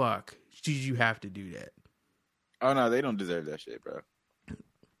the fuck did you have to do that? Oh no, they don't deserve that shit, bro.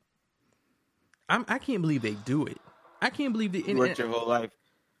 I can't believe they do it. I can't believe the You worked your whole life.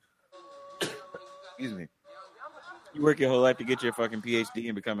 Excuse me. You work your whole life to get your fucking PhD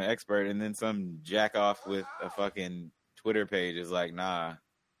and become an expert, and then some jack off with a fucking Twitter page is like, nah.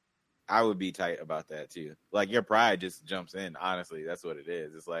 I would be tight about that too. Like your pride just jumps in. Honestly, that's what it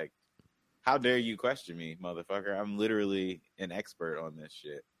is. It's like, how dare you question me, motherfucker? I'm literally an expert on this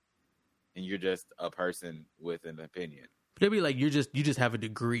shit, and you're just a person with an opinion. They'd be like, you just have a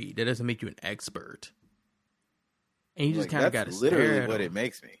degree. That doesn't make you an expert. And you just Like, kind of got to that's stare literally at what them. it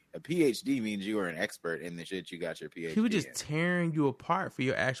makes me. A PhD means you are an expert in the shit you got your PhD People just in. tearing you apart for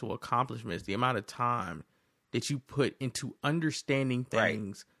your actual accomplishments. The amount of time that you put into understanding Right.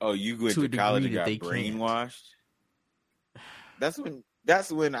 things. Oh, you went to a to college degree and that got they can't. brainwashed?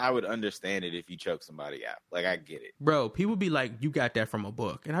 That's when I would understand it if you choke somebody out. Like, I get it. Bro, people be like, you got that from a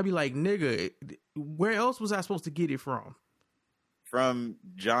book. And I'd be like, nigga, where else was I supposed to get it from? From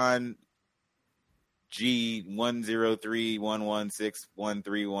John G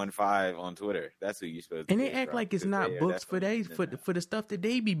 10311611315 on Twitter. That's who you're supposed to And they get it act from, like it's 'cause not they are books for definitely for the stuff that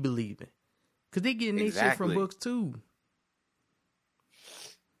they be believing. Because they getting their shit from Exactly. books too.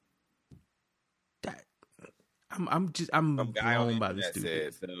 That, I'm Some guy on the blown by the internet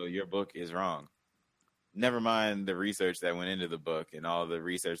stupid. said, so your book is wrong. Never mind the research that went into the book and all the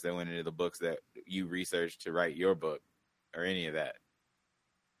research that went into the books that you researched to write your book or any of that.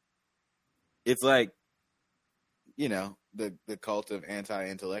 It's like, you know, the cult of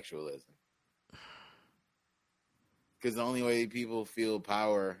anti-intellectualism. Because the only way people feel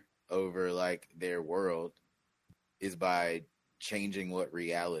power over like their world is by changing what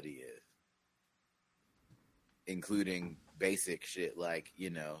reality is, including basic shit like, you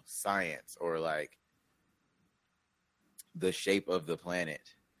know, science or like the shape of the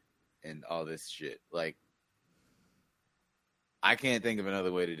planet and all this shit. Like, I can't think of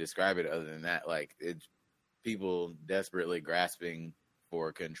another way to describe it other than that. Like, it's people desperately grasping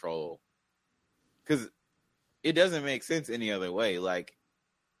for control. Because it doesn't make sense any other way. Like,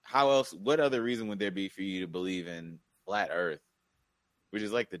 how else, what other reason would there be for you to believe in flat earth, which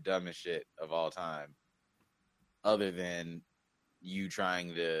is like the dumbest shit of all time, other than you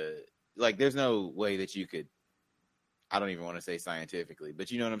trying to, like, there's no way that you could, I don't even want to say scientifically,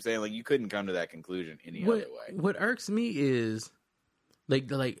 but you know what I'm saying? Like, you couldn't come to that conclusion any other way. What irks me is,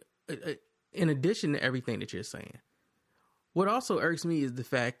 in addition to everything that you're saying, what also irks me is the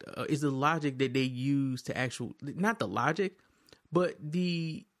fact, is the logic that they use to not the logic, but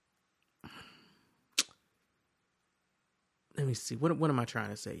let me see, what am I trying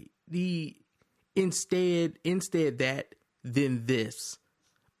to say? Instead that than this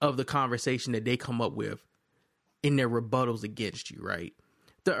of the conversation that they come up with in their rebuttals against you, right?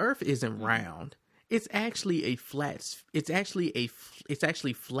 The Earth isn't round. It's actually flat,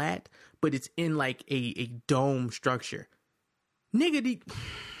 but it's in like a dome structure. Nigga,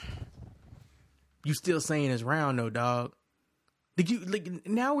 you still saying it's round though, dog.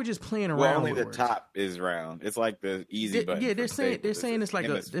 Now we're just playing around. Well, only with the words. top is round. It's like the easy button. Yeah, they're saying it's like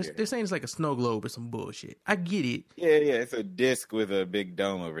hemisphere. they're saying it's like a snow globe or some bullshit. I get it. Yeah, it's a disc with a big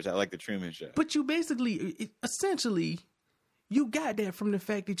dome over it, like the Truman Show. But you essentially, you got that from the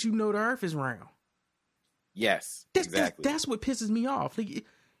fact that you know the Earth is round. Yes, Exactly. That's what pisses me off. Like,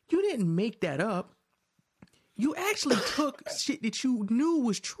 you didn't make that up. You actually took shit that you knew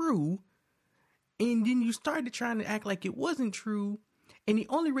was true, and then you started trying to act like it wasn't true. And the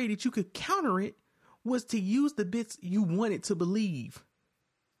only way that you could counter it was to use the bits you wanted to believe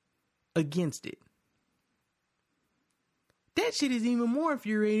against it. That shit is even more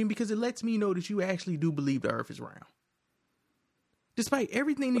infuriating because it lets me know that you actually do believe the Earth is round. Despite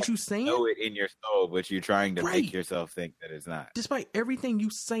everything that you're saying. You know it in your soul, but you're trying to Right. make yourself think that it's not. Despite everything you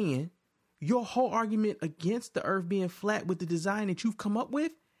saying, your whole argument against the Earth being flat with the design that you've come up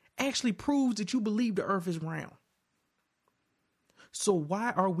with actually proves that you believe the Earth is round. So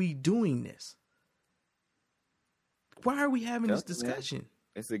why are we doing this? Why are we having this discussion?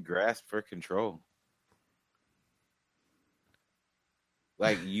 It's a grasp for control.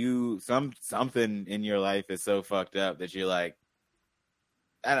 Like something in your life is so fucked up that you're like,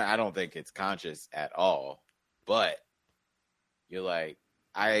 I don't think it's conscious at all, but you're like,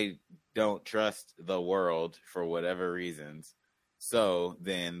 I don't trust the world for whatever reasons. So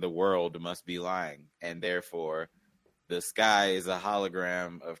then the world must be lying. And therefore the sky is a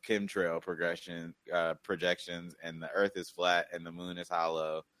hologram of chemtrail projections, and the earth is flat and the moon is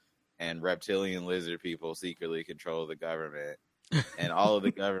hollow, and reptilian lizard people secretly control the government. And all of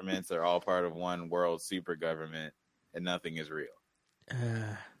the governments are all part of one world super government, and nothing is real.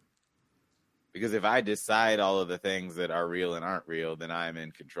 Because if I decide all of the things that are real and aren't real, then I'm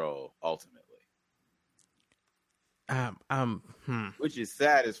in control, ultimately. Which is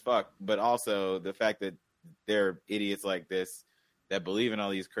sad as fuck, but also the fact that there are idiots like this that believe in all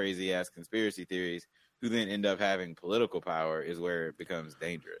these crazy-ass conspiracy theories who then end up having political power is where it becomes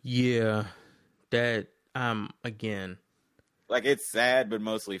dangerous. Yeah, that, again... Like, it's sad, but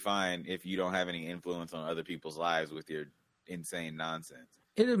mostly fine if you don't have any influence on other people's lives with your insane nonsense.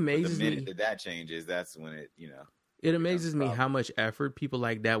 It amazes the minute me that changes, that's when it, It amazes me how much effort people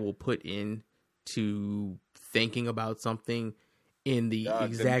like that will put in to thinking about something in the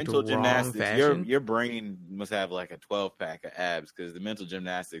exact wrong fashion. Your brain must have like a 12-pack of abs because the mental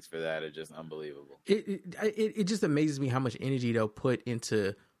gymnastics for that are just unbelievable. It just amazes me how much energy they'll put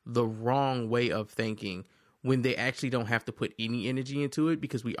into the wrong way of thinking when they actually don't have to put any energy into it,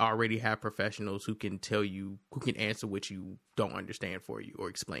 because we already have professionals who can tell you, who can answer what you don't understand for you or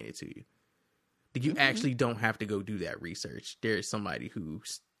explain it to you. Like, you actually don't have to go do that research. There is somebody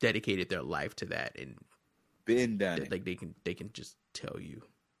who's dedicated their life to that and been done. Like, they can just tell you.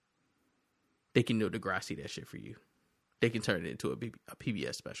 They can Neil deGrasse that shit for you. They can turn it into a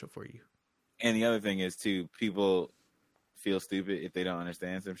PBS special for you. And the other thing is too, people feel stupid if they don't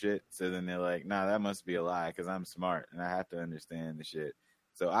understand some shit. So then they're like, nah, that must be a lie because I'm smart and I have to understand the shit.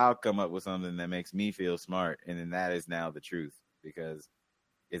 So I'll come up with something that makes me feel smart, and then that is now the truth because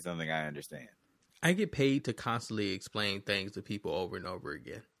it's something I understand. I get paid to constantly explain things to people over and over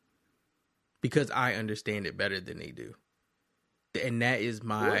again because I understand it better than they do. And that is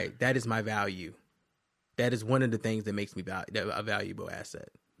my value. That is one of the things that makes me a valuable asset.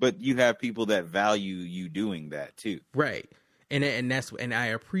 But you have people that value you doing that too. Right. And I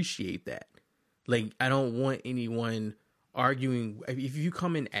appreciate that. Like, I don't want anyone arguing. If you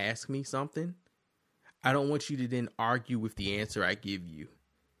come and ask me something, I don't want you to then argue with the answer I give you.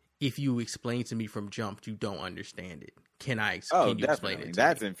 If you explain to me from jump, you don't understand it. Can you explain it to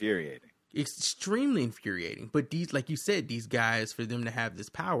That's me? infuriating. It's extremely infuriating. But these, like you said, these guys, for them to have this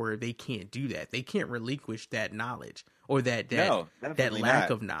power, they can't do that. They can't relinquish that knowledge or that lack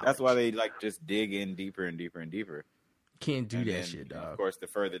of knowledge. That's why they just dig in deeper and deeper and deeper. Can't do that shit, dog. Of course, the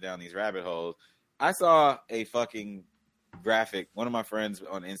further down these rabbit holes, I saw a fucking graphic. One of my friends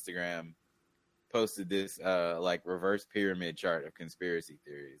on Instagram posted this reverse pyramid chart of conspiracy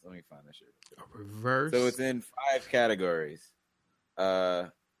theories. Let me find that shit. A reverse. So it's in 5 categories.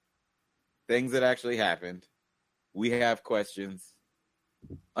 Things that actually happened. We have questions.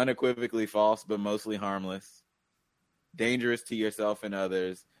 Unequivocally false, but mostly harmless. Dangerous to yourself and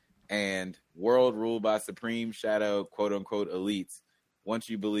others. And world ruled by supreme shadow, quote unquote, elites once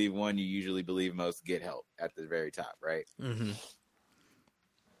you believe one, you usually believe most get help at the very top, right? Mm-hmm.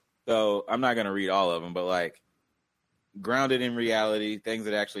 So I'm not going to read all of them, but like grounded in reality, things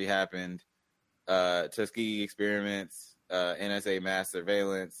that actually happened, Tuskegee experiments, NSA mass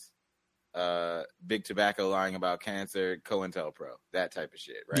surveillance, big tobacco lying about cancer, COINTELPRO, that type of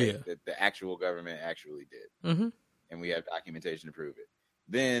shit, right? Yeah. That the actual government actually did. Mm-hmm. And we have documentation to prove it.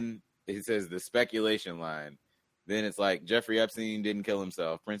 Then it says the speculation line. Then it's like Jeffrey Epstein didn't kill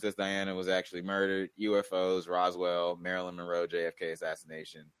himself. Princess Diana was actually murdered. UFOs, Roswell, Marilyn Monroe, JFK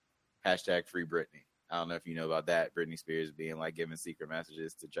assassination. # free Britney. I don't know if you know about that. Britney Spears being like giving secret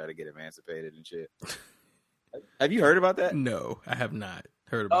messages to try to get emancipated and shit. Have you heard about that? No, I have not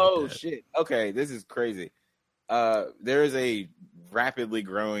heard about that. Oh, shit. Okay, this is crazy. There is a rapidly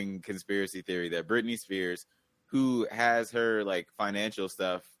growing conspiracy theory that Britney Spears, who has her like financial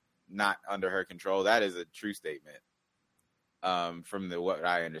stuff not under her control, that is a true statement. From what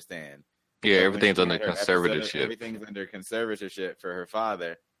I understand. Yeah, So everything's when she under had her episode, conservatorship. Everything's under conservatorship for her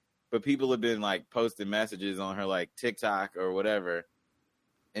father. But people have been like posting messages on her like TikTok or whatever.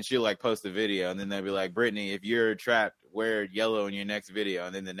 And she'll like post a video and then they'll be like, Britney, if you're trapped, wear yellow in your next video.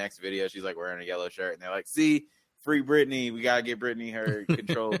 And then the next video, she's like wearing a yellow shirt. And they're like, see, free Britney. We got to get Britney her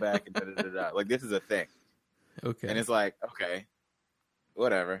control back. And da-da-da-da. Like, this is a thing. Okay. And it's like, okay,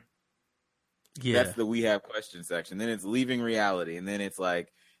 whatever. Yeah. That's the we have question section. Then it's leaving reality. And then it's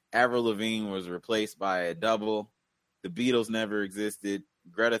like Avril Lavigne was replaced by a double. The Beatles never existed.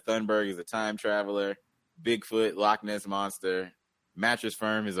 Greta Thunberg is a time traveler. Bigfoot, Loch Ness Monster. Mattress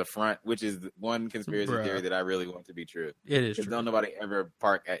Firm is a front, which is one conspiracy theory that I really want to be true. It is true. Don't nobody ever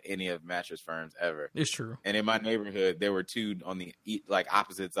park at any of Mattress Firms ever. It's true. And in my neighborhood, there were two on the like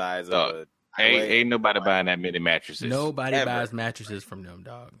opposite sides of a Ain't nobody buying that many mattresses. Nobody Ever. buys mattresses from them,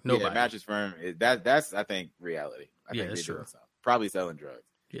 dog. Nobody. Yeah, Mattress Firm, that's I think reality. I Yeah, think that's they're doing true. something. Probably selling drugs.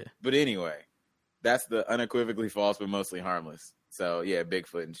 Yeah. But anyway, that's the unequivocally false but mostly harmless. So yeah,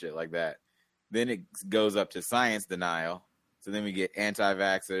 Bigfoot and shit like that. Then it goes up to science denial. So then we get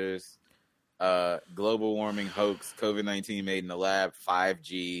anti-vaxxers, global warming hoax, COVID-19 made in the lab,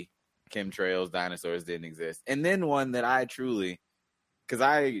 5G, chemtrails, dinosaurs didn't exist. And then one that I truly, because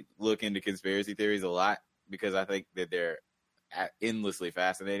I look into conspiracy theories a lot because I think that they're endlessly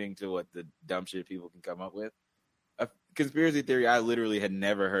fascinating to what the dumb shit people can come up with. A conspiracy theory I literally had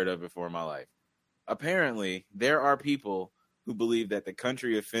never heard of before in my life. Apparently, there are people who believe that the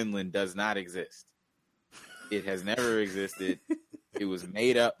country of Finland does not exist. It has never existed. It was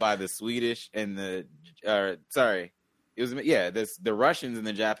made up by the Swedish and the the Russians and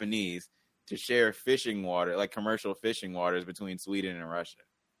the Japanese to share fishing water, like commercial fishing waters between Sweden and Russia.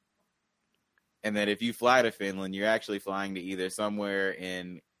 And that if you fly to Finland, you're actually flying to either somewhere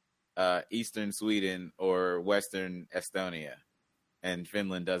in eastern Sweden or western Estonia, and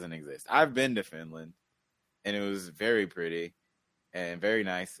Finland doesn't exist. I've been to Finland, and it was very pretty and very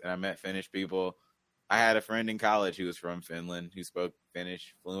nice, and I met Finnish people. I had a friend in college who was from Finland who spoke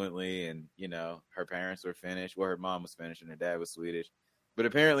Finnish fluently, and, you know, her parents were Finnish. Well, her mom was Finnish and her dad was Swedish. But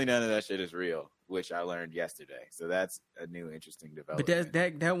apparently none of that shit is real, which I learned yesterday. So that's a new interesting development.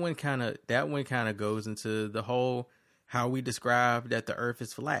 But that one kind of goes into the whole how we describe that the Earth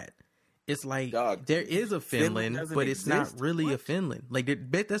is flat. It's like, Dog, there is a Finland, doesn't but it's not exist? really What? a Finland.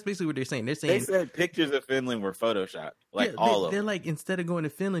 Like, that's basically what they're saying. They're They saying said pictures of Finland were photoshopped, like all of they're them. like, instead of going to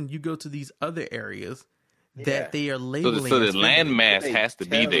Finland, you go to these other areas Yeah. that they are So labeling. the as Finland. landmass They has to be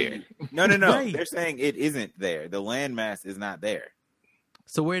tell there. you- No. Right. They're saying it isn't there. The landmass is not there.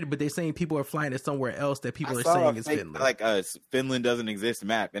 So but they're saying people are flying to somewhere else that people I are saw saying a is fake, Finland. like a Finland doesn't exist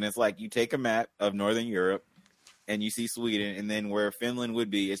map, and it's like you take a map of Northern Europe, and you see Sweden, and then where Finland would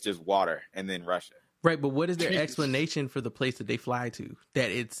be, it's just water, and then Russia. Right, but what is their explanation for the place that they fly to?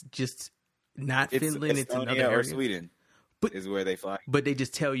 That it's just not It's Finland, it's another Estonia or area. Sweden, But- is where they fly. But they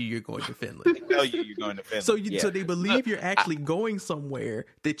just tell you you're going to Finland. They tell you you're going to Finland. So Yeah. so they believe you're actually going somewhere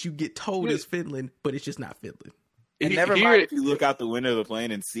that you get told is Finland, but it's just not Finland. And never mind if you look out the window of the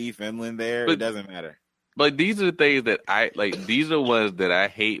plane and see Finland there, But- it doesn't matter. Like, these are the things that I like. These are ones that I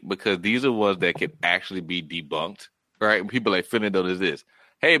hate because these are ones that can actually be debunked. Right? People like Finland does this.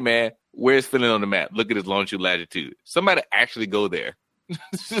 Hey man, where's Finland on the map? Look at its longitude, latitude. Somebody actually go there.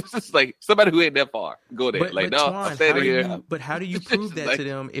 It's like somebody who ain't that far go there. But no, Twan, I'm how standing do here. how do you prove that Like- to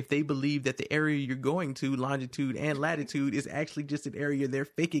them if they believe that the area you're going to, longitude and latitude, is actually just an area they're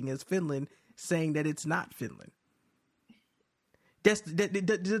faking as Finland, saying that it's not Finland?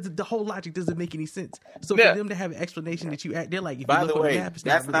 The whole logic doesn't make any sense. So Yeah. for them to have an explanation that they're like, if By you the look on way, the map, it's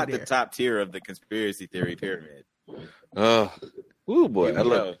that's not not really the there. top tier of the conspiracy theory pyramid. Oh, Ooh boy, I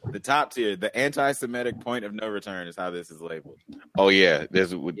love. The top tier, the anti-Semitic point of no return is how this is labeled. Oh yeah,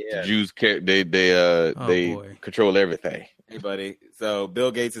 there's Yeah. Jews. They boy. control everything. Hey, buddy. So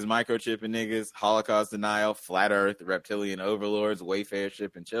Bill Gates is microchipping niggas, Holocaust denial, flat Earth, reptilian overlords, Wayfair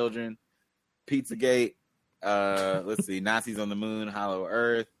shipping children, Pizzagate. Let's see, Nazis on the moon, Hollow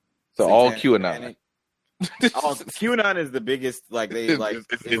Earth. So all Satanic QAnon. Panic. QAnon is the biggest. Like they like,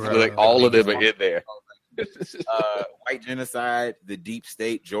 It's like all of them are in there. White genocide, the deep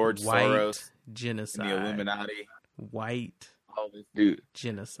state, George White Soros, genocide. and the Illuminati. White All this. Dude,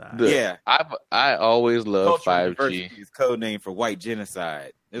 genocide. Yeah. I always love Cultural 5G. diversity is code name for white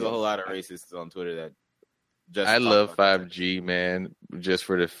genocide. There's a whole lot of racists on Twitter that just I talk love about that. 5G, man, just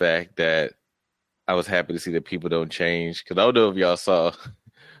for the fact that I was happy to see that people don't change. Because I don't know if y'all saw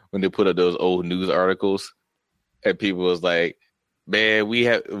when they put up those old news articles, and people was like, "Man, we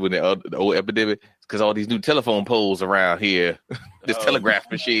have when the old epidemic because all these new telephone poles around here, this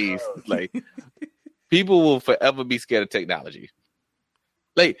telegraph machines." Like, people will forever be scared of technology.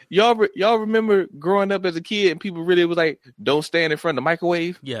 Like y'all remember growing up as a kid, and people really was like, "Don't stand in front of the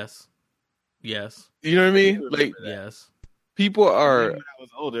microwave." Yes. You know what I mean? Like, Yes. people are. When I was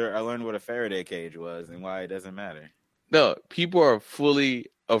older, I learned what a Faraday cage was and why it doesn't matter. No, people are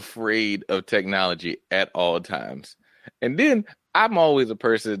fully afraid of technology at all times. And then I'm always a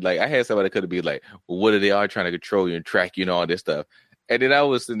person, like, I had somebody that could be like, well, what are they all trying to control you and track you and all this stuff? And then I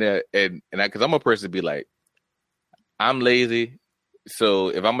was in there, because I'm a person to be like, I'm lazy. So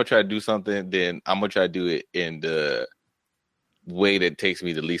if I'm going to try to do something, then I'm going to try to do it in the way that takes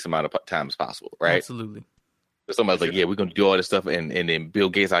me the least amount of time as possible, right? Absolutely. So somebody's like, yeah, we're going to do all this stuff. And then Bill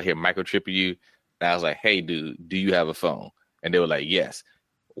Gates out here microchipping you. And I was like, hey, dude, do you have a phone? And they were like, yes.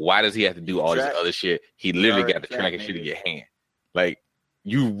 Why does he have to do all this other shit? He literally got the tracking shit in your hand. Like,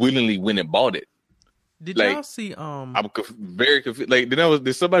 you willingly went and bought it. Did Like, y'all see? I'm very confused. Like, then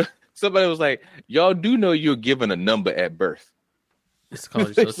there's somebody was like, y'all do know you're given a number at birth. It's called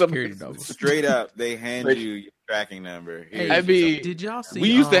your social security number. Straight up, they hand you your tracking number. Hey, I mean, did y'all see? We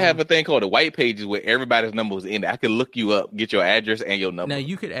used to have a thing called the white pages where everybody's number was in there. I could look you up, get your address and your number. Now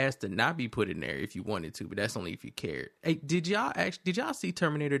you could ask to not be put in there if you wanted to, but that's only if you cared. Hey, did y'all see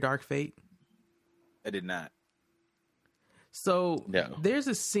Terminator Dark Fate? I did not. So No. there's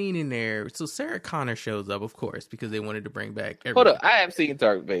a scene in there. So Sarah Connor shows up, of course, because they wanted to bring back. Hold up, I have seen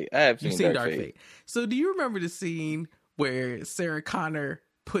Dark Fate. You've seen Dark Fate. So do you remember the scene where Sarah Connor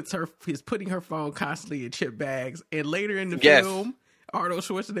is putting her phone constantly in chip bags, and later in the film, Arnold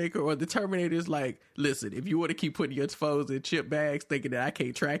Schwarzenegger or the Terminator is like, listen, if you want to keep putting your phones in chip bags thinking that I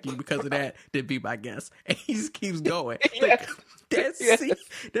can't track you because of that, then be my guest. And he just keeps going. Like,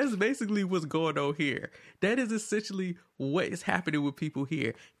 that's basically what's going on here. That is essentially what is happening with people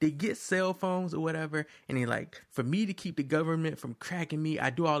here. They get cell phones or whatever, and they're like, for me to keep the government from tracking me, I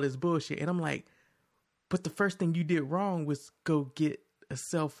do all this bullshit. And I'm like, but the first thing you did wrong was go get a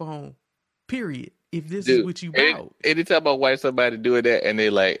cell phone, period. If this is what you bought. Anytime about why somebody doing that and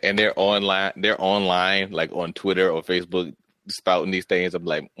they're online, like on Twitter or Facebook spouting these things, I'm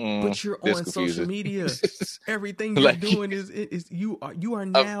like, but you're on social media. Everything you're doing is you are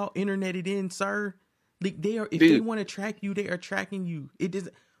now interneted in, sir. Like they want to track you, they are tracking you. It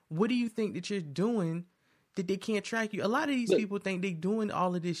doesn't. What do you think that you're doing that they can't track you? A lot of these people think they doing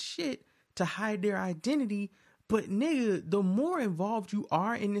all of this shit to hide their identity. But nigga, the more involved you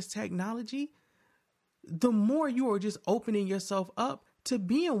are in this technology, the more you are just opening yourself up to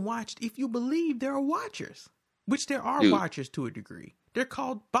being watched if you believe there are watchers, which there are watchers to a degree. They're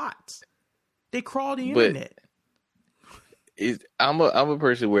called bots. They crawl the internet. I'm a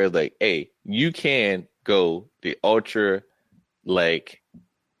person where like, hey, you can go the ultra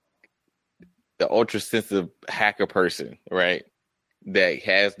sensitive hacker person, right? That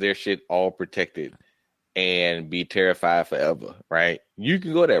has their shit all protected and be terrified forever, right? You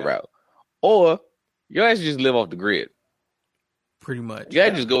can go that route. Or you guys just live off the grid. Pretty much. You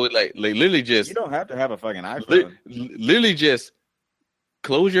guys just go with like literally just. You don't have to have a fucking iPhone. Literally just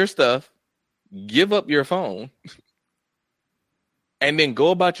close your stuff, give up your phone, and then go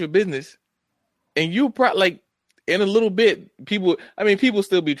about your business. And you probably like in a little bit, people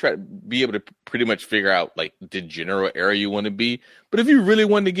still be able to pretty much figure out like the general area you want to be. But if you really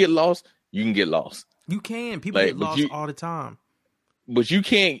want to get lost, you can get lost. You can. People get lost all the time. But you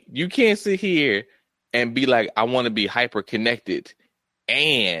can't sit here and be like, I want to be hyper connected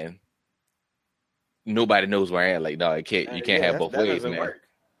and nobody knows where I am. Like, no, you can't have both ways, man. Work.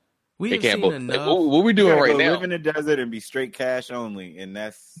 We have seen enough. Like, what we doing right now? Live in the desert and be straight cash only, and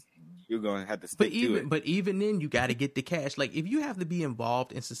you're going to have to stick to it. But even then, you got to get the cash. Like, if you have to be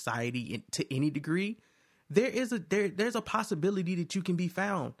involved in society to any degree, there's a possibility that you can be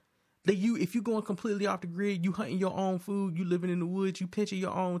found. That if you going completely off the grid, you hunting your own food, you living in the woods, you pitching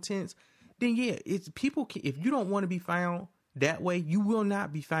your own tents, then yeah, it's people. If you don't want to be found that way, you will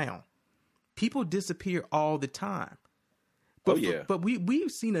not be found. People disappear all the time. But but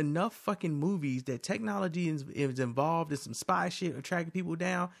we've seen enough fucking movies that technology is involved in some spy shit or tracking people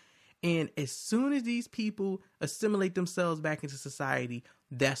down. And as soon as these people assimilate themselves back into society,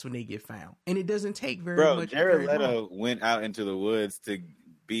 that's when they get found. And it doesn't take very much. Jared Leto went out into the woods to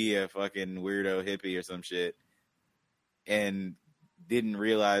be a fucking weirdo hippie or some shit and didn't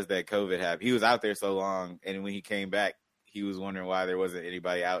realize that COVID happened. He was out there so long, and when he came back, he was wondering why there wasn't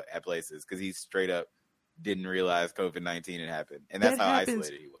anybody out at places because he straight up didn't realize COVID-19 had happened. And that's how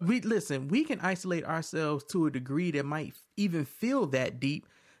isolated he was. We can isolate ourselves to a degree that might even feel that deep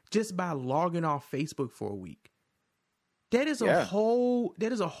just by logging off Facebook for a week. That is a whole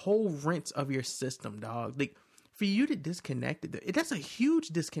rinse of your system, dog. Like, for you to disconnect it, that's a huge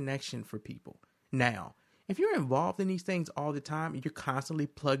disconnection for people. Now, if you're involved in these things all the time and you're constantly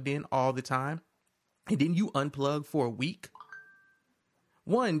plugged in all the time, and then you unplug for a week,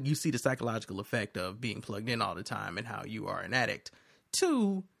 one, you see the psychological effect of being plugged in all the time and how you are an addict.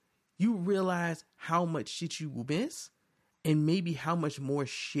 Two, you realize how much shit you will miss and maybe how much more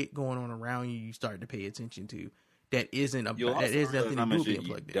shit going on around you start to pay attention to that isn't that is nothing to do with being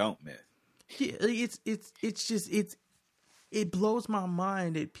plugged in. Don't miss. Yeah, it blows my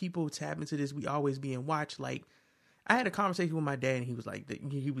mind that people tap into this. We always being watched. Like, I had a conversation with my dad, and he was like,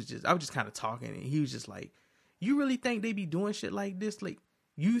 I was just kind of talking, and he was just like, "You really think they be doing shit like this? Like,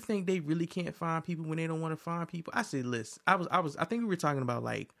 you think they really can't find people when they don't want to find people?" I said, "Listen, I think we were talking about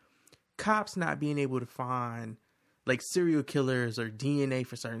like cops not being able to find like serial killers or DNA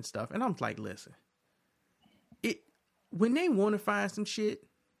for certain stuff," and I'm like, "Listen, when they want to find some shit,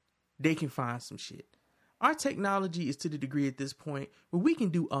 they can find some shit. Our technology is to the degree at this point where we can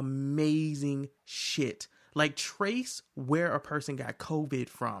do amazing shit, like trace where a person got COVID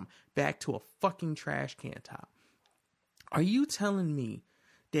from back to a fucking trash can top. Are you telling me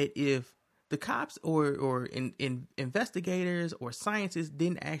that if the cops or investigators or scientists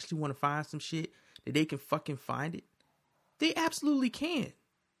didn't actually want to find some shit, that they can fucking find it? They absolutely can.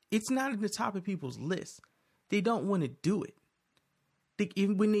 It's not at the top of people's list. They don't want to do it.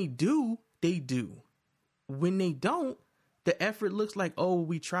 When they do, they do. When they don't, the effort looks like, oh,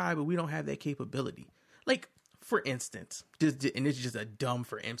 we tried, but we don't have that capability. Like, for instance, and it's just a dumb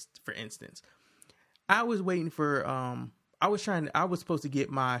for instance. I was waiting for, I was supposed to get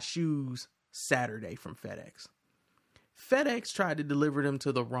my shoes Saturday from FedEx. FedEx tried to deliver them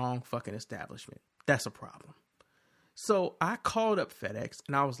to the wrong fucking establishment. That's a problem. So I called up FedEx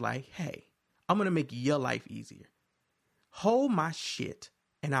and I was like, hey, I'm going to make your life easier. Hold my shit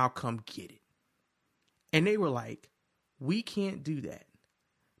and I'll come get it. And they were like, we can't do that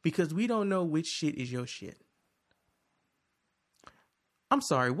because we don't know which shit is your shit. I'm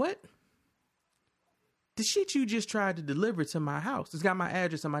sorry, what? The shit you just tried to deliver to my house, it's got my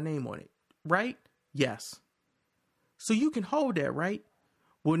address and my name on it, right? Yes. So you can hold that, right?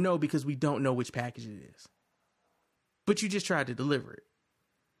 Well, no, because we don't know which package it is. But you just tried to deliver it.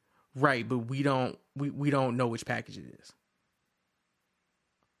 Right, but we don't know which package it is.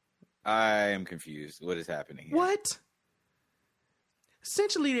 I am confused. What is happening here? What?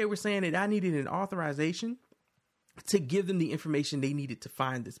 Essentially, they were saying that I needed an authorization to give them the information they needed to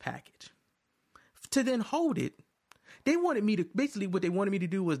find this package. To then hold it, they wanted me to, basically what they wanted me to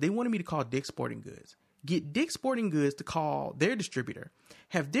do was they wanted me to call Dick's Sporting Goods. Get Dick's Sporting Goods to call their distributor.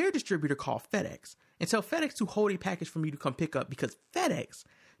 Have their distributor call FedEx. And tell FedEx to hold a package for me to come pick up because FedEx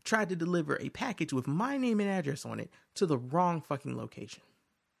tried to deliver a package with my name and address on it to the wrong fucking location.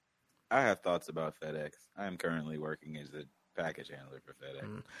 I have thoughts about FedEx. I am currently working as a package handler for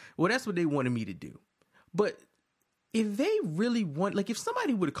FedEx. Well, that's what they wanted me to do. But if they really want, like if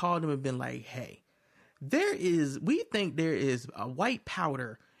somebody would have called them and been like, hey, we think there is a white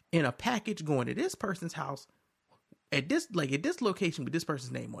powder in a package going to this person's house at this location with this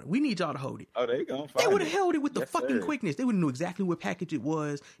person's name on it. We need y'all to hold it. Oh, they gonna find They would have it. held it with the Yes, fucking sir. quickness. They would have knew exactly what package it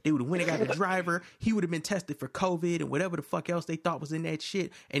was. They would have went and got the driver. He would have been tested for COVID and whatever the fuck else they thought was in that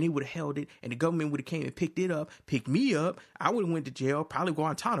shit. And they would have held it. And the government would have came and picked it up, picked me up. I would have went to jail, probably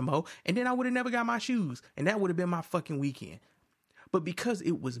Guantanamo. And then I would have never got my shoes. And that would have been my fucking weekend. But because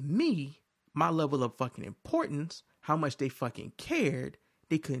it was me, my level of fucking importance, how much they fucking cared,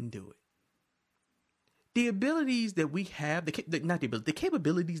 they couldn't do it. The abilities that we have, the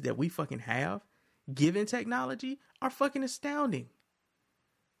capabilities that we fucking have, given technology, are fucking astounding.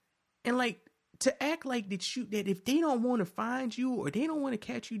 And like, to act like that if they don't want to find you or they don't want to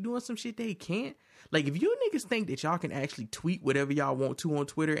catch you doing some shit they can't. Like, if you niggas think that y'all can actually tweet whatever y'all want to on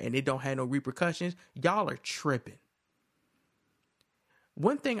Twitter and it don't have no repercussions, y'all are tripping.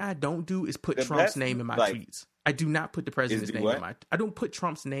 One thing I don't do is put Trump's name in my tweets. I do not put the president's name in my. I don't put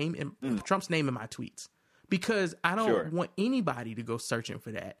Trump's name in my tweets because I don't want anybody to go searching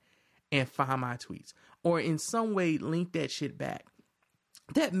for that and find my tweets or in some way link that shit back.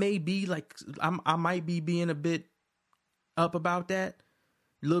 That may be like I might be being a bit up about that,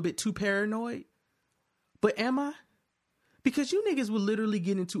 a little bit too paranoid. But am I? Because you niggas will literally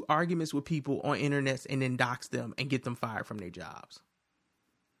get into arguments with people on internets and then dox them and get them fired from their jobs.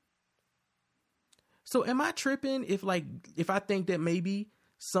 So am I tripping if I think that maybe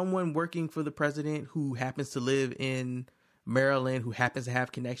someone working for the president who happens to live in Maryland, who happens to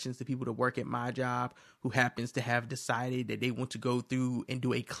have connections to people that work at my job, who happens to have decided that they want to go through and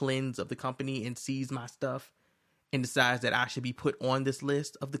do a cleanse of the company and seize my stuff and decides that I should be put on this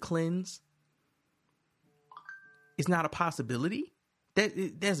list of the cleanse? It's not a possibility.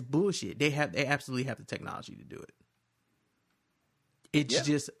 That's bullshit. They absolutely have the technology to do it. It's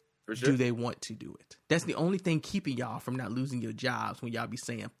just, do they want to do it? That's the only thing keeping y'all from not losing your jobs when y'all be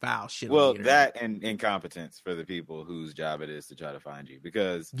saying foul shit. Well, that and incompetence for the people whose job it is to try to find you,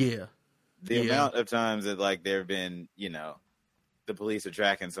 because the amount of times that like there have been, the police are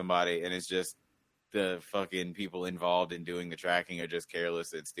tracking somebody and it's just the fucking people involved in doing the tracking are just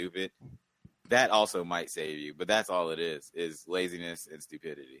careless and stupid. That also might save you, but that's all it is laziness and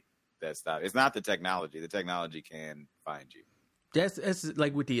stupidity. It's not the technology. The technology can find you. That's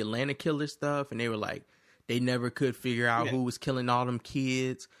like with the Atlanta killer stuff, and they were like, they never could figure out who was killing all them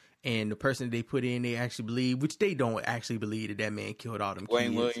kids, and the person they put in, they actually believe, which they don't actually believe that man killed all them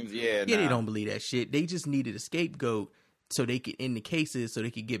Wayne kids. Williams, they don't believe that shit. They just needed a scapegoat so they could end the cases, so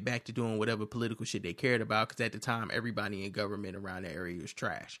they could get back to doing whatever political shit they cared about, because at the time, everybody in government around the area was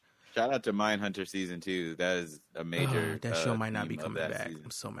trash. Shout out to Mindhunter season 2. That is a major. That show might not be coming back. Season.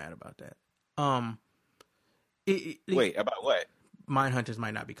 I'm so mad about that. Wait, about what? Mindhunters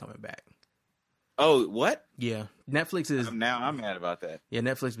might not be coming back. Oh, what? Yeah, Netflix is now. I'm mad about that. Yeah,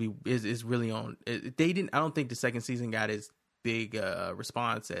 Netflix is really on. They didn't. I don't think the second season got as big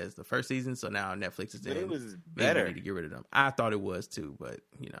response as the first season. So now Netflix is in. It was better. Need to get rid of them. I thought it was too, but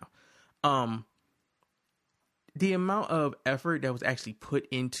the amount of effort that was actually put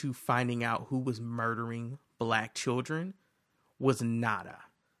into finding out who was murdering black children was nada.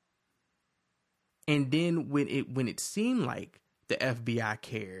 And then when it seemed like the FBI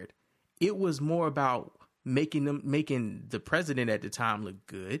cared, it was more about making the president at the time look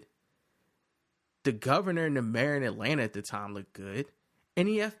good, the governor and the mayor in Atlanta at the time looked good, and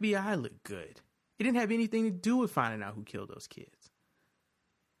the FBI looked good. It didn't have anything to do with finding out who killed those kids.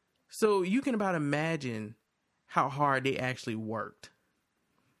 So you can about imagine how hard they actually worked,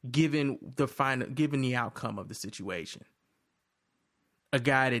 given the outcome of the situation. A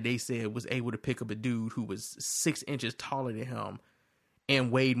guy that they said was able to pick up a dude who was 6 inches taller than him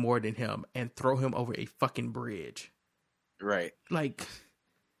and weighed more than him and throw him over a fucking bridge. Right. Like,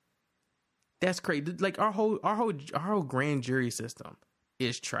 that's crazy. Like, our whole grand jury system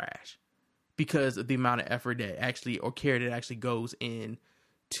is trash because of the amount of effort that actually, or care that actually goes in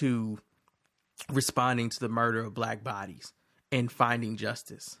to responding to the murder of black bodies and finding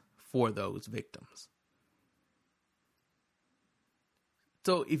justice for those victims.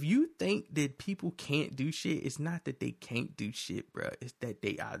 So if you think that people can't do shit, it's not that they can't do shit, bro. It's that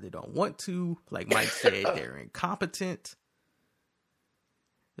they either don't want to, like Mike said, they're incompetent.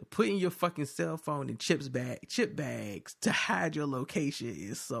 Putting your fucking cell phone in chip bags to hide your location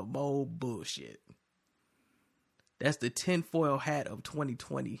is some old bullshit. That's the tinfoil hat of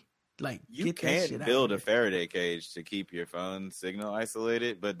 2020. Like, you can't build a Faraday cage to keep your phone signal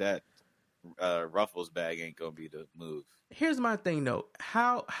isolated, but that Ruffles bag ain't gonna be the move. Here's my thing though.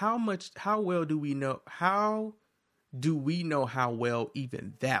 How well do we know how well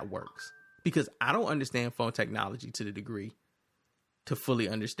even that works? Because I don't understand phone technology to the degree to fully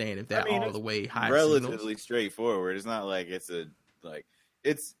understand if that all the way high relatively signals. Straightforward. It's not like it's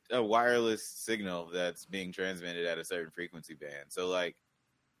a wireless signal that's being transmitted at a certain frequency band. So like,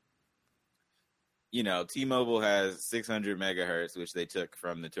 T-Mobile has 600 megahertz, which they took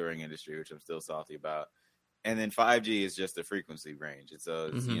from the touring industry, which I'm still salty about. And then 5G is just a frequency range. It's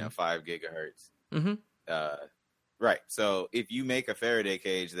 5 gigahertz. Mm-hmm. Right. So if you make a Faraday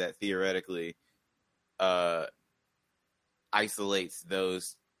cage that theoretically isolates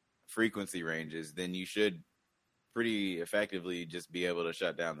those frequency ranges, then you should pretty effectively just be able to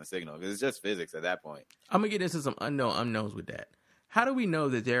shut down the signal, because it's just physics at that point. I'm going to get into some unknowns with that. How do we know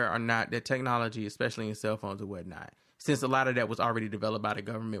that there are not that technology, especially in cell phones and whatnot, since a lot of that was already developed by the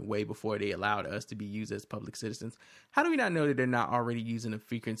government way before they allowed us to be used as public citizens? How do we not know that they're not already using a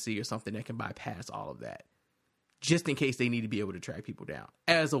frequency or something that can bypass all of that, just in case they need to be able to track people down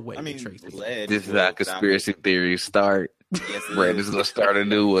as a way to trace people? This is how conspiracy theories start. Yes, Brandon's gonna start a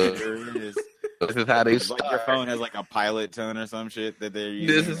new one. This is how they Like your start. phone has like a pilot tone or some shit that they're using.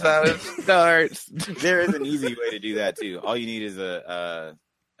 This is how it starts. There is an easy way to do that too. All you need is an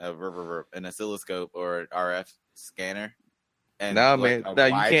oscilloscope or an RF scanner. And No, like man. a No,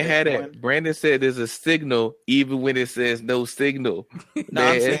 you wide can't have range that. one. Brandon said there's a signal even when it says no signal. No,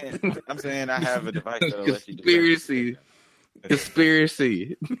 I'm saying I have a device that'll let you do that.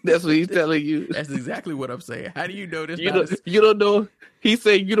 Conspiracy. That's what he's telling you. That's exactly what I'm saying. How do you know this? You don't know. He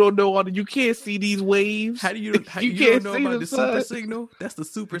said you don't know. You can't see these waves. How do you? How, You you can't don't know see about the the super sun. signal? That's the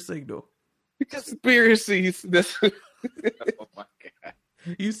super signal. Conspiracies. That's, Oh my god!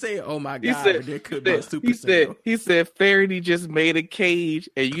 You say, "Oh my He god," said- but there could be a super he signal. said Faraday just made a cage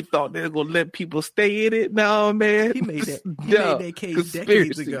and you thought they were gonna let people stay in it. No, man. He made that. He No, made that cage decades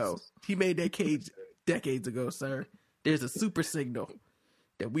conspiracies. ago. He made that cage decades ago, sir. There's a super signal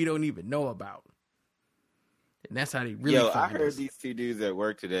that we don't even know about, and that's how they really. Yo, I find heard us. these two dudes at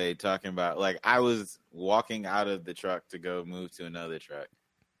work today talking about, like, I was walking out of the truck to go move to another truck,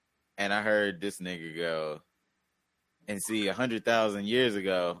 and I heard this nigga go and see 100,000 years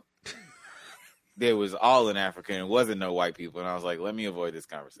ago there was all in Africa and wasn't no white people, and I was like, let me avoid this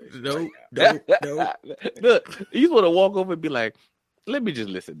conversation. Nope, right now. nope, nope. Look, you want to walk over and be like, let me just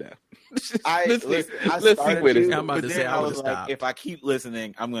listen now. Let's see started where this to, I'm about but to then say I I would've was like, stopped. if I keep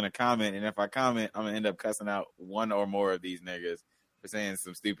listening, I'm gonna comment, and if I comment, I'm gonna end up cussing out one or more of these niggas for saying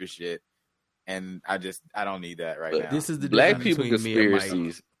some stupid shit, and I don't need that right now. This is the Black difference people between me and Mike.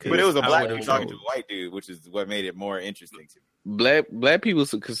 conspiracies. But it was a I black would've dude talking to told. a white dude, which is what made it more interesting to me. Black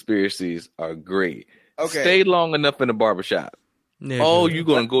people's conspiracies are great. Okay. Stay long enough in the barbershop. Nigga. Oh, you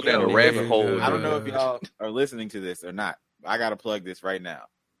gonna go down a Yo, rabbit hole. I don't know if y'all are listening to this or not. I gotta plug this right now.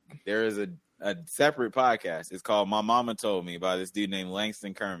 There is a separate podcast. It's called My Mama Told Me by this dude named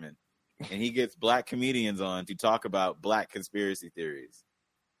Langston Kerman. And he gets black comedians on to talk about black conspiracy theories.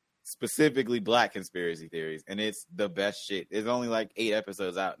 Specifically black conspiracy theories. And it's the best shit. There's only like 8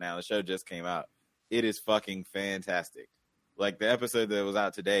 episodes out now. The show just came out. It is fucking fantastic. Like the episode that was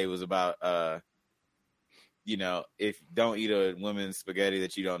out today was about if don't eat a woman's spaghetti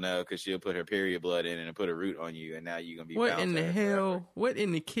that you don't know because she'll put her period blood in and put a root on you, and now you're gonna be What bound in to the her hell? forever. What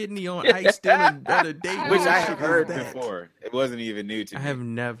in the kidney on ice still on a date? Which What I shit have is heard that? before. It wasn't even new to I me. have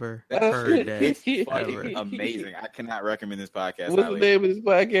never That heard that. It's ever. fucking amazing. I cannot recommend this podcast. What's the highly. name of this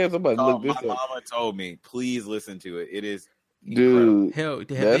podcast? I'm about to Oh, look my this up. mama told me. Please listen to it. It is incredible. Dude, Hell, have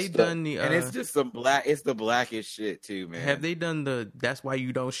That's they the- done the? And it's just some black. It's the blackest shit too, man. Have they done the? That's why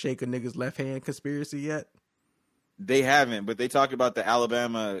you don't shake a nigga's left hand conspiracy yet? They haven't, but they talked about the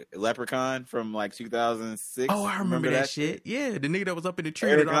Alabama leprechaun from like 2006. Oh, I remember that shit. Yeah, the nigga that was up in the tree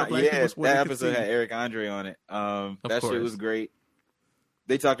Eric, that all the black people swore that they could episode see. had Eric Andre on it. That course. shit was great.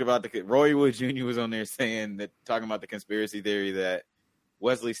 They talked about Roy Wood Jr. was on there talking about the conspiracy theory that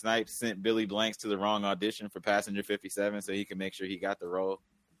Wesley Snipes sent Billy Blanks to the wrong audition for Passenger 57 so he could make sure he got the role.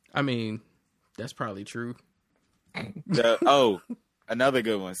 I mean, that's probably true. Another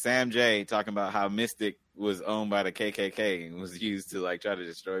good one. Sam J talking about how Mystic was owned by the KKK and was used to like try to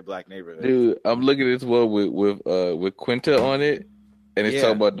destroy black neighborhoods. dude, I'm looking at this one with Quinta on it, and it's Yeah.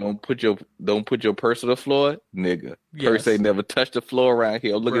 talking about don't put your purse on the floor, nigga. Purse Yes. ain't never touched the floor around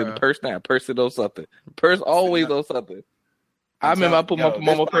here. I'm looking at Bruh. the purse now. Purse is on something. Purse always on something. I remember I put my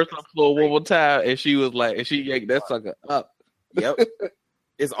mama purse on the floor one more time, and she was like, and she yanked that sucker up. Yep.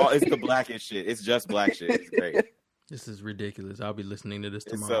 It's the blackest shit. It's just black shit. It's great. This is ridiculous. I'll be listening to this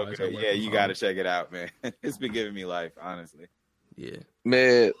It's tomorrow. so as I good. work Yeah, from you home. got to check it out, man. It's been giving me life, honestly. Yeah.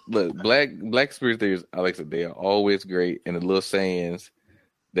 Man, look, black conspiracy theories, like I said, they are always great, and the little sayings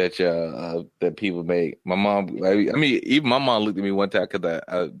that that people make. My mom, I mean, even my mom looked at me one time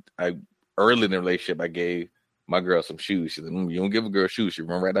because I early in the relationship I gave my girl some shoes. She said, "You don't give a girl shoes, she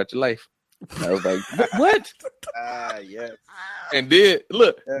run right out your life." I was like, "What?" Yes. And then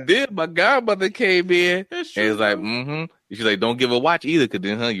then my godmother came in That's and was like, "Mm-hmm." She's like, "Don't give a watch either, because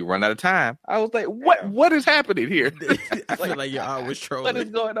then you run out of time." I was like, "What? What is happening here? I feel like your aunt was What is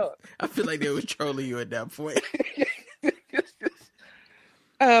trolling. going on?" I feel like they was trolling you at that point.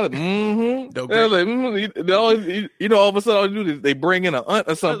 I was like, mm-hmm. Don't I was like, mm-hmm. All of a sudden, all you do is they bring in an aunt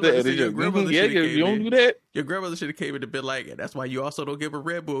or something, about to and say, they your just, grandmother yeah, should've you came don't in. do that. Your grandmother should have came in to be like, and that's why you also don't give her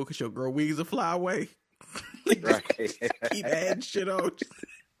Red Bull because she'll grow wings and fly away. Right. Keep adding shit on.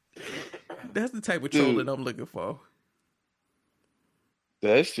 That's the type of Dude. trolling I'm looking for.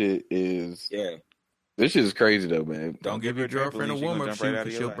 That shit is. Yeah. This shit is crazy though, man. Don't give your girlfriend a warm-up shoe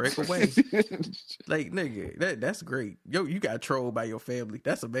because she'll break away. Like, nigga, that's great. Yo, you got trolled by your family.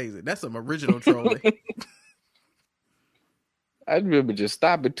 That's amazing. That's some original trolling. I remember just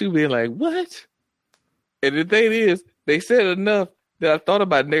stopping too, being like, "What?" And the thing is, they said enough that I thought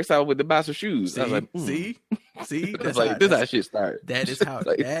about it next time with the buy some shoes. See, I was like, see. I was like, this how shit started. That is how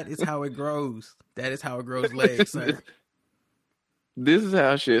Like- that is how it grows. That is how it grows legs, sir. This is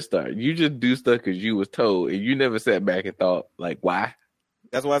how shit started. You just do stuff because you was told, and you never sat back and thought, like, why?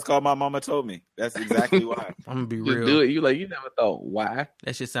 That's why it's called My Mama Told Me. That's exactly why. I'm gonna be Just real. do it. You never thought, why?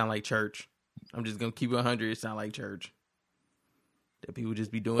 That shit sound like church. I'm just gonna keep it 100. It sound like church. That people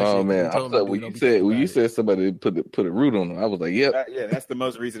just be doing. Oh shit 'cause man, they I told thought them to when do it, you don't be said thinking when you about it. said somebody put a root on them, I was like, yep. Yeah, that's the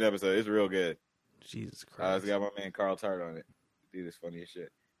most recent episode. It's real good. Jesus It's Christ. got my man Carl Tart on it. Dude, it's funny as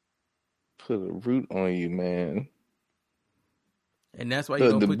shit. Put a root on you, man. And that's why you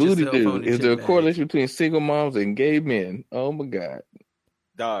The don't put booty your cell phone dude in is there a chip correlation between single moms and gay men? Oh my god.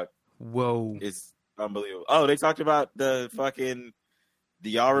 Dog, Whoa. it's unbelievable. Oh, they talked about the fucking. Do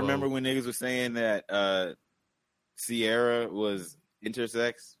y'all remember Whoa. when niggas were saying that Sierra was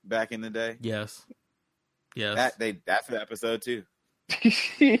intersex back in the day? Yes. Yes. That's the episode too.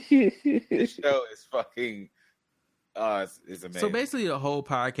 This show is fucking. It's amazing. So basically, the whole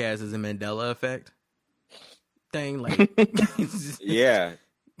podcast is a Mandela effect thing. Like, Yeah.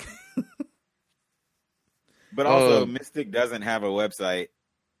 But also, Um, Mystic doesn't have a website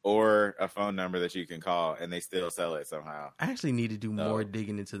or a phone number that you can call, and they still sell it somehow. I actually need to do more No.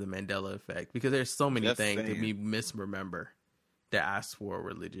 digging into the Mandela effect because there's so many Just things that saying. we misremember that I swore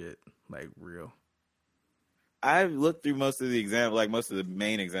were legit, like real. I've looked through most of the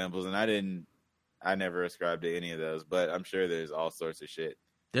main examples, and I never ascribed to any of those, but I'm sure there's all sorts of shit.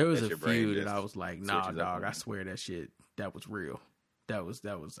 There was That a your brain few that just I was like, nah, switches up dog, on. I swear that shit, that was real. That was,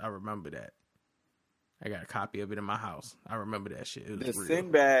 I remember that. I got a copy of it in my house. I remember that shit. It The was real.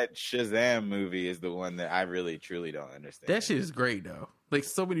 Sinbad Shazam movie is the one that I really, truly don't understand. That shit is great though. Like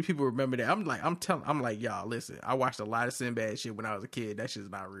so many people remember that. I'm like, y'all, listen. I watched a lot of Sinbad shit when I was a kid. That shit's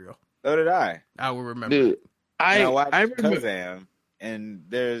not real. So did I. I will remember. Dude, it. I watched I remember. Kazam, and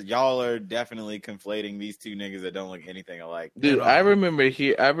y'all are definitely conflating these two niggas that don't look anything alike. Dude, At all. I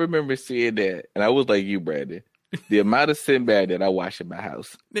remember seeing that, and I was like you, Brandon. The amount of Sinbad that I watched in my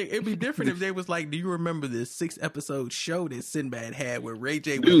house. It'd be different if they was like, do you remember this 6-episode show that Sinbad had where Ray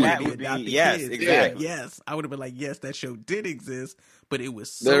J was Dude, like that the would be- adopted yes, kids? exactly. Yes, I would have been like, yes, that show did exist, but it was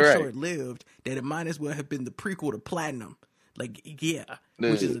so They're right. short-lived that it might as well have been the prequel to Platinum. Like, yeah,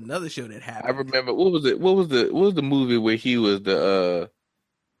 which is Dude, another show that happened. I remember what was the movie where he was the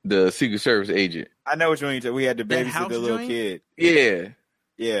Secret Service agent? I know which one you took. We had to That babysit house the little joint? kid. Yeah.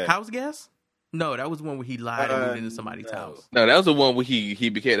 Yeah. House Guest? No, that was the one where he lied and moved into somebody's no. house. No, that was the one where he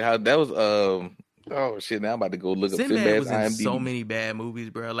became the house. That was oh shit! Now I'm about to go look up Sinbad Sinbad's was in IMDb. so many bad movies,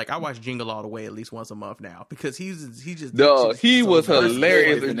 bro. Like I watch Jingle All the Way at least once a month now because he just No, he was bad.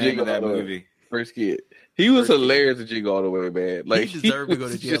 hilarious What's the in name Jingle of that All the Way. movie? First Kid. He was First Kid. hilarious in Jingle All the Way, man. Like He deserved to go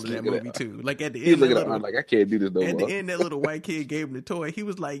to was jail just in that looking movie at- too. Like at the He end, looking that at little, art like I can't do this no at more. the end, that little white kid gave him the toy. He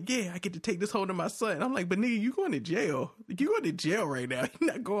was like, "Yeah, I get to take this home to my son." I'm like, "But nigga, you going to jail? You going to jail right now?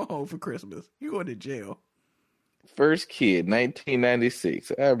 You're not going home for Christmas. You going to jail?" First Kid,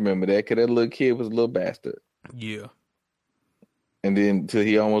 1996. I remember that because that little kid was a little bastard, Yeah, and then till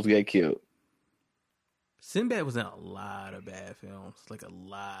he almost got killed. Sinbad was in a lot of bad films, like a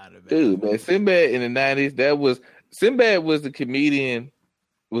lot of bad Dude, man, movies. Sinbad in the 90s. Sinbad was the comedian,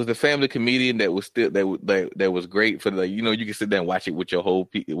 was the family comedian that was still that was great for you can sit there and watch it with your whole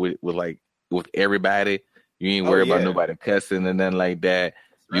with everybody. You ain't worry about yeah. nobody cussing and nothing like that.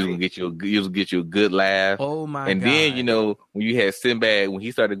 You can get you a good laugh. Oh my and god! then when you had Sinbad, when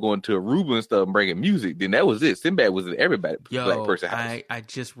he started going to Aruba and stuff and bringing music, then that was it. Sinbad was in everybody black person house. I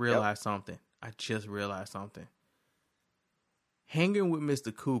just realized something. Hanging with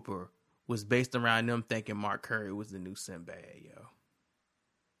Mr. Cooper was based around them thinking Mark Curry was the new Sinbad, yo.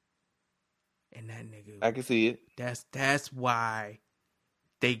 And that nigga, I can see it. that's why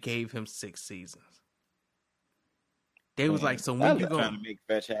they gave him 6 seasons. They was like, so I when was you trying gonna? to make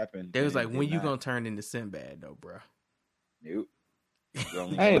fetch happen. They was and like, it when did you not. gonna turn into Sinbad though, bro? Nope. There's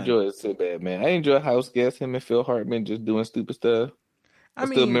only I one. enjoy Sinbad, man. I enjoy House Guest, him and Phil Hartman just doing stupid stuff. I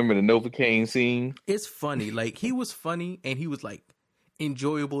still remember the Novocaine scene. It's funny. Like he was funny and he was like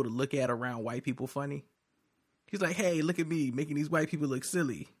enjoyable to look at around white people funny. He's like, hey, look at me making these white people look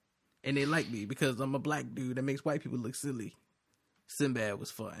silly. And they like me because I'm a black dude that makes white people look silly. Sinbad was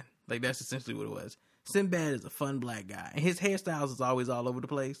fun. Like that's essentially what it was. Sinbad is a fun black guy. And his hairstyles is always all over the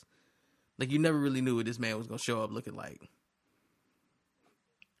place. Like you never really knew what this man was gonna show up looking like.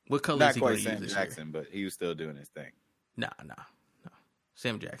 What color is Not he going quite to use Sam this Jackson, but he was still doing his thing. year? Nah.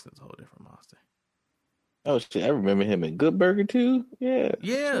 Sam Jackson's a whole different monster. Oh shit! I remember him in Good Burger too. Yeah.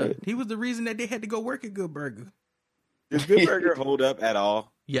 Yeah, Shit. he was the reason that they had to go work at Good Burger. Does Good Burger hold up at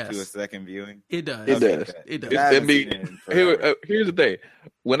all Yes, to a second viewing? it does. It does. bet. It does. I I haven't mean, seen it in forever. here's the thing.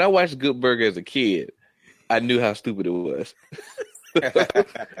 When I watched Good Burger as a kid, I knew how stupid it was.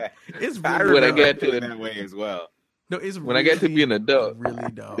 It's I really When I dumb. got to it the- that way as well. No, it's when I got to be an adult, really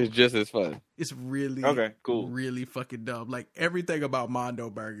dumb. it's just as fun. It's really Okay, cool. really fucking dumb. Like everything about Mondo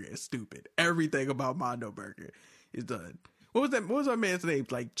Burger is stupid. Everything about Mondo Burger is done. What was that? What was my man's name?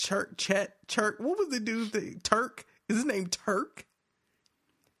 Like Chet. What was the dude's name? Turk. Is his name Turk?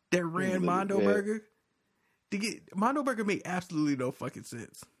 That ran Mondo Yeah. Burger. Mondo Burger made absolutely no fucking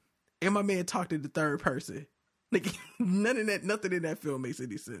sense. And my man talked in the third person. Like nothing in that film makes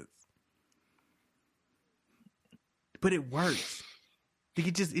any sense. But it works. Like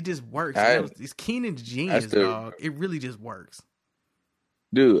it just works. It's Keenan's genius, dog. It really just works.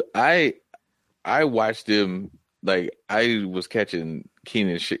 Dude, I watched them like I was catching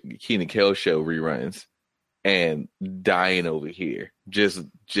Keenan Kel show reruns and dying over here. Just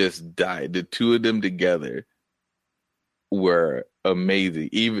died. The two of them together were amazing.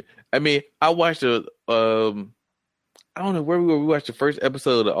 I watched I don't know where we were. We watched the first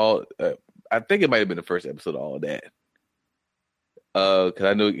episode of all. I think it might have been the first episode of All That. Cause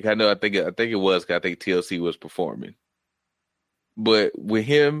I think it was. Cause I think TLC was performing. But with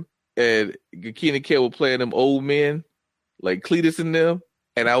him and Keenan Kel were playing them old men, like Cletus and them,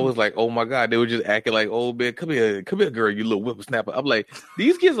 and I was like, oh my god, they were just acting like old men. Come here, girl, you little whippersnapper. I'm like,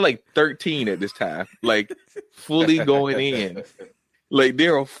 these kids are like 13 at this time, like fully going in, like they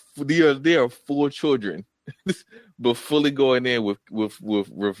are full children, but fully going in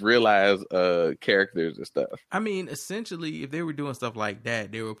with realized characters and stuff. I mean, essentially, if they were doing stuff like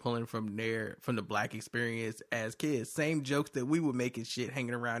that, they were pulling from the black experience as kids. Same jokes that we were making, shit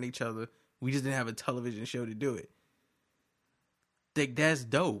hanging around each other. We just didn't have a television show to do it. Like, that's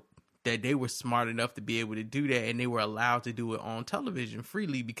dope that they were smart enough to be able to do that, and they were allowed to do it on television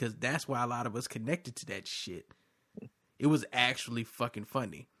freely, because that's why a lot of us connected to that shit. It was actually fucking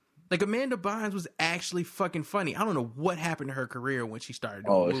funny. Like, Amanda Bynes was actually fucking funny. I don't know what happened to her career when she started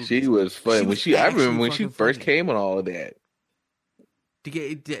doing movies. She was funny. I remember when she first funny. came on All of That.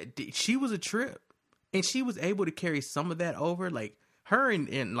 She was a trip, and she was able to carry some of that over. Like her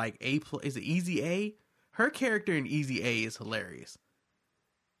in like is it Easy A? Her character in Easy A is hilarious.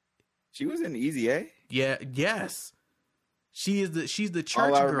 She was in Easy A? Yeah, yes. She's the church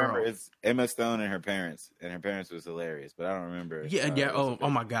All I girl. remember is Emma Stone and her parents was hilarious, but I don't remember. Yeah. Oh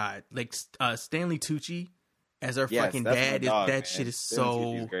my god, like Stanley Tucci as her fucking that's my dad. dog, That man. shit is Stanley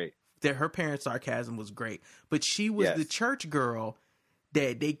Tucci's so great. That her parents' sarcasm was great, but she was the church girl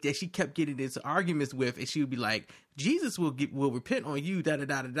that she kept getting into arguments with, and she would be like, Jesus will repent on you, da da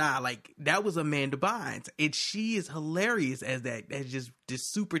da da da. Like, that was Amanda Bynes, and she is hilarious as just this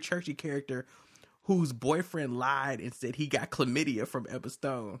super churchy character whose boyfriend lied and said he got chlamydia from Emma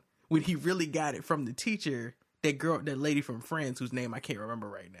Stone when he really got it from the teacher, that lady from Friends whose name I can't remember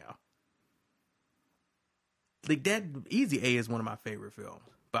right now. Like, that Easy A is one of my favorite films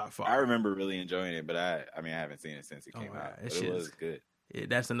by far. I remember really enjoying it, but I haven't seen it since it came out. But it was good. Yeah,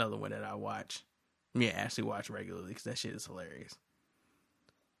 that's another one that I watch. Yeah, actually watch regularly because that shit is hilarious.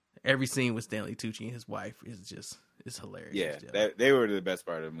 Every scene with Stanley Tucci and his wife is hilarious. Yeah, they were the best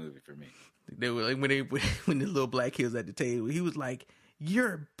part of the movie for me. They were like when the little black kid was at the table, he was like,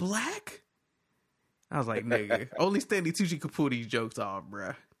 "You're black?" I was like, "Nigga, only Stanley Tucci could pull these jokes off,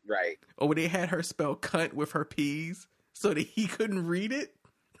 bruh." Right. Or when they had her spell "cunt" with her P's so that he couldn't read it.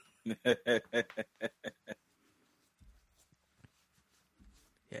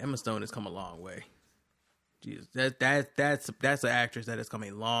 Yeah, Emma Stone has come a long way. Jesus, that's an actress that has come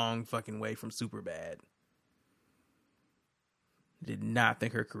a long fucking way from Superbad. Did not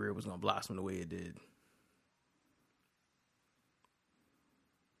think her career was gonna blossom the way it did.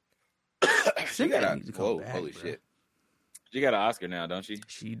 She got Sinbad needs to come back, holy bro. shit. She got an Oscar now, don't she?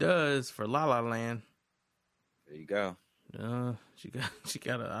 She does for La La Land. There you go. She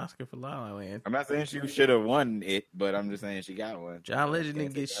got an Oscar for La La Land. I'm not saying she should have won it, but I'm just saying she got one. John Legend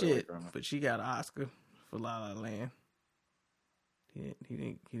Can't didn't get take that away shit, from her. but she got an Oscar for La La Land. He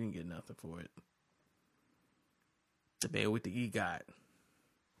didn't get nothing for it. The man with the EGOT.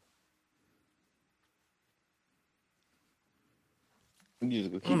 You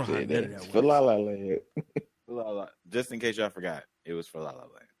just I don't know keep how saying good that. that It's for La La Land. Just in case y'all forgot, it was for La La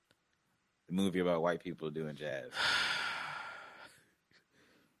Land. The movie about white people doing jazz.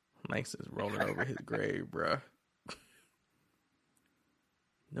 Nice is rolling over his grave, bruh.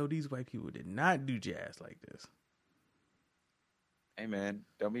 No, these white people did not do jazz like this. Hey man,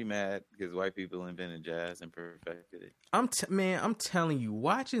 don't be mad because white people invented jazz and perfected it. I'm telling you,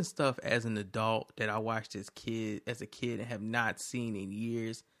 watching stuff as an adult that I watched as a kid and have not seen in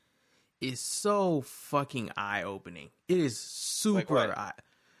years is so fucking eye-opening. It is super eye.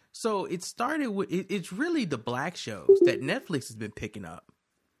 So it started with it's really the black shows that Netflix has been picking up.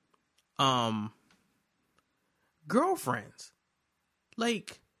 Girlfriends.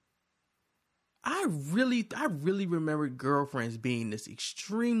 Like, I really remember Girlfriends being this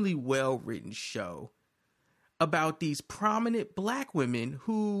extremely well-written show about these prominent black women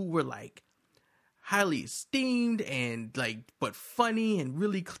who were like highly esteemed and like, but funny and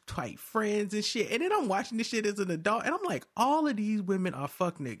really tight friends and shit. And then I'm watching this shit as an adult and I'm like, all of these women are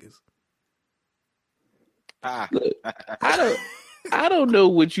fuck niggas. Look, I don't know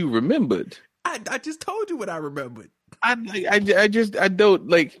what you remembered. I just told you what I remembered. I don't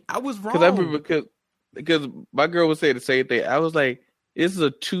like. I was wrong. Because I remember because my girl was saying the same thing. I was like, this is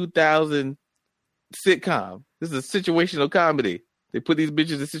a 2000 sitcom. This is a situational comedy. They put these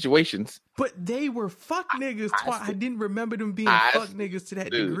bitches in situations. But they were fuck niggas. I didn't remember them being fuck niggas to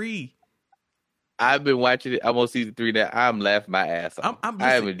that degree. I've been watching it. I'm on season 3 now. I'm laughing my ass off. I'm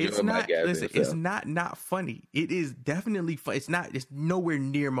enjoying my goddamn self. It's not funny. It is definitely fun. It's nowhere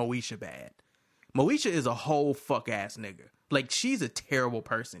near Moesha bad. Moesha is a whole fuck ass nigga. Like, she's a terrible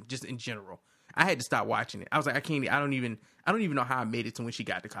person, just in general. I had to stop watching it. I was like, I don't even know how I made it to when she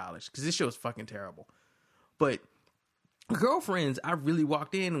got to college, because this show is fucking terrible. But Girlfriends, I really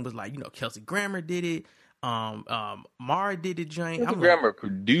walked in and was like, Kelsey Grammer did it. Mara did it, Jane. Kelsey Grammer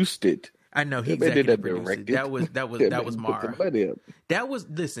produced it. I know he executive produced it. That was Mara. That was,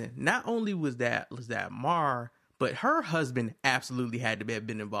 listen, not only was that Mara, but her husband absolutely had to have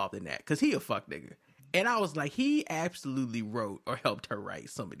been involved in that, because he a fuck nigga. And I was like, he absolutely wrote or helped her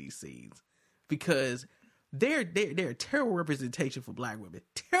write some of these scenes, because they're a terrible representation for black women,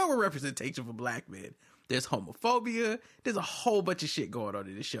 terrible representation for black men. There's homophobia. There's a whole bunch of shit going on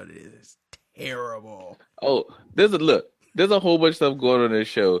in this show that is terrible. Oh, there's a whole bunch of stuff going on in this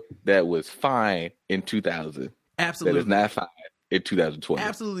show that was fine in 2000. Absolutely. That is not fine in 2020.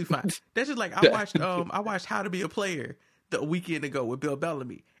 Absolutely fine. That's just like, I watched How to Be a Player the weekend ago with Bill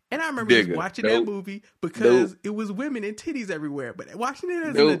Bellamy. And I remember just watching that movie because it was women and titties everywhere. But watching it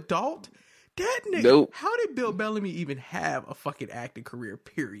as an adult, that nigga, how did Bill Bellamy even have a fucking acting career,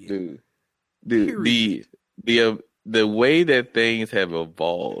 period? Dude, the way that things have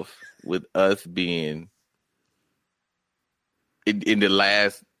evolved with us being in the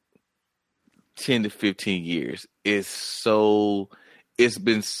last 10 to 15 years it's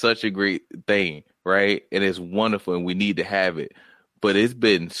been such a great thing, right? And it's wonderful and we need to have it. But it's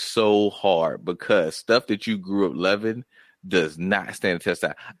been so hard because stuff that you grew up loving does not stand the test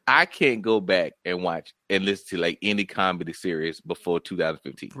of time. I can't go back and watch and listen to like any comedy series before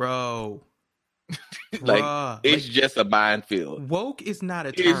 2015. Bro. It's just a minefield. Woke is not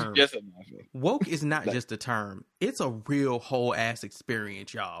a term. It's just a minefield. Woke is not just a term. It's a real whole ass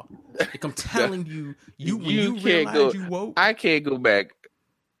experience, y'all. Like, I'm telling you, when you realize you woke. I can't go back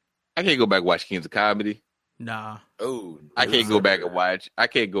and watch Kings of Comedy. Nah. Oh, I can't go back and watch.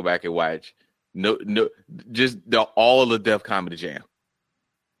 Just all the Def Comedy Jam.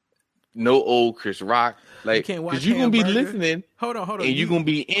 No old Chris Rock. Like, you can't watch because you're going to be listening. Hold on. And you're going to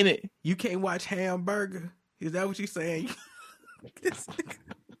be in it. You can't watch Hamburger. Is that what you're saying?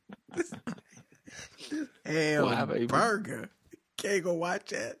 Hamburger. Can't go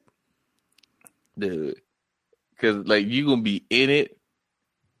watch that. Dude. Because, like, you're going to be in it.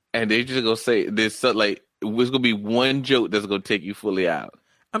 And they're just going to say, there's something like, it's going to be one joke that's going to take you fully out.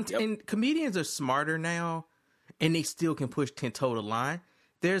 And comedians are smarter now. And they still can push 10-toe the line.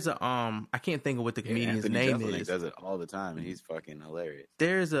 There's a I can't think of what the comedian's name Jeselnik is. Does it all the time, and he's fucking hilarious.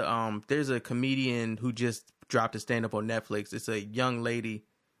 There's a comedian who just dropped a stand up on Netflix. It's a young lady,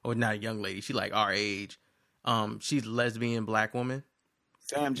 or not a young lady. She like our age. She's a lesbian black woman.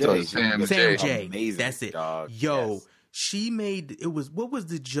 Sam J. Sam J. Amazing, That's it. Dog. Yo, yes. She made what was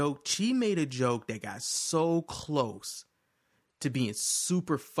the joke? She made a joke that got so close to being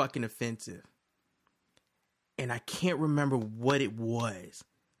super fucking offensive, and I can't remember what it was.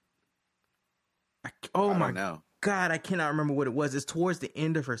 Oh my God, I cannot remember what it was. It's towards the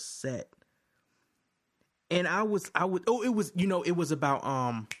end of her set. And it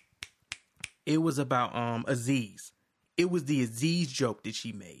was about Aziz. It was the Aziz joke that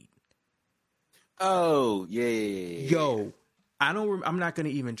she made. Oh, yeah. Yo, I'm not going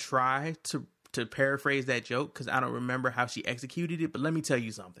to even try to paraphrase that joke because I don't remember how she executed it, but let me tell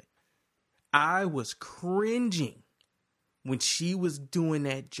you something. I was cringing when she was doing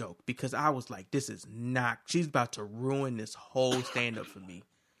that joke, because I was like, this is not, she's about to ruin this whole stand-up for me.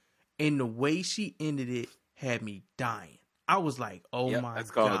 And the way she ended it had me dying. I was like, oh my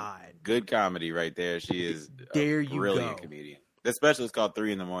that's called God. Good comedy right there. She is There a you brilliant go. comedian. The special is called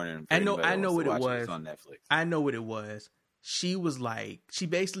 3 a.m. I know what it was. It's on Netflix. I know what it was. She was like, she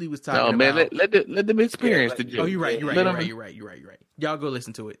basically was No, talking man, about. let them experience the Yeah, joke. Oh, you're right. Let 'em- You're right. Y'all go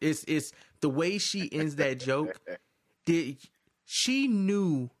listen to it. It's the way she ends that joke. She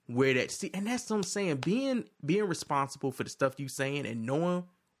knew where that, see, and that's what I'm saying. Being responsible for the stuff you saying and knowing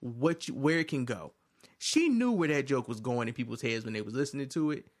where it can go. She knew where that joke was going in people's heads when they was listening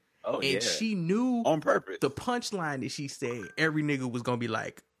to it. Oh, And yeah. she knew On purpose. the punchline that she said, every nigga was gonna be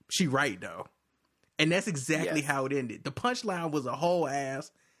like, she right though. And that's exactly Yes. how it ended. The punchline was a whole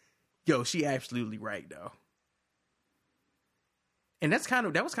ass, yo, she absolutely right though. And that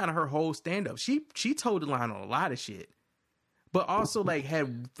was kind of her whole stand up. She told the line on a lot of shit, but also like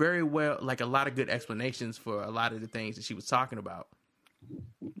had very well, like a lot of good explanations for a lot of the things that she was talking about.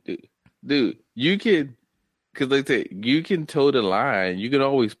 Dude, you can, because like I said, you can toe the line. You can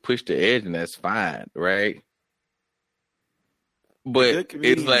always push the edge, and that's fine, right? Good But it's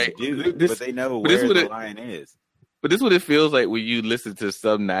comedians like do, this, but they know but this where what the it- line is. but this is what it feels like when you listen to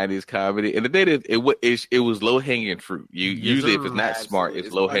some '90s comedy. And the thing is, it was low hanging fruit. Usually, if it's not smart,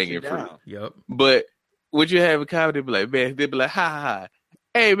 it's low hanging fruit. Yep. But what you have in comedy, be like, man, they'd be like, ha ha ha,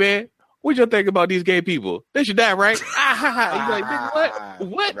 hey man, what you think about these gay people? They should die, right? Ah ha ha. You like,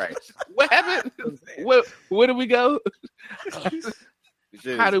 nigga, what? Right. What happened? Where did we go?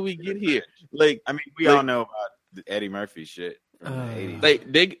 Shit How is- did we get here? Like, I mean, we Like- all know about the Eddie Murphy shit from the 80s.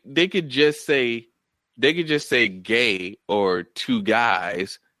 like they could just say gay or two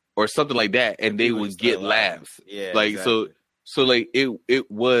guys or something like that, and they People would just get start laughing. laughs. Yeah, Like exactly. so like it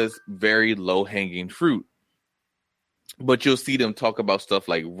was very low hanging fruit. But you'll see them talk about stuff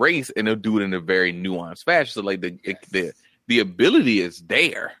like race, and they'll do it in a very nuanced fashion. So like the ability is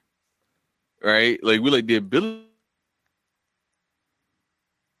there, right? Like we like the ability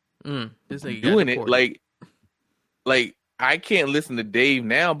This nigga got doing it. deported. Like I can't listen to Dave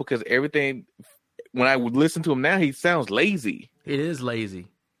now because everything. When I would listen to him now, he sounds lazy. It is lazy.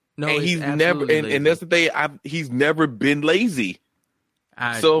 No, And it's he's never, absolutely and lazy. that's the thing. He's never been lazy.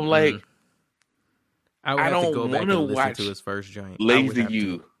 I So I'm like, I would I have to don't go back wanna and listen watch to his first joint. Lazy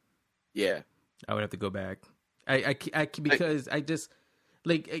you. Yeah. I would have to go back. I because I just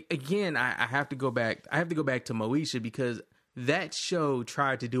like again. I have to go back. I have to go back to Moesha because that show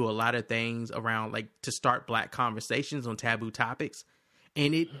tried to do a lot of things around like to start black conversations on taboo topics,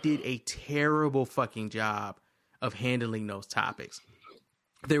 and it did a terrible fucking job of handling those topics.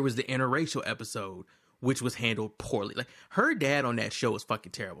 There was the interracial episode, which was handled poorly. Like her dad on that show was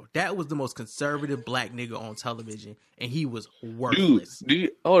fucking terrible. That was the most conservative black nigga on television, and he was worthless.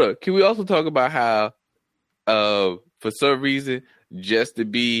 Hold on. Can we also talk about how, for some reason, just to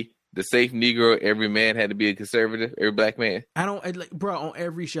be the safe Negro, every man had to be a conservative, every black man? I don't like, bro. On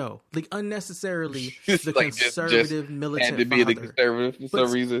every show, like unnecessarily, It's the like just conservative militant Had to be the father. conservative for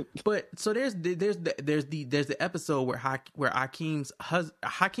some reason. But so there's the episode where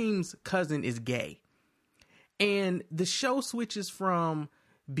Hakeem's cousin is gay, and the show switches from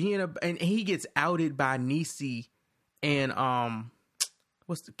being and he gets outed by Niecy and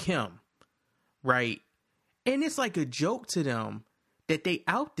Kim, right? And it's like a joke to them that they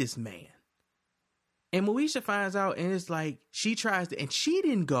out this man. And Moesha finds out, and it's like she tries to, and she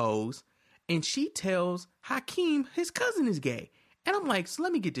then goes and she tells Hakeem his cousin is gay. And I'm like, so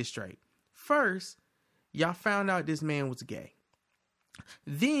let me get this straight. First, y'all found out this man was gay.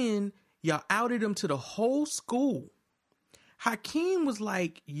 Then y'all outed him to the whole school. Hakeem was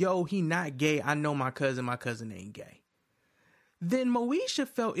like, yo, he not gay. I know my cousin ain't gay. Then Moesha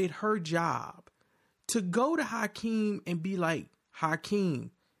felt it her job to go to Hakeem and be like,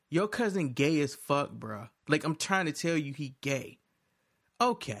 Hakeem, your cousin gay as fuck, bruh. Like, I'm trying to tell you he gay.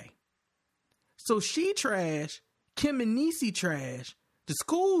 Okay. So she trash, Kim and Niecy trash, the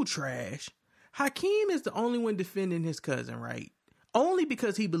school trash. Hakeem is the only one defending his cousin, right? Only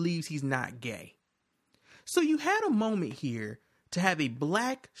because he believes he's not gay. So you had a moment here to have a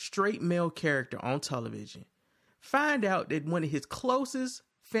black straight male character on television find out that one of his closest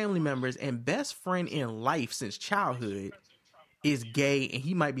family members and best friend in life since childhood is gay, and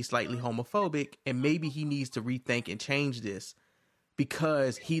he might be slightly homophobic, and maybe he needs to rethink and change this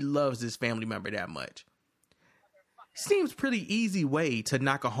because he loves this family member that much. Seems pretty easy way to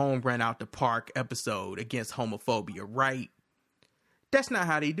knock a home run out the park episode against homophobia, right? That's not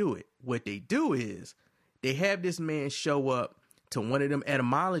how they do it. What they do is they have this man show up to one of them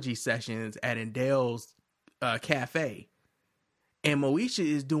etymology sessions at Endell's cafe, And Moesha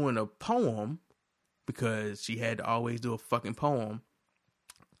is doing a poem because she had to always do a fucking poem.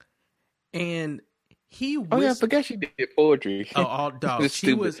 And he Oh yeah, I forgot she did poetry. all dog. It's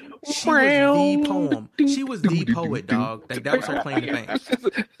She was stupid. the poem. She was the poet, dog. Like that was her claim to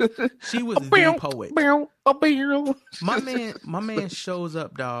fame. She was the poet. My man shows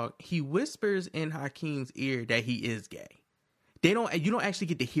up, dog. He whispers in Hakeem's ear that he is gay. You don't actually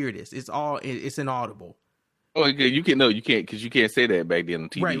get to hear this. It's inaudible. Oh, you can't because you can't say that back then on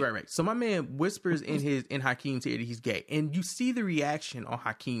TV. Right. So my man whispers in Hakeem's ear that he's gay, and you see the reaction on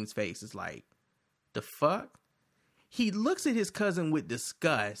Hakeem's face. It's like, the fuck? He looks at his cousin with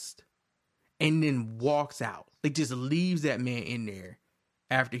disgust, and then walks out. Like just leaves that man in there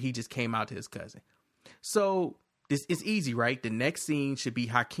after he just came out to his cousin. So it's easy, right? The next scene should be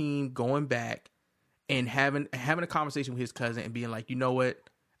Hakeem going back and having a conversation with his cousin and being like, you know what?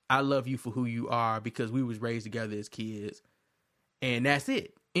 I love you for who you are because we was raised together as kids. And that's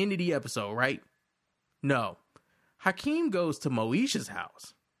it. End of the episode, right? No. Hakeem goes to Moesha's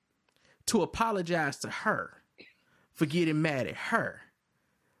house to apologize to her for getting mad at her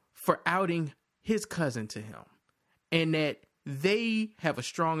for outing his cousin to him. And that they have a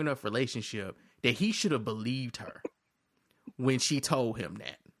strong enough relationship that he should have believed her when she told him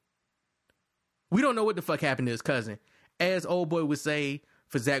that. We don't know what the fuck happened to his cousin. As old boy would say,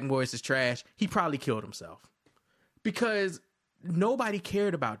 for Zach Morris's trash, he probably killed himself because nobody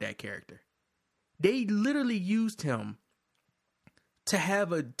cared about that character. They literally used him to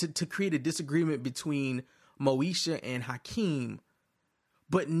have to create a disagreement between Moesha and Hakeem,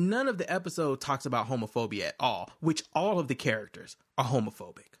 but none of the episode talks about homophobia at all, which all of the characters are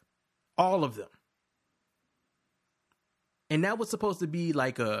homophobic. All of them. And that was supposed to be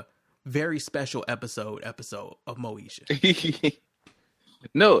like a very special episode of Moesha.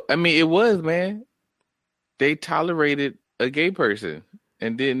 No, I mean it was, man. They tolerated a gay person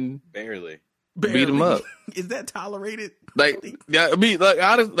and didn't Barely. beat him up. Is that tolerated? Like, yeah, I mean, like,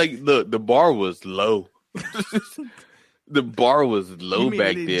 honestly, like, look, the bar was low. The bar was low You mean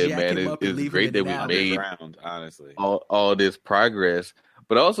back they then, jack man. him up and It's leave great him that we down? made Ground, honestly. all this progress,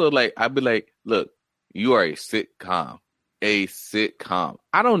 but also, like, I'd be like, look, you are a sitcom.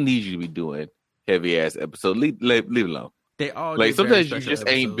 I don't need you to be doing heavy ass episodes. Leave it alone. They all Like did sometimes very you special just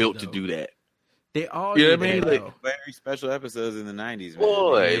ain't episodes, built to though. do that. They all You know did what I mean? that, Like, though. Very special episodes in the 90s, man.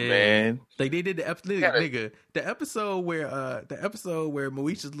 Boy, Yeah. man. Like they did the episode, Yeah. nigga. The episode where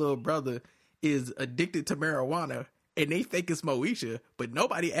Moesha's little brother is addicted to marijuana, and they think it's Moesha, but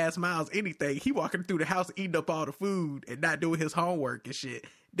nobody asked Miles anything. He walking through the house eating up all the food and not doing his homework and shit.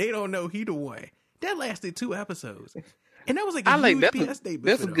 They don't know he the one. That lasted 2 episodes, and that was like a I like huge that. PS statement.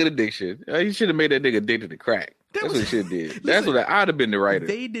 That's a for good them. addiction. You should have made that nigga addicted to crack. That That's was- what you should have did. Listen, That's what I'd have been the writer.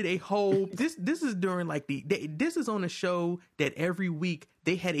 They did a whole this is during like this is on a show that every week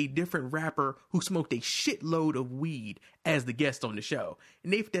they had a different rapper who smoked a shitload of weed as the guest on the show.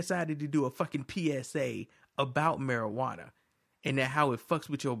 And they've decided to do a fucking PSA about marijuana and that how it fucks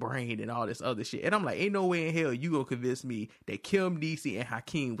with your brain and all this other shit. And I'm like, ain't no way in hell you gonna convince me that Kim DC and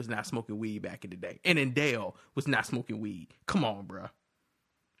Hakeem was not smoking weed back in the day. And then Dale was not smoking weed. Come on, bruh.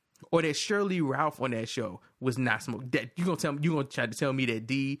 Or that Shirley Ralph on that show was not smoking. That you gonna try to tell me that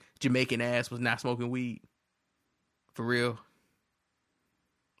D Jamaican ass was not smoking weed? For real?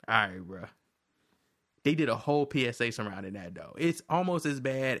 All right, bro. They did a whole PSA surrounding that though. It's almost as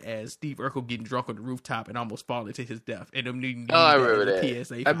bad as Steve Urkel getting drunk on the rooftop and almost falling to his death. And them needing Oh, I as remember a that.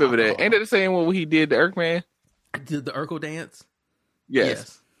 PSA I for remember that. alcohol. Ain't that the same one where he did the Irkman? Did the Urkel dance?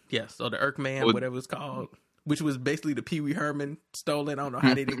 Yes. Yes. So the Irkman, Well- whatever it's called, which was basically the Pee Wee Herman stolen. I don't know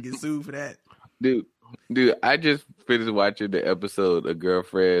how they didn't get sued for that. Dude, I just finished watching the episode of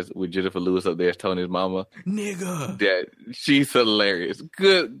Girlfriends with Jennifer Lewis up there as Tony's mama. Nigga. That she's hilarious.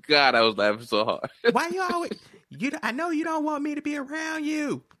 Good God, I was laughing so hard. Why you always? I know you don't want me to be around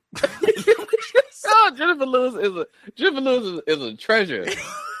you. Oh, Jennifer Lewis is a treasure.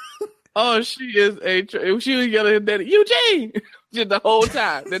 Oh, she is she was yelling at daddy, Eugene, just the whole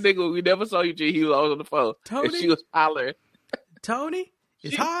time. That nigga, we never saw Eugene. He was always on the phone, Tony? and she was hollering. Tony,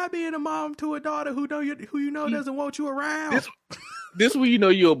 it's hard being a mom to a daughter who you know doesn't want you around. This when you know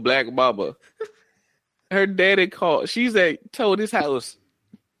you're a black mama. Her daddy called. She's at Tony's house.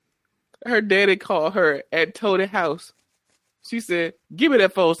 Her daddy called her at Tony's house. She said, "Give me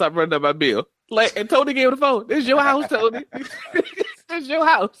that phone. Stop running up my bill." Like, and Tony gave her the phone. This is your house, Tony. This is your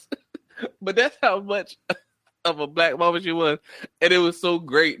house. But that's how much of a black mama she was, and it was so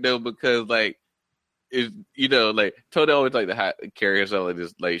great though because like, it's like Tony always like to carry herself like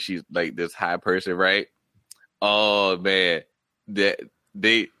this, like she's like this high person, right? Oh man,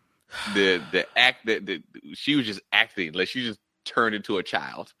 she was just acting like she just turned into a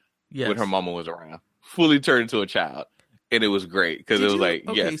child Yes. when her mama was around. Fully turned into a child. And it was great because it Did was you- like,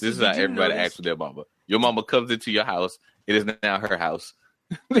 okay, yes, so this is did how you everybody notice- acts with their mama. Your mama comes into your house. It is now her house.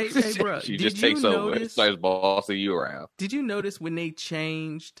 Hey, bro, she did just you takes over and notice- starts bossing you around. Did you notice when they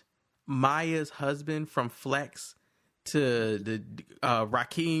changed Maya's husband from Flex to the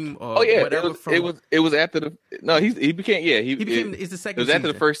Rakim or Oh yeah, whatever? it was after the he became he became it it's the was second after season.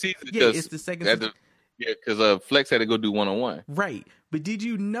 the first season. Yeah, it's the second season. Because Flex had to go do 1-on-1. Right. But did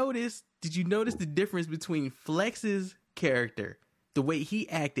you notice the difference between Flex's character, the way he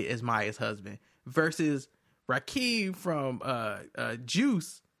acted as Maya's husband, versus Rakim from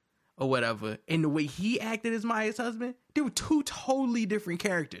Juice or whatever, and the way he acted as Maya's husband? They were two totally different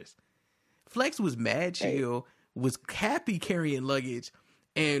characters. Flex was mad chill, was happy carrying luggage,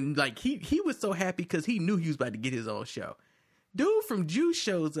 and like he was so happy because he knew he was about to get his own show. Dude from Juice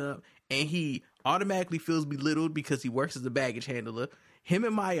shows up and he automatically feels belittled because he works as a baggage handler. Him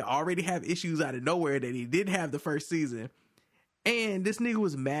and Maya already have issues out of nowhere that he didn't have the first season. And this nigga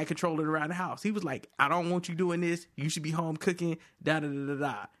was mad controlling around the house. He was like, I don't want you doing this. You should be home cooking,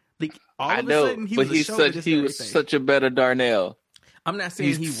 da-da-da-da-da. Like, all of a sudden, he was a chauvinist he and was everything. such a better Darnell. I'm not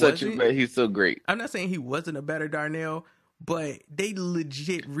saying he He's wasn't. he's so great. I'm not saying he wasn't a better Darnell, but they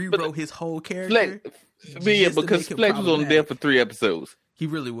legit rewrote his whole character. Flex, yeah, just to because make him Flex was only there problematic. for 3 episodes. He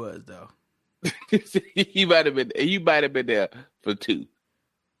really was, though. He might have been there for 2.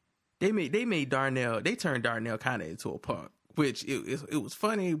 They made Darnell. They turned Darnell kind of into a punk, which it was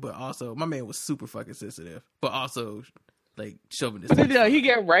funny, but also my man was super fucking sensitive, but also like chauvinistic. But then, he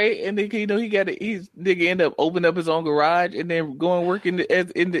got right, and then he's nigga end up opening up his own garage and then going work in a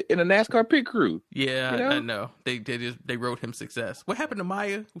NASCAR pit crew. Yeah, You know? I know. They wrote him success. What happened to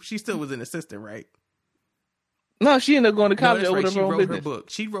Maya? She still was an assistant, right? No, she ended up going to No, college that's over right. She her own wrote business. her book.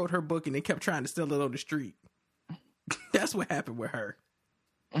 She wrote her book and they kept trying to sell it on the street. That's what happened with her.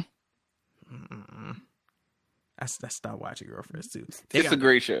 I stopped watching Girlfriends too. It's a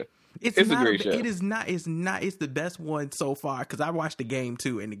great show. It's a not great show. It is not. It's not. It's the best one so far because I watched the game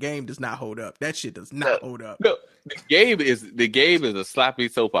too, and the game does not hold up. That shit does not hold up. No, the game is a sloppy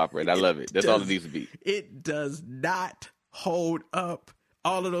soap opera, and I love it. That's all it needs to be. It does not hold up.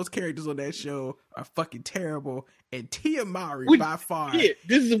 All of those characters on that show are fucking terrible, and Tia Mowry by far. Yeah,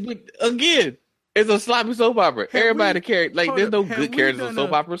 this is again. It's a sloppy soap opera. Everybody cares. Like, there's no good characters in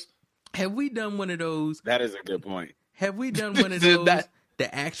soap operas. Have we done one of those? That is a good point. Have we done one of This is those? not-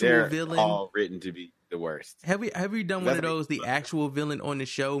 The actual They're villain. all written to be the worst. Have we done one of those? The actual villain on the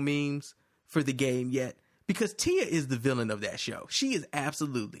show memes for the game yet? Because Tia is the villain of that show. She is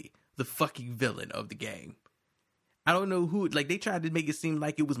absolutely the fucking villain of the game. I don't know who. Like, they tried to make it seem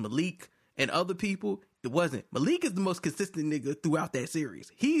like it was Malik and other people. It wasn't. Malik is the most consistent nigga throughout that series.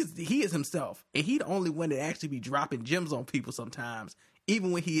 He is himself, and he the only one that actually be dropping gems on people sometimes,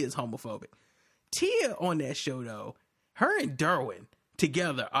 even when he is homophobic. Tia on that show though, her and Derwin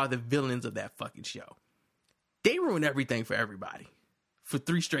together are the villains of that fucking show. They ruin everything for everybody for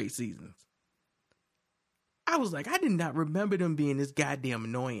 3 straight seasons. I was like, I did not remember them being this goddamn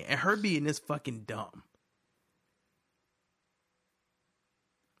annoying and her being this fucking dumb.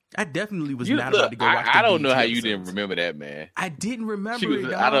 I definitely was not about to go watch. I don't know how you didn't remember that, man. I didn't remember She was,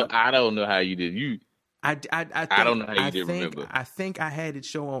 it. Dog. I don't know how you did. You I think, don't know how you didn't remember. I think I had it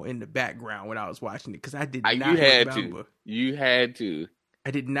show on in the background when I was watching it because I did you not had remember. to. You had to.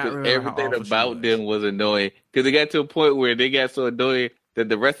 I did not 'Cause remember how everything awful she about was. them was annoying. Because they got to a point where they got so annoying that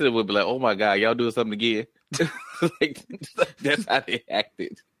the rest of them would be like, "Oh my god, y'all doing something again?" Like, that's how they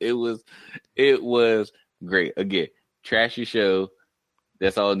acted. It was great. Again, trashy show.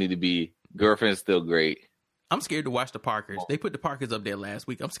 That's all it need to be. Girlfriend's still great. I'm scared to watch the Parkers. They put the Parkers up there last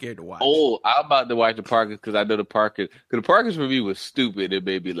week. I'm scared to watch. Oh, I'm about to watch the Parkers because I know the Parkers. Because the Parkers review was stupid. It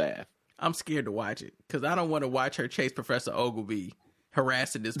made me laugh. I'm scared to watch it because I don't want to watch her chase Professor Ogilvy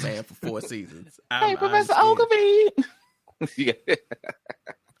harassing this man for 4 seasons. Hey, Professor scared. Ogilvy. Yeah.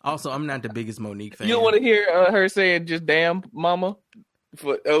 Also, I'm not the biggest Monique fan. You don't want to hear her saying just "damn, mama"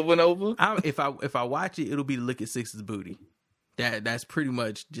 for over and over. If I watch it, it'll be to look at Six's booty. That's pretty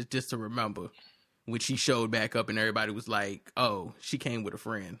much just to remember when she showed back up and everybody was like, "Oh, she came with a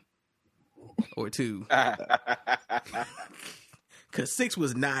friend or 2." Because Six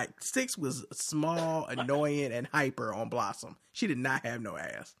was small, annoying, and hyper on Blossom. She did not have no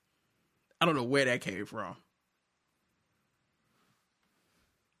ass. I don't know where that came from.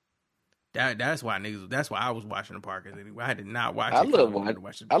 That's why I was watching the Parkers anyway. I did not watch it.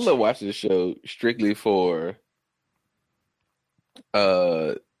 I love watching the show strictly for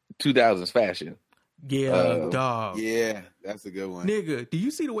 2000s fashion. Yeah, dog. Yeah, that's a good one. Nigga, do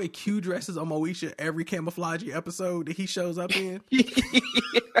you see the way Q dresses on Moesha every camouflage episode that he shows up in?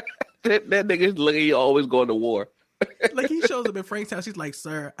 that nigga's look, he always going to war. Like, he shows up in Frank's house. She's like,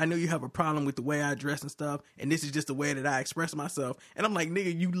 sir, I know you have a problem with the way I dress and stuff, and this is just the way that I express myself. And I'm like,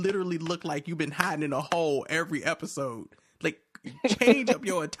 nigga, you literally look like you've been hiding in a hole every episode. Like, change up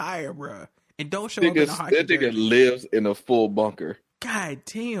your attire, bruh. And don't show up in a hockey That nigga jersey. lives in a full bunker. God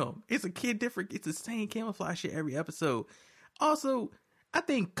damn. It's a kid different. It's the same camouflage shit every episode. Also, I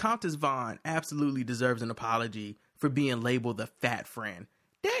think Countess Vaughn absolutely deserves an apology for being labeled the fat friend.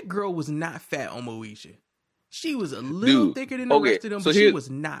 That girl was not fat on Moesha. She was a little thicker than the rest of them, but she was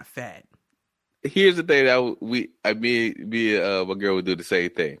not fat. Here's the thing that me and my girl would do the same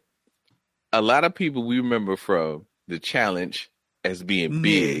thing. A lot of people we remember from the challenge as being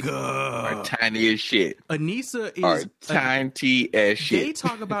big or tiny as shit. Anissa is or tiny as shit. They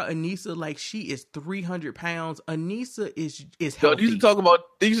talk about Anissa like she is 300 pounds. Anissa is So healthy. they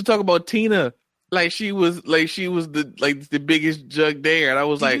used to talk about Tina like she was the biggest jug there, and I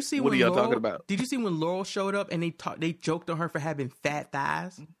was like, what are y'all talking about? Did you see when Laurel showed up and they joked on her for having fat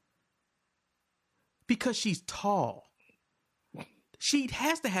thighs? Because she's tall. She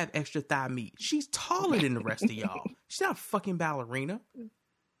has to have extra thigh meat. She's taller than the rest of y'all. She's not a fucking ballerina.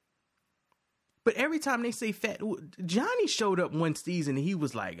 But every time they say fat, Johnny showed up one season and he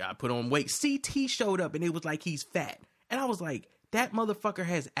was like, I put on weight. CT showed up and it was like he's fat. And I was like, that motherfucker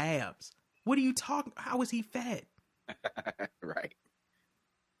has abs. What are you talking? How is he fat? Right.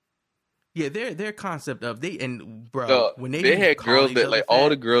 Yeah, their concept of bro, So when they had call girls each that other like all fat,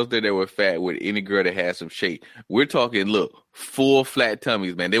 the girls that were fat with any girl that had some shape. We're talking, look, full flat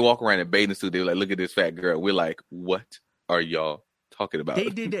tummies, man. They walk around in bathing suit. They're like, look at this fat girl. We're like, what are y'all talking about? They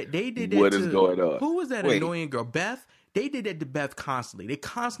did that. They did that. What is going on? Who was that annoying girl? Beth. They did that to Beth constantly. They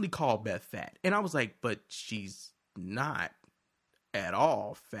constantly called Beth fat, and I was like, but she's not at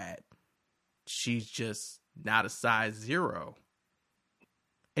all fat. She's just not a size 0.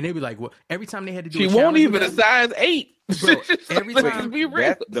 And they'd be like, well, every time they had to do She won't even a size 8. Bro, every Like, time- be real.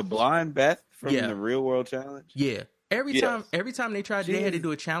 Beth, the blonde Beth from Yeah. the Real World Challenge. Yeah. Every time they tried, they had to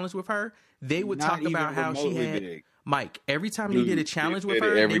do a challenge with her. They would Not talk about even how she remotely had big. Mike. Every time Dude, they did a challenge they with did it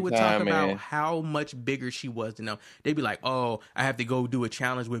her, every they would time, talk about man. how much bigger she was than them. They'd be like, "Oh, I have to go do a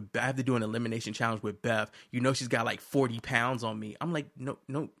challenge with. I have to do an elimination challenge with Beth. You know, she's got like 40 pounds on me." I'm like, no,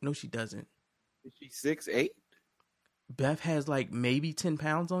 she doesn't. Is she 6'8"? Beth has like maybe 10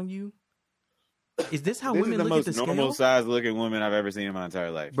 pounds on you. Is this how This women is the look at most the normal scale? size looking woman I've ever seen in my entire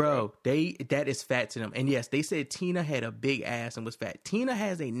life, Bro, that is fat to them. And yes, they said Tina had a big ass and was fat. Tina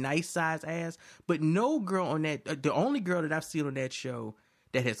has a nice size ass, but no girl on that, the only girl that I've seen on that show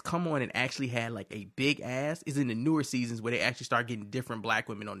that has come on and actually had like a big ass is in the newer seasons where they actually start getting different black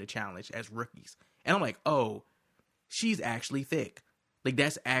women on the challenge as rookies. And I'm like, oh, she's actually thick. Like,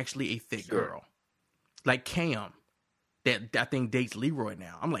 that's actually a thick girl. Like Cam, that I think dates Leroy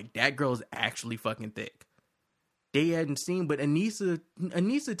now. I'm like, that girl's actually fucking thick. They hadn't seen, but Anissa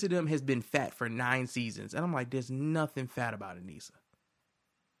to them has been fat for 9 seasons. And I'm like, there's nothing fat about Anissa.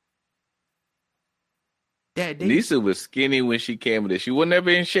 Lisa was skinny when she came with it. She was never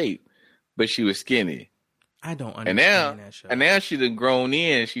in shape, but she was skinny. I don't And understand that show. now she done grown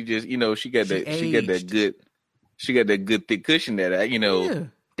in. She just, she got that good thick cushion that, Yeah.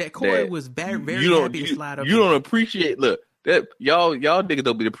 That Corey was very happy to slide up. You don't appreciate. Look, that y'all niggas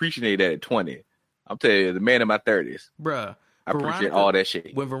don't be appreciating that at 20. I'm telling you, the man in my 30s. Bruh. I appreciate all that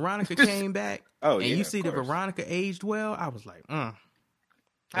shit. When Veronica came back, and you see that course. Veronica aged well, I was like, I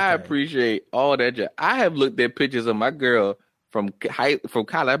okay. appreciate all that. I have looked at pictures of my girl from college.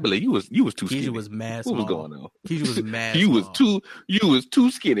 I believe you was too skinny. Keisha was mad What small. was going on? Keisha was mad You small. was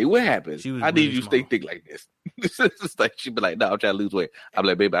too skinny. What happened? She was I need really you to stay small. thick like this. It's like she'd be like, "No, I'm trying to lose weight." I'm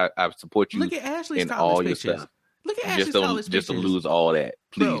like, "Baby, I support you Look at Ashley's in college all your pictures. stuff. Look at Ashley's Just college don't pictures. lose all that,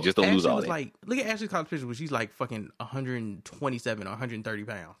 please. Bro, just don't lose Ashley all was that." like, look at Ashley's college picture where she's like fucking 127 or 130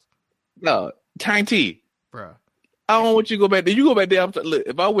 pounds. No, Tiny T. Bruh. I don't want you to go back there. You go back there. Look,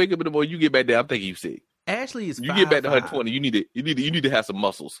 if I wake up in the morning, you get back there. I'm thinking you sick. Ashley is 5'5". You get back to 120. You need to have some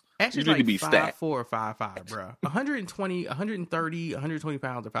muscles. Ashley's you need like to be 5'4" stacked. or 5'5", bro. 120, 130, 120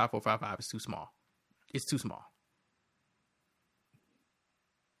 pounds or 5'4", 5'5" is too small. It's too small.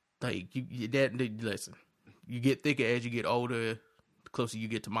 Like listen, you get thicker as you get older, the closer you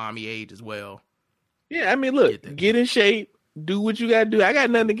get to mommy age as well. Yeah, I mean, look, get in shape, do what you gotta do. I got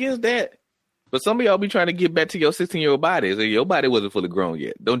nothing against that. But some of y'all be trying to get back to your 16-year-old bodies, and your body wasn't fully grown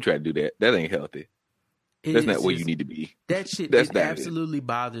yet. Don't try to do that. That ain't healthy. That's not where you need to be. That shit, That's it not absolutely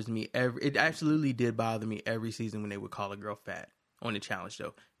bothers me. It absolutely did bother me every season when they would call a girl fat. on the challenge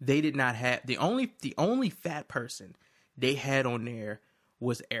though. They did not have the only fat person they had on there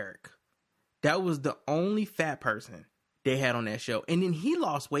was Eric. That was the only fat person they had on that show. And then he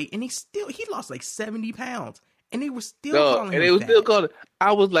lost weight, and he lost like 70 pounds. And they were still calling him fat. Still calling.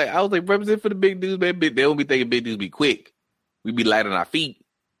 I was like, represent for the big dudes, man. They don't be thinking big dudes be quick. We be light on our feet.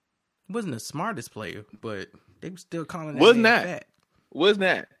 Wasn't the smartest player, but they were still calling that Wasn't man that? fat. Wasn't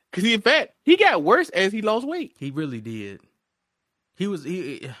that? Because he fat. He got worse as he lost weight. He really did. Oh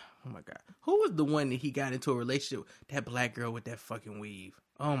my God. Who was the one that he got into a relationship with? That black girl with that fucking weave.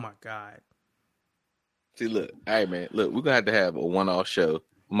 Oh my God. See, look. All right, man. Look, we're going to have a one-off show.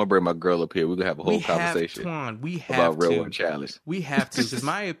 I'm going to bring my girl up here. We're going to have a whole conversation about Real World Challenge. We have to, because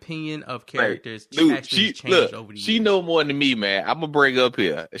my opinion of characters she changed over the years. She know more than me, man. I'm going to bring her up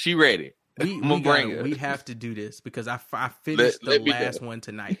here. She ready. We have to do this because I finished the last one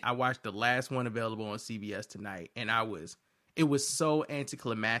tonight. I watched the last one available on CBS tonight, and it was so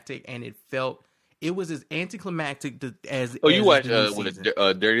anticlimactic, and it was as anticlimactic as. Oh, you watched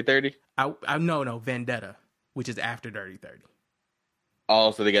Dirty 30? No, Vendetta, which is after Dirty 30.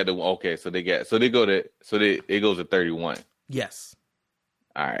 Oh, so they got it goes to 31. Yes.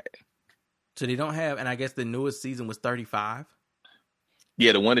 All right. So they don't have, and I guess the newest season was 35.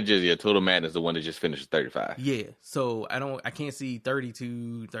 Yeah, the one that Total Madness, the one that just finished 35. Yeah, so I can't see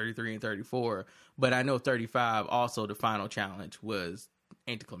 32, 33, and 34, but I know 35 also the final challenge was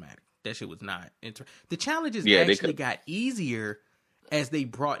anticlimactic. That shit was not. The challenges actually got easier as they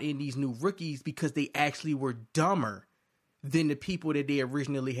brought in these new rookies because they actually were dumber than the people that they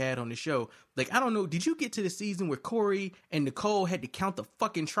originally had on the show. Like, I don't know, did you get to the season where Corey and Nicole had to count the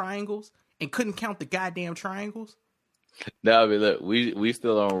fucking triangles and couldn't count the goddamn triangles? No, I mean, look, we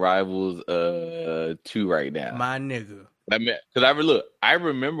still on Rivals 2 right now. My nigga. I mean, because I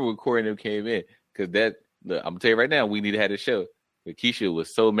remember when Corey and them came in, because I'm gonna tell you right now, we need to have this show. But Keisha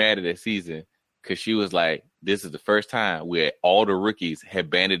was so mad at that season because she was like, this is the first time where all the rookies had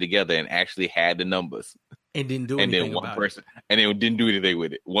banded together and actually had the numbers. And didn't do anything. And then one person, and then didn't do anything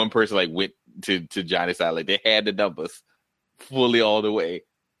with it. One person like went to Johnny's side, like they had the numbers fully all the way,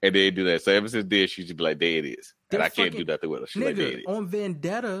 and they didn't do that. So ever since then, she just be like, there it is. And I can't do nothing with her. She's like, there it is. On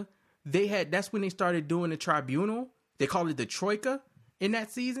Vendetta, that's when they started doing the tribunal. They called it the Troika in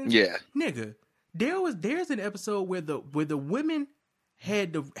that season. Yeah. Nigga, there's an episode where the women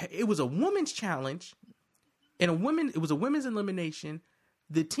it was a women's challenge, and it was a women's elimination.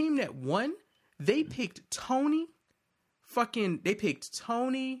 The team that won, they picked Tony.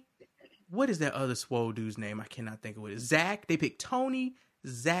 What is that other swole dude's name? I cannot think of it. Zach. They picked Tony,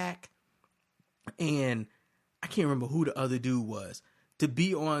 Zach, and I can't remember who the other dude was to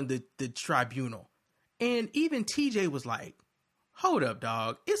be on the tribunal. And even TJ was like, hold up,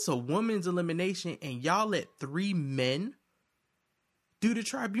 dog. It's a women's elimination and y'all let 3 men do the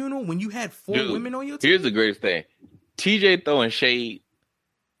tribunal when you had 4 women on your team? Here's the greatest thing. TJ throwing shade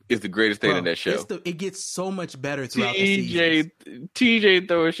is the greatest thing in that show. It gets so much better throughout the season. TJ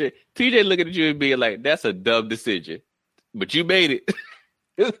throwing shade. TJ looking at you and being like, that's a dumb decision. But you made it.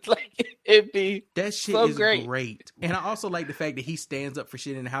 It's like that shit so is great. And I also like the fact that he stands up for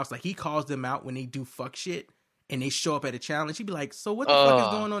shit in the house. Like, he calls them out when they do fuck shit and they show up at a challenge. He'd be like, so what the fuck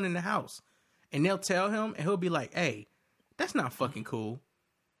is going on in the house? And they'll tell him, and he'll be like, hey, that's not fucking cool.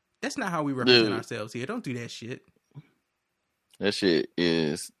 That's not how we represent ourselves here. Don't do that shit. That shit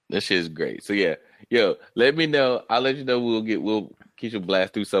is great. So yeah, yo, let me know. I'll let you know. We'll keep you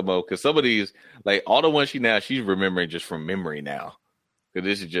blast through some more, because some of these, like all the ones she's remembering just from memory now.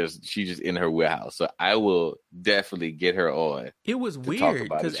 Because she's just in her warehouse. So I will definitely get her on. It was weird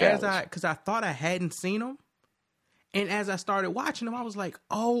because I thought I hadn't seen them, and as I started watching them, I was like,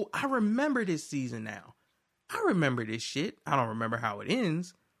 oh, I remember this season now. I remember this shit. I don't remember how it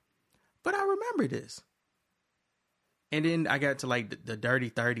ends, but I remember this. And then I got to like the Dirty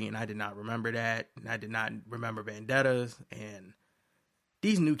 30, and I did not remember that, and I did not remember Vendettas. And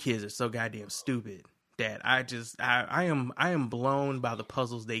these new kids are so goddamn stupid that I am blown by the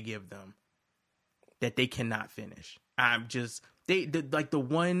puzzles they give them that they cannot finish. They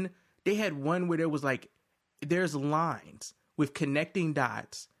had one where there was like, there's lines with connecting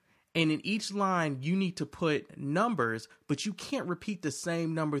dots, and in each line you need to put numbers, but you can't repeat the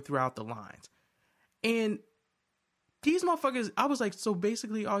same number throughout the lines. And these motherfuckers, I was like, so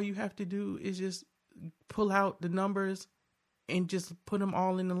basically all you have to do is just pull out the numbers and just put them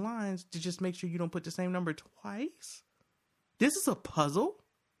all in the lines to just make sure you don't put the same number twice? This is a puzzle?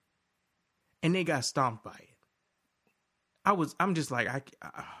 And they got stomped by it. I'm just like, oh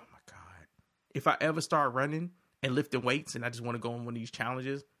my God. If I ever start running and lifting weights and I just want to go on one of these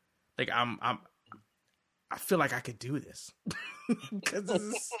challenges, like I feel like I could do this because this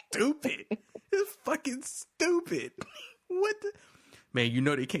is stupid. It's fucking stupid. What the man? You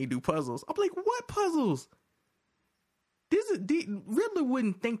know they can't do puzzles. I'm like, what puzzles? Riddler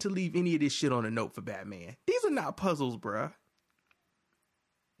wouldn't think to leave any of this shit on a note for Batman. These are not puzzles, bruh.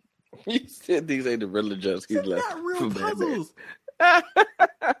 You said these ain't the Riddler jokes. He's They're like, not real from puzzles.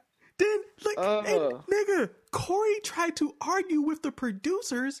 Then, like, and, nigga, Corey tried to argue with the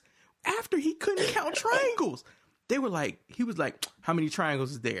producers after he couldn't count triangles. He was like, how many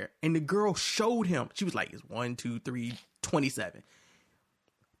triangles is there? And the girl showed him. She was like, it's 1, 2, 3, 27.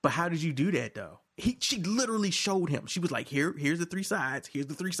 But how did you do that, though? She literally showed him. She was like, here's the 3 sides. Here's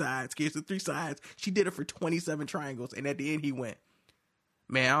the 3 sides. Here's the 3 sides. She did it for 27 triangles. And at the end, he went,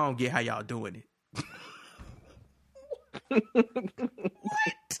 man, I don't get how y'all doing it.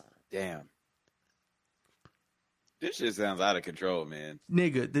 What? Damn. This shit sounds out of control, man.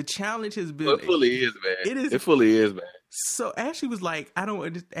 Nigga, the challenge has been... It fully is, man. It fully is, man. So Ashley was like, I don't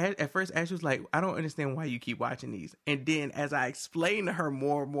understand. At first, Ashley was like, I don't understand why you keep watching these. And then as I explained to her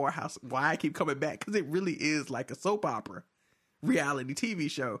more and more why I keep coming back, because it really is like a soap opera reality TV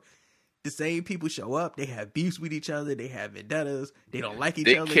show. The same people show up. They have beefs with each other. They have vendettas. They don't like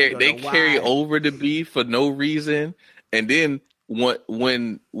each other. They carry over the beef for no reason. And then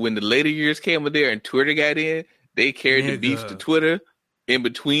when the later years came in there and Twitter got in, they carried the beef to Twitter in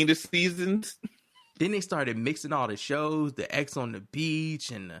between the seasons. Then they started mixing all the shows, the X on the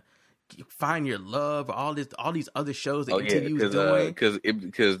Beach and the Find Your Love, all these other shows that MTV was doing.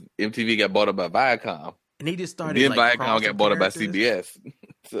 Because MTV got bought up by Viacom. And they just started. Then Viacom got bought up by CBS.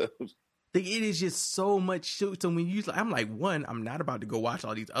 So it is just so much shit. So when I'm like, one, I'm not about to go watch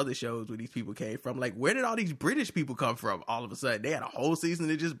all these other shows where these people came from. Like, where did all these British people come from? All of a sudden, they had a whole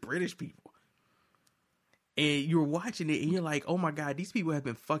season of just British people. And you're watching it and you're like, oh my God, these people have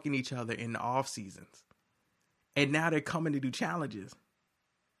been fucking each other in the off seasons. And now they're coming to do challenges.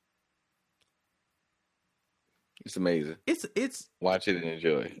 It's amazing. It's watch it and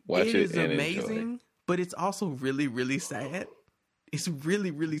enjoy. It is amazing, but it's also really, really sad. It's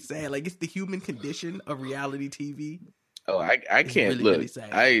really, really sad. Like, it's the human condition of reality TV. Oh, I can't really, look. Really sad.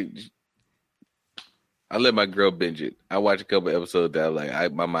 I let my girl binge it. I watch a couple episodes that I'm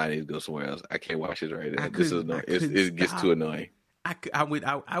like, my mind needs to go somewhere else. I can't watch it right now. This is annoying. It gets too annoying.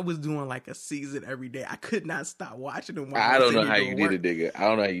 I was doing like a season every day. I could not stop watching them. I don't know how you did it, nigga. I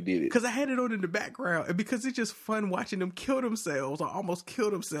don't know how you did it. Because I had it on in the background, and because it's just fun watching them kill themselves or almost kill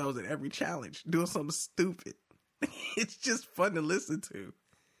themselves in every challenge, doing something stupid. It's just fun to listen to.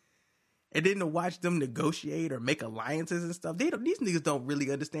 And then to watch them negotiate or make alliances and stuff. These niggas don't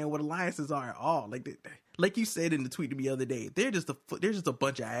really understand what alliances are at all. Like you said in the tweet to me the other day, they're just a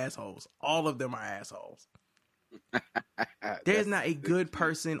bunch of assholes. All of them are assholes. There's not a good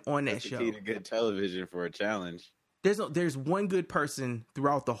person on that show. That's the key to good television for a challenge. There's one good person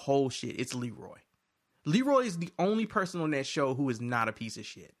throughout the whole shit. It's Leroy. Leroy is the only person on that show who is not a piece of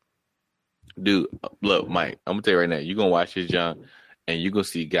shit. Dude, look, Mike, I'm gonna tell you right now, you're gonna watch this, John, and you're gonna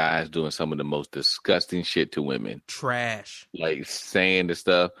see guys doing some of the most disgusting shit to women. Trash. Like saying the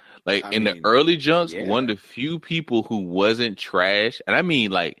stuff. Like the early junks, one of the few people who wasn't trash, and I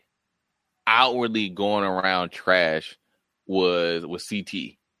mean like outwardly going around trash was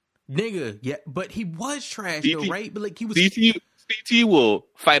CT. Nigga, yeah, but he was trash though, right? But like he was CT will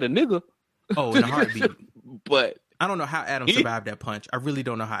fight a nigga. Oh, in a heartbeat. But I don't know how Adam survived that punch. I really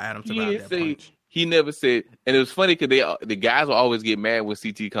don't know how Adam survived that punch. He never said, and it was funny because the guys will always get mad when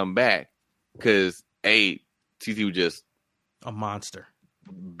CT come back because CT was just a monster,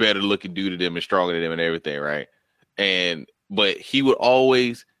 better looking dude to them and stronger than them and everything, right? But he would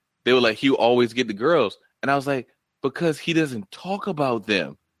always get the girls, and I was like, because he doesn't talk about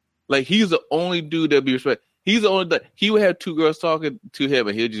them. Like, he's the only dude that be respected. He's the only he would have two girls talking to him,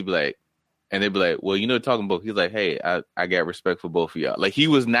 and he'll just be like, and they'd be like, well, talking about. He's like, hey, I got respect for both of y'all. Like, he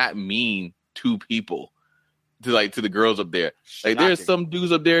was not mean to people, to the girls up there. Like, there's some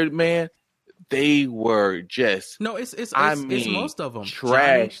dudes up there, man. They were just it's most of them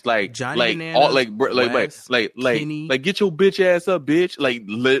trash. Johnny Bananas, all like get your bitch ass up, bitch.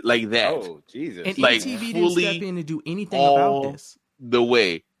 Like that. Oh Jesus! And ETV didn't step in to do anything about this. The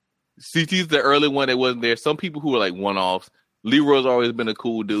way CT's the early one that wasn't there. Some people who were like one-offs. Leroy's always been a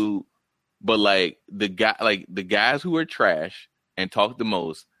cool dude, but the guys who are trash and talk the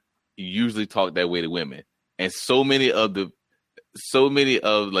most usually talk that way to women. And so many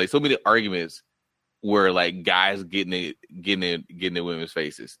arguments were like guys getting in women's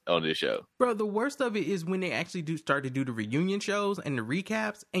faces on this show. Bro, the worst of it is when they actually start to do the reunion shows and the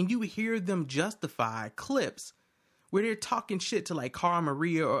recaps, and you hear them justify clips where they're talking shit to like Cara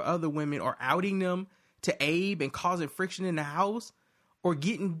Maria or other women or outing them to Abe and causing friction in the house, or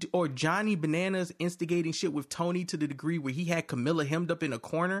Johnny Bananas instigating shit with Tony to the degree where he had Camilla hemmed up in a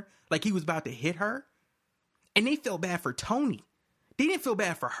corner like he was about to hit her, and they felt bad for Tony. They didn't feel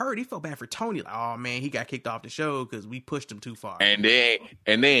bad for her. They felt bad for Tony. Like, oh man, he got kicked off the show because we pushed him too far. And they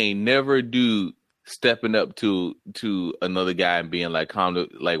ain't never do stepping up to another guy and being like, calm to,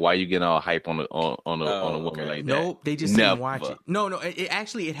 like, why you getting all hype on a woman like that? Nope, they just didn't watch it. No,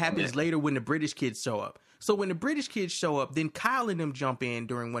 it happens later when the British kids show up. So when the British kids show up, then Kyle and them jump in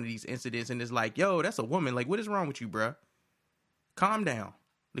during one of these incidents and is like, yo, that's a woman. Like, what is wrong with you, bruh? Calm down.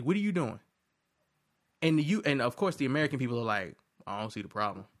 Like, what are you doing? And of course the American people are like, I don't see the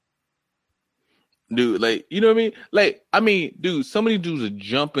problem. Dude, like, you know what I mean? Like, I mean, dude, so many dudes are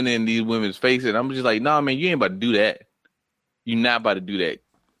jumping in these women's faces. And I'm just like, nah, man, you ain't about to do that. You're not about to do that.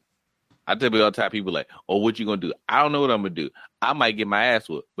 I tell people all the time, people like, oh, what you gonna do? I don't know what I'm gonna do. I might get my ass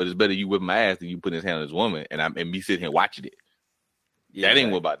whooped, but it's better you whip my ass than you put his hand on this woman and me sitting here watching it. Yeah, that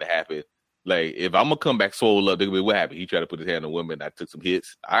ain't what about to happen. Like, if I'm gonna come back swole up, they're gonna be, what happened? He tried to put his hand on a woman, I took some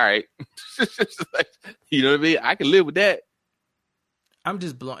hits. All right. Like, you know what I mean? I can live with that. I'm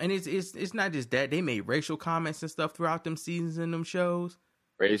just blown. And it's not just that. They made racial comments and stuff throughout them seasons and them shows.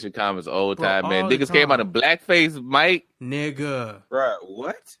 Racial comments all the time, man. Niggas came out of blackface, Mike. Nigga. Right,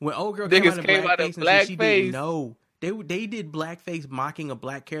 what? When old girl Niggas came out of blackface, she blackface. didn't know. They did blackface mocking a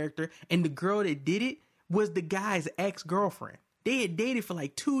black character, and the girl that did it was the guy's ex-girlfriend. They had dated for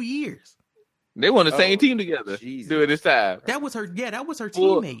like 2 years. They were on the same team together during this time. That was her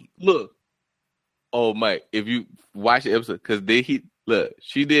teammate. Look. Oh, Mike, if you watch the episode, because look,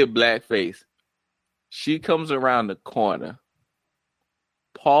 she did blackface. She comes around the corner.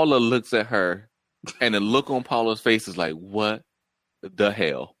 Paula looks at her, and the look on Paula's face is like, what the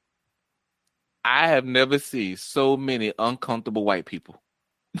hell? I have never seen so many uncomfortable white people.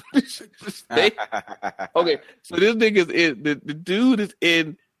 Okay, so this nigga's in the dude is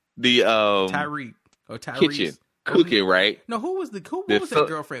in the Tyrese kitchen cooking, right? No, who was that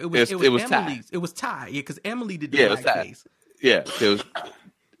girlfriend? It was Emily's. Ty. It was Ty. Yeah, because Emily did the blackface. Yeah, it was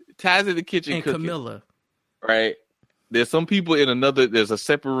Ty's in the kitchen and cooking. Camilla. Right. There's some people in there's a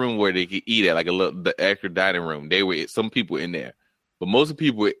separate room where they could eat at, like the extra dining room. Some people in there. But most of the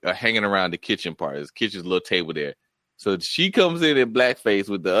people are hanging around the kitchen part. There's kitchen's little table there. So she comes in blackface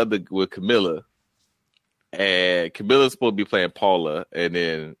with Camilla. And Camilla's supposed to be playing Paula, and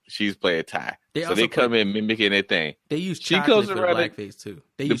then she's playing Ty. They come in mimicking their thing. They use chocolate for blackface too.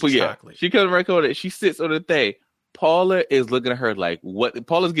 They use chocolate. She comes around, she sits on the thing. Paula is looking at her like, what?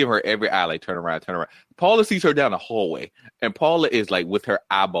 Paula's giving her every eye, like, turn around. Paula sees her down the hallway, and Paula is like, with her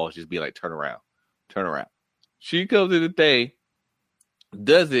eyeballs, just be like, turn around. She comes in the thing,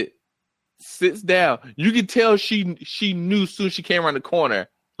 does it, sits down. You can tell she knew soon as she came around the corner,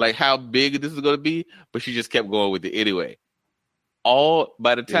 like, how big this is going to be, but she just kept going with it anyway.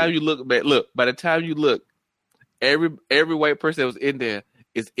 By the time you look, every white person that was in there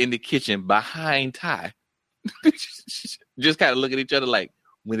is in the kitchen behind Ty. Just kind of look at each other like,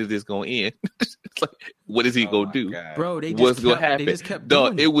 when is this going to end? It's like, what is he going to do? God. Bro, what's going to happen? They just kept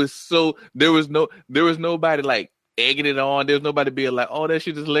doing it. It was so, there was nobody like egging it on. There was nobody being like, oh, that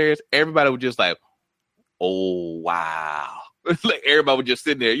shit is hilarious. Everybody was just like, oh, wow. Like, everybody was just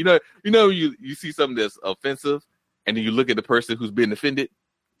sitting there. You see something that's offensive, and then you look at the person who's being offended,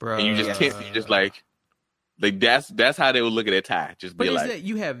 bro, and you just tense. You just like that's how they would look at that tie. Just be like, that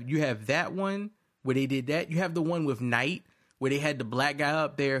you have that one where they did that. You have the one with Knight where they had the black guy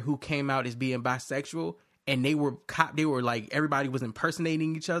up there who came out as being bisexual, and they were like, everybody was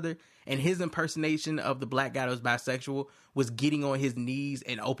impersonating each other, and his impersonation of the black guy that was bisexual was getting on his knees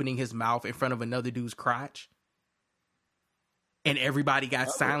and opening his mouth in front of another dude's crotch. And everybody got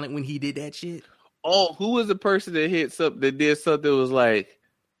silent when he did that shit. Oh, who was the person that did something that was like,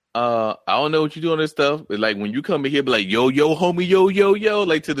 I don't know what you do on this stuff, but like when you come in here, be like, yo, homie, yo,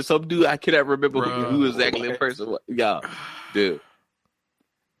 like to some dude, I cannot remember who exactly the person was. Y'all, dude.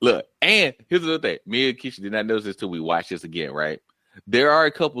 Look, and here's the other thing. Me and Keisha did not notice this till we watched this again, right? There are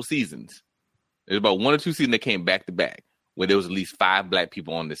a couple seasons. There's about 1 or 2 seasons that came back to back where there was at least 5 black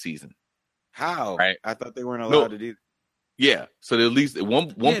people on the season. How? Right? I thought they weren't allowed to do that. Yeah, so at least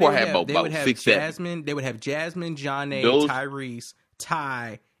one part had about 6, 7. They would have Jasmine, Johnny, Tyrese,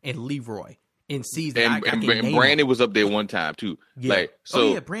 Ty, and Leroy in season. And Brandon was up there one time too. Yeah. Like,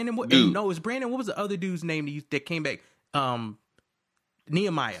 so, Brandon. It's Brandon. What was the other dude's name that came back?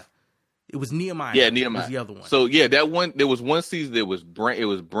 Nehemiah. It was Nehemiah. Yeah, Nehemiah was the other one. So yeah, that one. There was one season. It was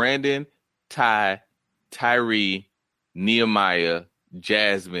Brandon, Ty, Tyree, Nehemiah,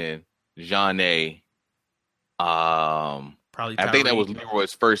 Jasmine, Johnny. Probably. Tyree. I think that was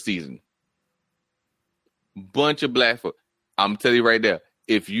Leroy's first season. Yeah. Oh yeah, Brandon. And no, it was Brandon. What was the other dude's name that came back? Nehemiah. It was bunch of black folks. I'm telling you right there,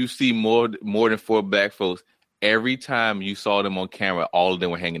 if you see more than 4 black folks, every time you saw them on camera, all of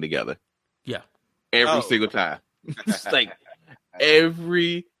them were hanging together. Yeah. Every single time. It's like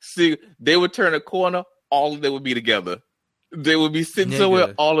every single, they would turn a corner, all of them would be together. They would be sitting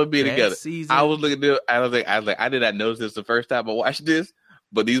somewhere, all of them be together. Season, I was looking there, I was like, I did not notice this the first time I watched this,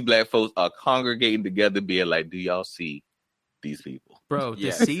 but these black folks are congregating together, being like, do y'all see these people? Bro,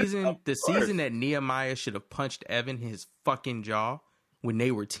 the season that Nehemiah should have punched Evan in his fucking jaw when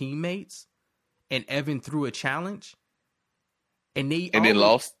they were teammates, and Evan threw a challenge, and then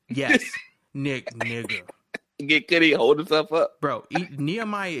lost. Yes, nigga. Could he hold himself up? Bro,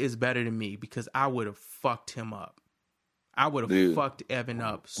 Nehemiah is better than me because I would have fucked him up. I would have fucked Evan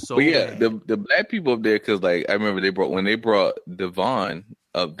up so bad. The black people up there, because like I remember when they brought Devon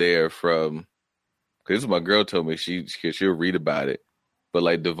up there from, because this is my girl told me she'll read about it, but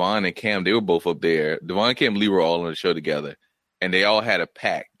like Devon and Cam, they were both up there. Devon and Cam Lee were all on the show together, and they all had a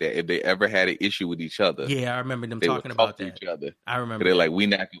pact that if they ever had an issue with each other, yeah, I remember them they talking would about talk to that. each other. I remember they're like, we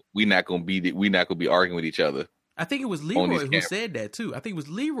not gonna be arguing with each other. I think it was Leroy who said that too. I think it was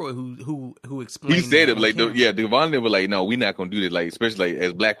Leroy who explained. He said it like, Devon. They were like, no, we're not gonna do this. Like, especially like,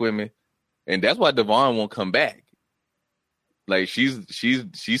 as black women, and that's why Devon won't come back. Like she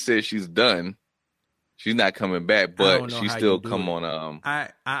says she's done. She's not coming back, but she still come on. I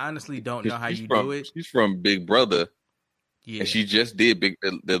honestly don't know how you do it. She's from Big Brother, and she just did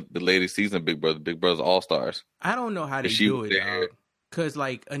the latest season Big Brother's All Stars. I don't know how they do it, dog. Because,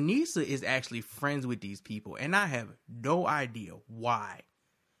 like, Anissa is actually friends with these people, and I have no idea why.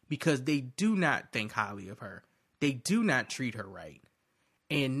 Because they do not think highly of her. They do not treat her right.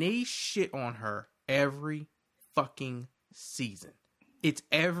 And they shit on her every fucking season. It's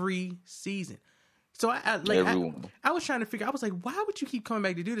every season. So, I was trying to figure, I was like, why would you keep coming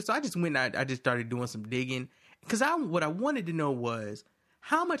back to do this? So, I just went and I just started doing some digging. Because what I wanted to know was,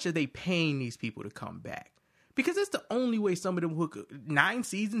 how much are they paying these people to come back? Because that's the only way some of them 9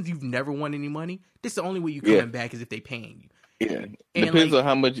 seasons, you've never won any money. This is the only way you're coming back is if they paying you. Yeah, and depends on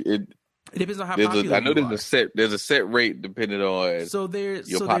how much it depends on how popular I know there's a set rate depending on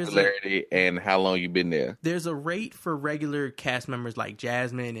your popularity and how long you've been there. There's a rate for regular cast members like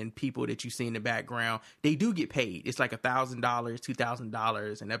Jasmine and people that you see in the background. They do get paid. It's like $1,000,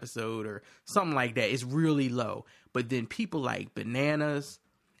 $2,000 an episode or something like that. It's really low. But then people like Bananas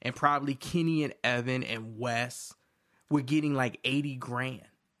and probably Kenny and Evan and Wes were getting like $80,000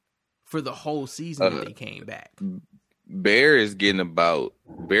 for the whole season that they came back. Bear is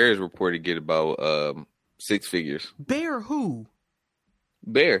reported to get about 6 figures. Bear who?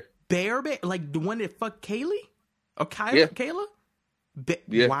 Bear, like the one that fucked Kaylee or Kayla?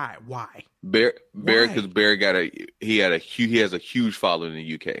 Yeah. Why? Bear, because Bear he has a huge following in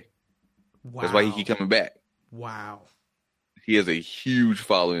the UK. Wow. That's why he keep coming back. Wow. He has a huge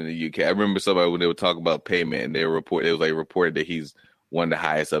following in the UK. I remember somebody when they were talking about payment, and it was reported that he's one of the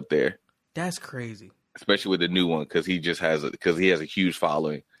highest up there. That's crazy, especially with the new one because he has a huge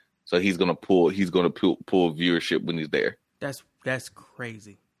following. So he's gonna pull viewership when he's there. That's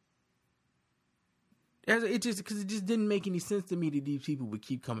crazy. It just didn't make any sense to me that these people would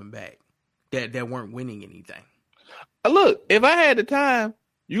keep coming back that weren't winning anything. Look, if I had the time,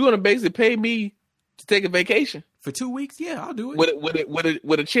 you're gonna basically pay me to take a vacation for 2 weeks. Yeah, I'll do it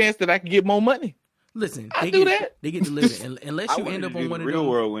with a chance that I can get more money. Listen, I do that. They get to live it unless you end up on one of Real those.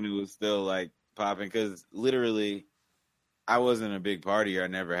 World when it was still like popping, because literally, I wasn't a big partier. I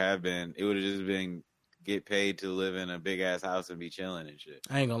never have been. It would have just been get paid to live in a big ass house and be chilling and shit.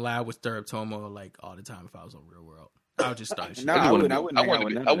 I ain't gonna lie, I would stir up Tomo like all the time if I was on Real World. I would just start shit. No, I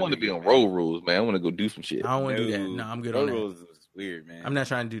want to be on Road Rules, man. I want to go do some shit. I don't want to do that. No, I'm good on that. Road Rules was weird, man. I'm not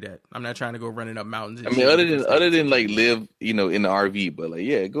trying to do that. I'm not trying to go running up mountains. I mean, other than like live, in the RV, but like,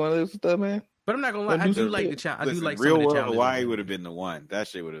 yeah, go and live some stuff, man. But I'm not gonna lie, I do like the challenge. I do like Real some of the World Hawaii would have been the one. That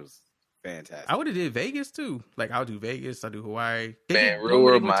shit would have fantastic. I would have did Vegas too. Like I'll do Vegas. I'll do Hawaii. Real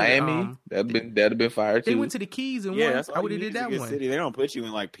World Miami. That'd have been fire too. They went to the Keys and won. I would have did that one. City. They don't put you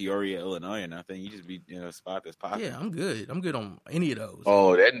in like Peoria, Illinois or nothing. You just be in a spot that's popular. Yeah, I'm good. I'm good on any of those.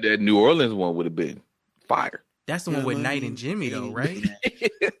 Oh, that New Orleans one would have been fire. That's the one with Knight and Jimmy though, right?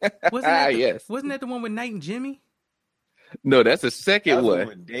 Yes. Wasn't that the one with Knight and Jimmy? No, that's the second one.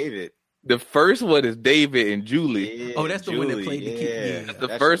 With David. The first one is David and Julie. Yeah, that's the one that played the kid. That's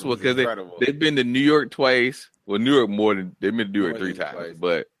the first one because they've been to New York twice. Well, New York they've been to New York 3 times,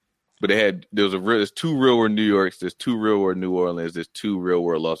 but there's 2 Real World New Yorks, there's 2 Real World New Orleans, there's 2 Real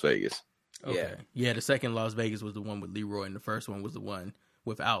World Las Vegas. Okay. Yeah, the second Las Vegas was the one with Leroy, and the first one was the one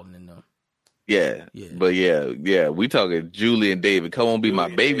with Alton and them. Yeah. But yeah, we talking Julie and David. Come on, be my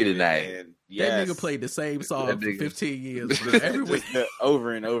baby tonight. That nigga played the same song That for nigga. 15 years. Bro. Everywhere,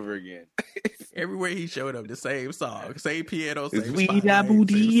 over and over again. everywhere he showed up, the same song, same piano, same It's wee da spotlight, boo same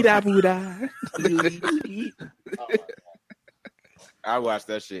dee da song. boo da. I watched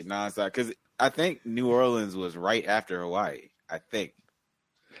that shit nonstop because I think New Orleans was right after Hawaii. I think.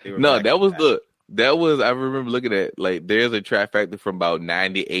 They were No, back that to was back. I remember looking at like there's a trifecta from about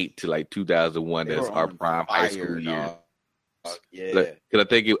 98 to like 2001. They That's were our on prime high fire, school year. dog. Yeah. Because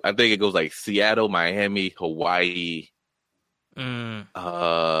I think it goes like Seattle, Miami, Hawaii, Mm.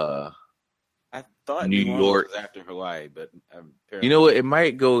 I thought New New Orleans York. was after Hawaii, but apparently You know what? It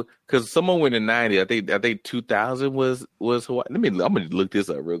might go because someone went in 90. I think 2000 was Hawaii. I'm gonna look this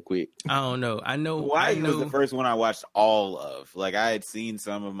up real quick. I don't know. I know. Hawaii was the first one I watched all of. Like I had seen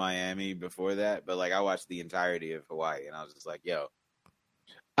some of Miami before that, but like I watched the entirety of Hawaii, and I was just like, "Yo,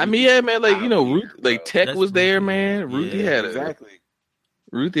 I mean, yeah, man. Like Out you know, here, Ruth, like bro. Tech That's was there, Ruthie. man. Ruthie Yeah, had exactly."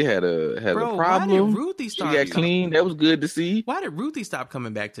 Ruthie had a Bro, problem. why did Ruthie She start? got clean. That was good to see. Why did Ruthie stop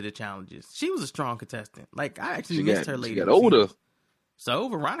coming back to the challenges? She was a strong contestant. Like I actually She missed got her later. she got in the older. season. So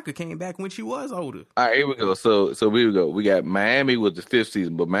Veronica came back when she was older. All right, here we go. So here we go. We got Miami was the 5th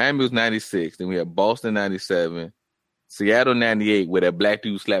season, but Miami was 96. Then we had Boston 97, Seattle 98, where that black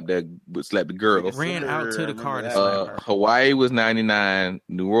dude slapped the girl. Ran out to the remember car to that. slap her. Hawaii was 99,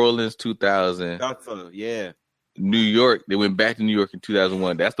 New Orleans 2000, Thought so, yeah. New York. They went back to New York in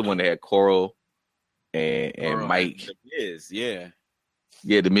 2001. That's the one that had Coral and Or, Mike. yeah.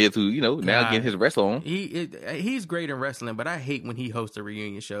 Yeah, the Miz who now God. getting his wrestle on. He's great in wrestling, but I hate when he hosts the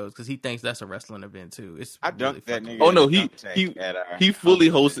reunion shows because he thinks that's a wrestling event too. It's I really dunked that fucking- nigga. Oh, no, at he- dunk tank he- at our he fully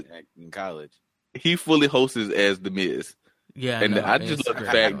house hosted- in college. He fully hosts as the Miz. Yeah, And no, I just it's love the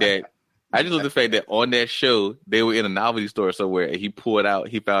great. fact that on that show they were in a novelty store somewhere and he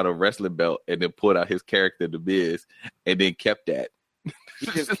found a wrestling belt and then pulled out his character the Miz and then kept that. He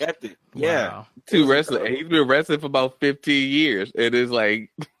just kept it. Yeah. Wow. To wrestling. And he's been wrestling for about 15 years. And it's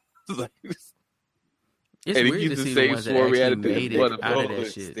like, It's And he weird used to the see same the ones that swear actually attitude. made What it a out of bro.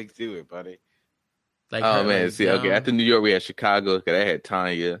 that shit. Stick to it, buddy. Like oh her, man, like, see, okay. young- After New York, we had Chicago because I had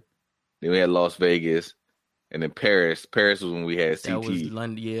Tanya. Then we had Las Vegas, and then Paris. Paris was when we had that was CT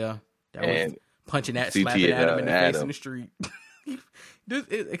London. Yeah, that and was punching that, CT slapping and, Adam in the face Adam. in the street.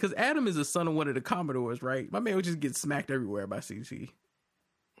 Because Adam is the son of one of the Commodores, right? My man would just get smacked everywhere by CT.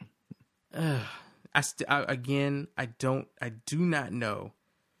 I do not know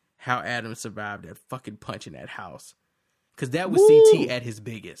how Adam survived that fucking punch in that house. Because that was Woo! CT at his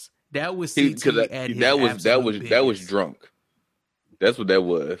biggest. That was CT at his that was absolute that was biggest. drunk. That's what that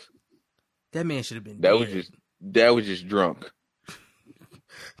was. That man should have been That dead. was just drunk.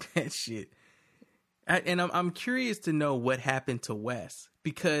 That shit. I'm curious to know what happened to Wes,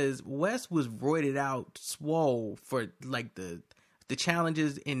 because Wes was roided out, swole for like the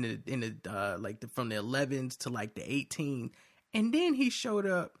challenges in the like from the 11s to like the 18, and then he showed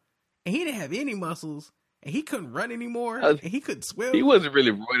up and he didn't have any muscles and he couldn't run anymore and he couldn't swim. He wasn't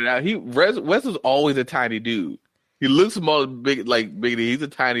really running out. Wes was always a tiny dude. He looks small, big. He's a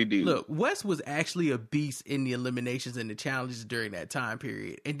tiny dude. Look, Wes was actually a beast in the eliminations and the challenges during that time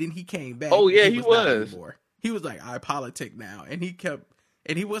period, and then he came back. Oh, yeah, and he not was. anymore. He was like, I politic now, and he kept,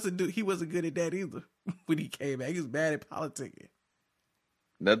 and he wasn't good at that either. When he came back, he was bad at politicking.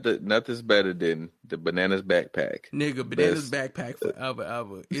 Nothing's better than the Bananas backpack. Nigga, Bananas Best. backpack forever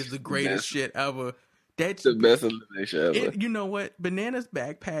ever is the greatest shit ever. That's The best elimination ever. you know what? Bananas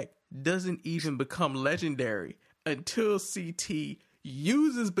backpack doesn't even become legendary until CT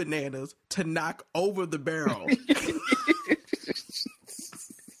uses bananas to knock over the barrel.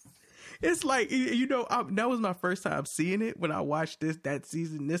 It's like, that was my first time seeing it when I watched that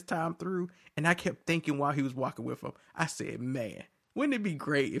season this time through, and I kept thinking while he was walking with him, I said, man, wouldn't it be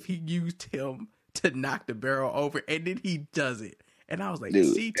great if he used him to knock the barrel over, and then he does it. And I was like,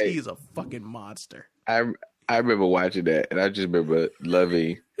 Dude, CT is a fucking monster. I remember watching that, and I just remember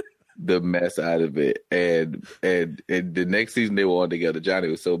loving the mess out of it. And the next season they were on together, Johnny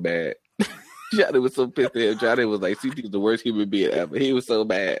was so bad. Johnny was so pissed at him. Johnny was like, CT was the worst human being ever. He was so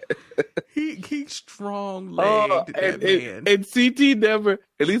bad. He strong legged that man. And CT never,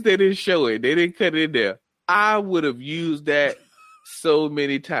 at least they didn't show it. They didn't cut it in there. I would have used that so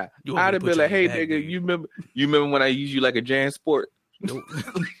many times. You want me I'd to have put been you like, in hey, the bag, nigga, dude? you remember when I used you like a Jan Sport? Nope.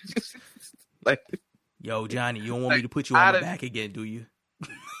 Like, Yo, Johnny, you don't want me to put you on my back again, do you?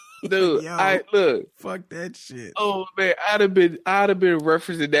 dude, Yo. look. Fuck that shit. Oh man, I'd have been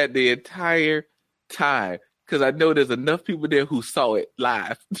referencing that the entire time because I know there's enough people there who saw it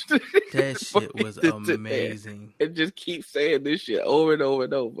live. That shit was To sit there amazing. and just keep saying this shit over and over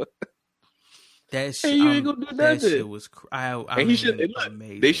and over. That And you ain't gonna do that nothing. shit was And he should.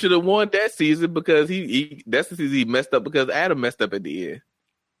 amazing. They should have won that season because he that's the season he messed up because Adam messed up at the end.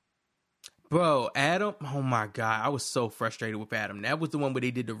 Bro, Adam, oh my God. I was so frustrated with Adam. That was the one where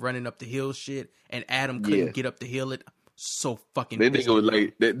they did the running up the hill shit and Adam couldn't get up the hill. It so fucking That pissed nigga was at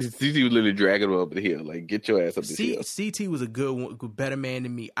him. like, CT was literally dragging him up the hill. Like, get your ass up the hill. CT was a good better man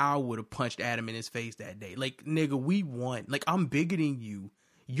than me. I would have punched Adam in his face that day. Like, nigga, we won. Like, I'm bigger than you.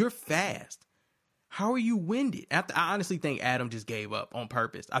 You're fast. How are you winded? I honestly think Adam just gave up on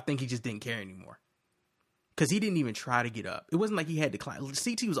purpose. I think he just didn't care anymore. Because he didn't even try to get up. It wasn't like he had to climb.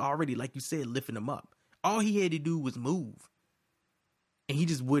 CT was already, like you said, lifting him up. All he had to do was move. And he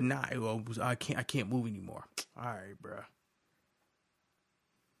just would not. Well, I can't move anymore. All right, bro.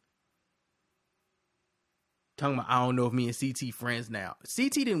 Talking about, I don't know if me and CT friends now.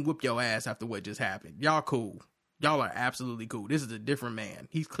 CT didn't whoop your ass after what just happened. Y'all cool. Y'all are absolutely cool. This is a different man.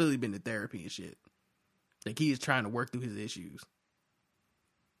 He's clearly been to therapy and shit. Like, he is trying to work through his issues.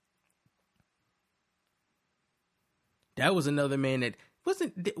 That was another man that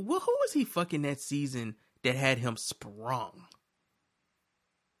wasn't. Well, who was he fucking that season that had him sprung?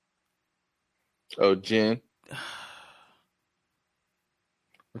 Oh, Jen. I'll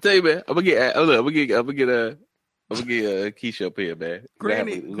tell you, man. I'm gonna get Keisha up here, man. We're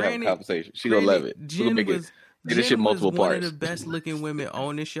gonna have a conversation. She gonna love it. She's gonna make it. This shit multiple parts. One of the best looking women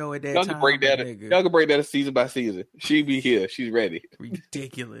on the show at that y'all time. Y'all can break that season by season. She be here. She's ready.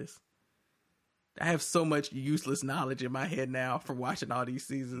 Ridiculous. I have so much useless knowledge in my head now from watching all these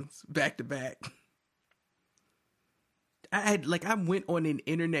seasons back to back. I went on an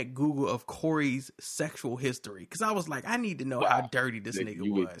internet Google of Corey's sexual history because I was like, I need to know how dirty this nigga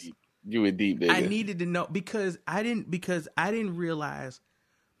was. You were deep, nigga. I needed to know because I didn't realize.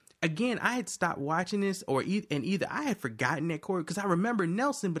 Again, I had stopped watching this, either I had forgotten that Corey, because I remember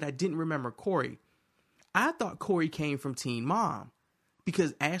Nelson, but I didn't remember Corey. I thought Corey came from Teen Mom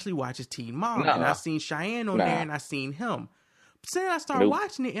because Ashley watches Teen Mom, and I seen Cheyenne on there, and I seen him. But then I started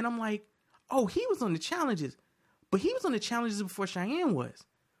watching it, and I'm like, oh, he was on the challenges, but he was on the challenges before Cheyenne was.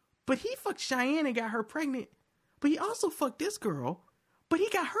 But he fucked Cheyenne and got her pregnant, but he also fucked this girl, but he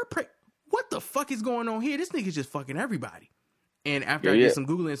got her pregnant. What the fuck is going on here? This nigga's just fucking everybody. And after I did some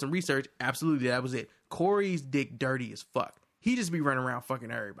Googling and some research, absolutely, that was it. Corey's dick dirty as fuck. He just be running around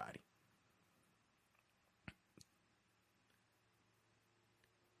fucking everybody.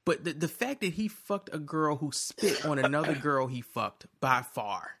 But the fact that he fucked a girl who spit on another girl he fucked, by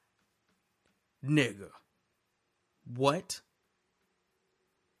far. Nigga. What?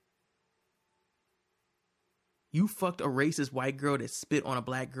 You fucked a racist white girl that spit on a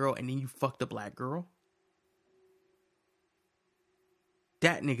black girl and then you fucked a black girl?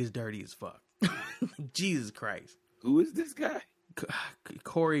 That nigga's dirty as fuck. Jesus Christ. Who is this guy?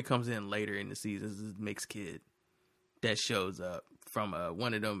 Corey comes in later in the season. This is a mixed kid that shows up from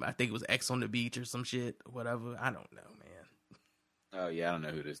one of them. I think it was X on the Beach or some shit. Whatever. I don't know, man. Oh, yeah. I don't know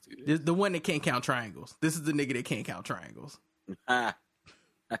who this dude is. The one that can't count triangles. This is the nigga that can't count triangles.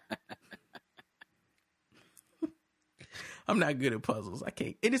 I'm not good at puzzles. I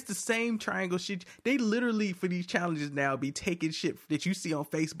can't. And it's the same triangle shit. They literally, for these challenges now, be taking shit that you see on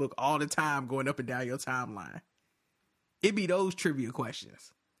Facebook all the time going up and down your timeline. It be those trivia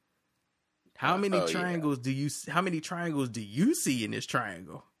questions. How many triangles do you see in this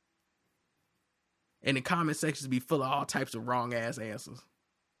triangle? And the comment sections be full of all types of wrong ass answers.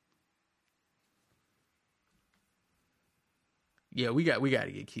 Yeah, we got to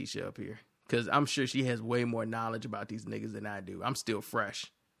get Keisha up here. Because I'm sure she has way more knowledge about these niggas than I do. I'm still fresh.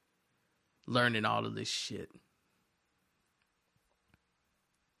 Learning all of this shit.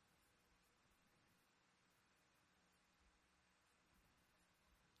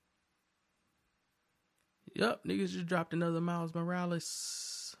 Yup, niggas just dropped another Miles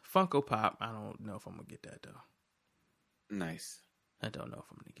Morales Funko Pop. I don't know if I'm going to get that, though. Nice. I don't know if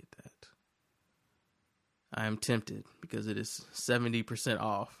I'm going to get that. I am tempted because it is 70%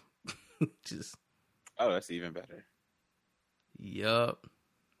 off. Just that's even better. Yup.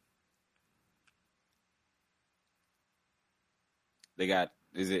 They got,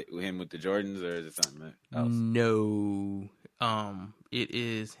 is it him with the Jordans or is it something else? No. It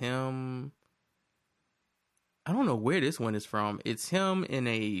is him. I don't know where this one is from. It's him in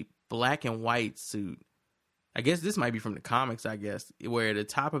a black and white suit. I guess this might be from the comics, where the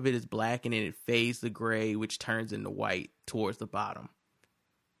top of it is black and then it fades to gray, which turns into white towards the bottom.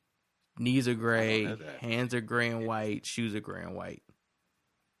 Knees are gray, hands are gray and white, shoes are gray and white.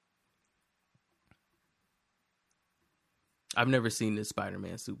 I've never seen this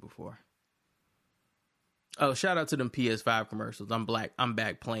Spider-Man suit before. Oh, shout out to them PS5 commercials. I'm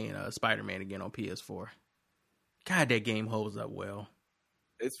back playing Spider-Man again on PS4. God, that game holds up well.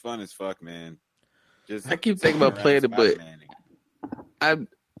 It's fun as fuck, man. I keep thinking about playing it, but I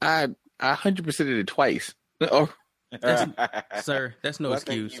 100%ed it twice. Sir, that's no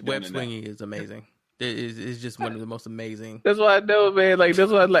excuse. Web swinging is amazing. It's just one of the most amazing. That's why I know, man. Like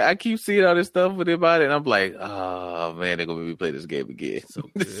that's why I keep seeing all this stuff with about it, and I'm like, oh man, they're gonna make me play this game again. It's so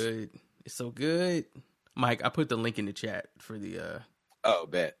good. It's so good. Mike, I put the link in the chat for the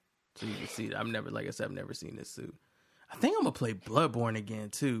bet. So you can see it. I've never seen this suit. I think I'm gonna play Bloodborne again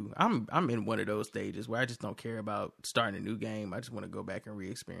too. I'm in one of those stages where I just don't care about starting a new game. I just want to go back and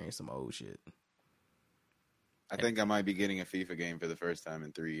re-experience some old shit. I think I might be getting a FIFA game for the first time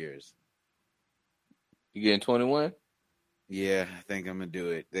in 3 years. You getting 21? Yeah, I think I'm gonna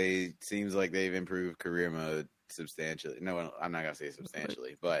do it. Seems like they've improved career mode substantially. No, I'm not gonna say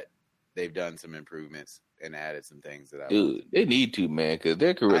substantially, but they've done some improvements and added some things that Dude, they need to, man, because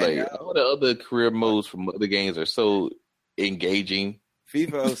their career, all the other career modes from other games are so engaging.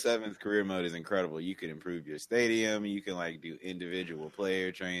 FIFA 07's career mode is incredible. You can improve your stadium. You can do individual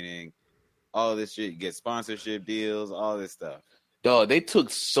player training, all this shit. You get sponsorship deals, all this stuff. Dog, they took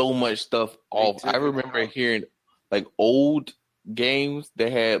so much stuff off. I remember hearing old games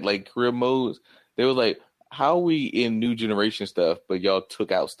that had career modes. They were like, how are we in new generation stuff, but y'all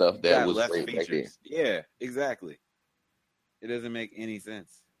took out stuff that was great back then? Yeah, exactly. It doesn't make any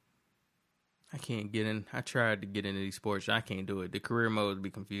sense. I can't get in. I tried to get into these sports. I can't do it. The career modes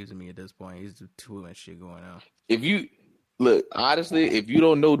be confusing me at this point. It's too much shit going on. If you look, honestly, if you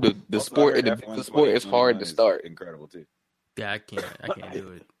don't know the sport, the sport is hard to start. Incredible too. Yeah, I can't do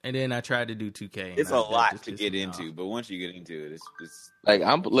it. And then I tried to do 2K. It's a lot to get into, but once you get into it, it's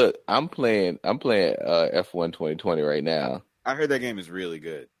I'm playing F1 2020 right now. I heard that game is really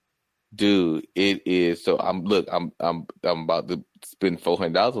good. Dude, it is. So I'm about to spend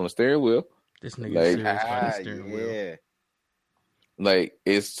 $400 on a steering wheel. This nigga serious about the steering wheel.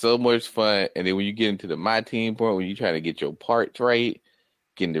 It's so much fun. And then when you get into the My Team part, when you're trying to get your parts right,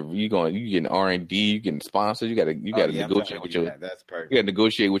 you getting R&D, you getting sponsors. You gotta negotiate with that's perfect. You gotta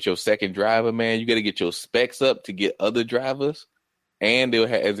negotiate with your second driver, man. You gotta get your specs up to get other drivers. And they'll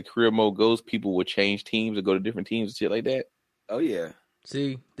have, as the career mode goes, people will change teams or go to different teams and shit like that. Oh yeah.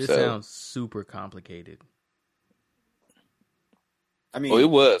 See, this sounds super complicated. I mean, it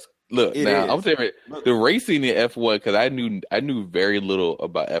was. Look, now is. I'm saying the racing in F1, because I knew very little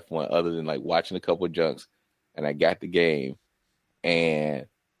about F1 other than watching a couple of junks, and I got the game, and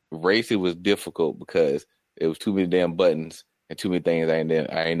racing was difficult because it was too many damn buttons and too many things I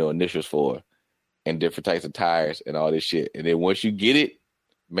ain't know initials for, and different types of tires and all this shit. And then once you get it,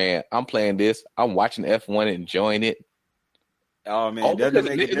 man, I'm playing this. I'm watching F1 and enjoying it. Oh man,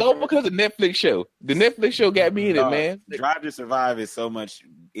 it's all because of Netflix show. The Netflix show got me in it, man. Drive to Survive is so much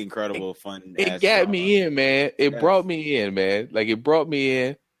incredible fun. It got me in, man. It brought me in, man. It brought me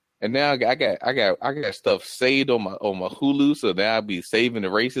in, and now I got stuff saved on my Hulu. So now I'll be saving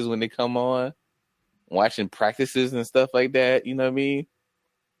the races when they come on, watching practices and stuff like that. You know what I mean?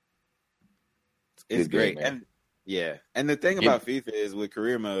 It's great, man. And the thing about FIFA is with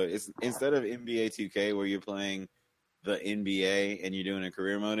career mode, it's instead of NBA 2K where you're playing the NBA and you're doing a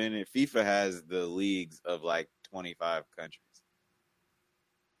career mode in it, FIFA has the leagues of 25 countries.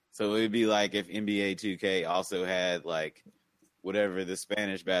 So it'd be like if NBA 2K also had whatever the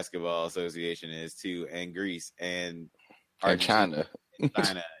Spanish Basketball Association is too, and Greece and China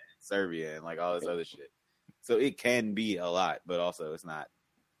and Serbia and all this other shit. So it can be a lot, but also it's not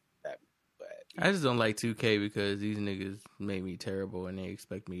that bad. I just don't like 2K because these niggas made me terrible and they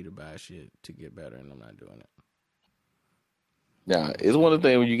expect me to buy shit to get better, and I'm not doing it. Now, it's one of the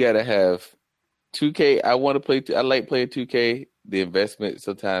things when you gotta have 2K. I want to play. I like playing 2K. The investment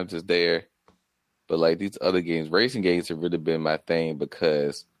sometimes is there, but these other games, racing games, have really been my thing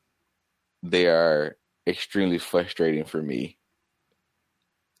because they are extremely frustrating for me.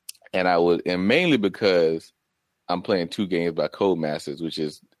 And mainly because I'm playing two games by Codemasters, which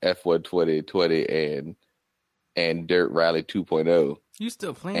is F1 2020 and Dirt Rally 2.0. You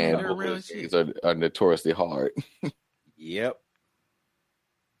still playing Dirt Rally shit? Are notoriously hard. Yep.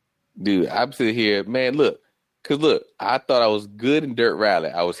 Dude, I'm sitting here, man, look, I thought I was good in Dirt Rally.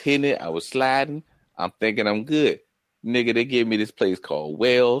 I was hitting it, I was sliding. I'm thinking I'm good. Nigga, they gave me this place called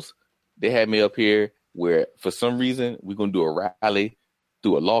Wales. They had me up here where, for some reason, we're going to do a rally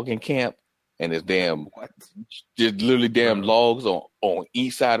through a logging camp, and it's just literally damn logs on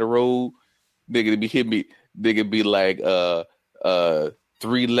each side of the road. Nigga, they be hitting me. They could be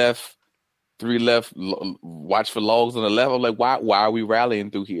three left, watch for logs on the left. I'm like, why are we rallying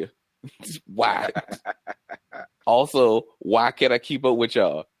through here? Why? Also, why can't I keep up with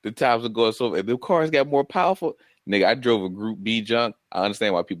y'all? The times are going so. If the cars got more powerful, nigga, I drove a Group B junk. I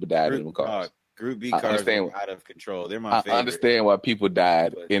understand why people died in them cars. Group B I cars understand. are out of control. They're my I favorite. understand why people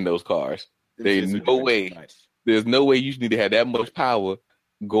died in those cars. Them There's shits are no doing way. too much. There's no way you need to have that much power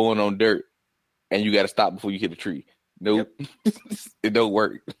going on dirt, and you got to stop before you hit a tree. Nope, it don't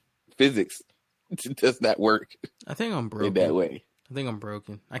work. Physics does not work I think I'm broken. in that way. I think I'm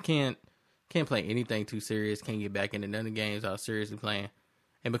broken. I can't play anything too serious. Can't get back into none of the games I was seriously playing.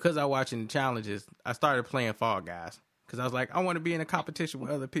 And because I watching the challenges, I started playing Fall Guys because I was like, I want to be in a competition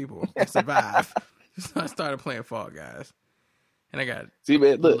with other people and survive. So I started playing Fall Guys, and I got man,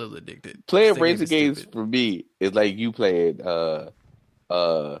 a look, little addicted. playing Thinking racing it's games stupid. for me is like you played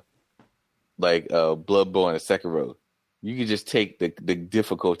Bloodborne and Sekiro. You can just take the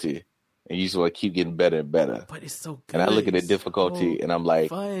difficulty and you just want to keep getting better and better. But it's so good. And I look at the It's difficulty so and I'm like,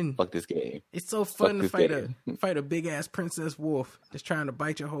 fun. fuck this game. It's so fun to this fight a big ass princess wolf that's trying to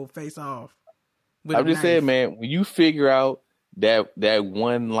bite your whole face off. with I'm a just saying, knife. man, when you figure out that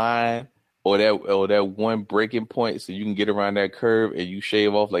one line or that one breaking point so you can get around that curve and you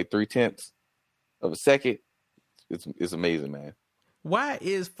shave off like 0.3 of a second, it's amazing, man. Why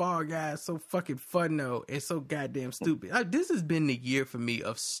is Fall Guys so fucking fun though? It's so goddamn stupid. This has been the year for me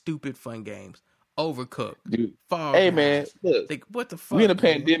of stupid fun games. Overcooked, Dude, Fall hey Guys. man, look, Like, what the fuck? we in a man?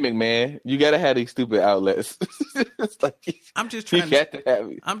 pandemic, man. You gotta have these stupid outlets. It's like I'm just you trying to. got to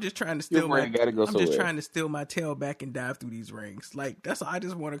have it. I'm just trying to Your steal my. brain gotta go I'm just somewhere. trying to steal my tail back and dive through these rings. Like that's. I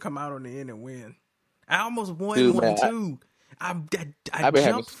just want to come out on the end and win. I almost won Dude, one man, too. I I've been having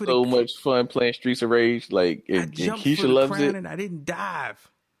jumped for so the. much fun playing Streets of Rage. Like, I and jumped Keisha for the loves crown it. and I didn't dive.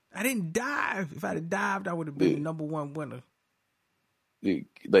 If I'd have dived, I would have been Dude. the #1 winner.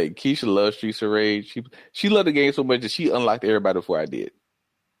 Like Keisha loves Streets of Rage. She loved the game so much that she unlocked everybody before I did.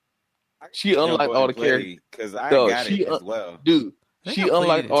 She unlocked all the characters. because I No, got she it as well. Dude, I think she I played it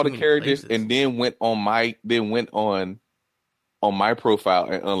unlocked in all too the many characters places. and then went on my profile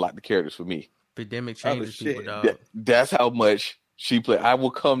and unlocked the characters for me. Pandemic Oh, changes shit. people, dog. That's how much she played. I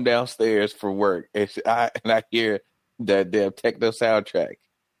will come downstairs for work and I hear that damn techno soundtrack,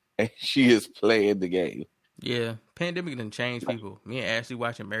 and she is playing the game. Yeah, pandemic done changed people. Me and Ashley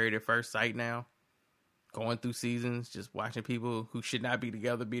watching Married at First Sight now, going through seasons, just watching people who should not be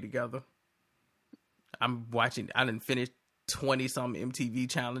together. I'm watching. I done finished 20-something MTV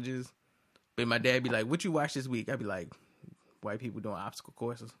challenges, but my dad be like, "What you watch this week?" I'd be like, "White people doing obstacle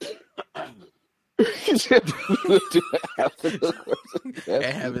courses and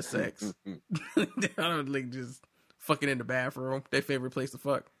having sex." I don't like just fucking in the bathroom. Their favorite place to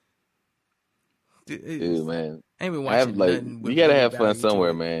fuck. Dude, man. I ain't been watching nothing. You gotta have value fun to somewhere,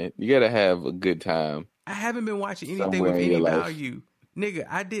 it. man. You gotta have a good time. I haven't been watching anything Somewhere with in any your life. value. Nigga,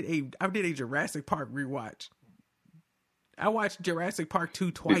 I did a Jurassic Park rewatch. I watched Jurassic Park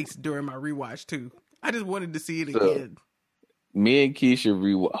 2 twice during my rewatch too. I just wanted to see it So- again. Me and Keisha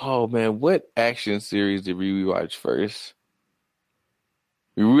rewatch. Oh man, what action series did we rewatch first?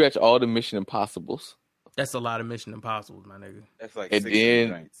 We rewatched all the Mission Impossibles, That's a lot of Mission Impossible, my nigga. That's like And 16 then-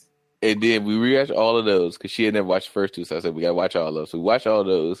 nights. and then we rewatched all of those because she had never watched the first two. So I said we gotta watch all those. So we watched all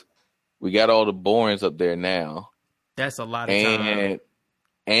those. We got all the Bournes up there now, That's a lot of time.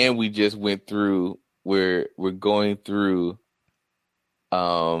 and we just went through. We're going through.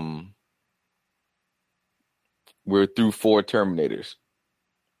 We're through 4 Terminators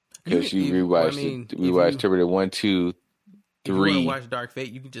because she rewatched we watched Terminator 1, 2, If you want 3, to watch Dark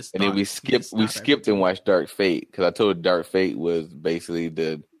Fate, you can just and then we skipped and watched Dark Fate because I told her Dark Fate was basically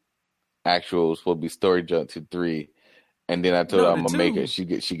the actual supposed to be story jump to 3, and then I told her I'm gonna make her she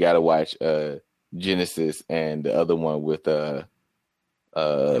got to watch Genesis and the other one with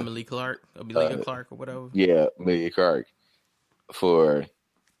Emily Clark, Amelia Clark, or whatever. yeah, Amelia Clark for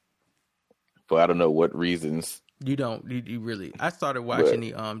I don't know what reasons. You don't. You really. I started watching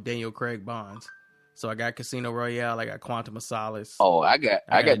the Daniel Craig Bonds. So I got Casino Royale. I got Quantum of Solace. Oh, I got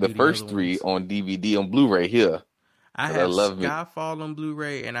gotta the do the first other 3 ones. on DVD on Blu-ray here. I I have love it. Skyfall on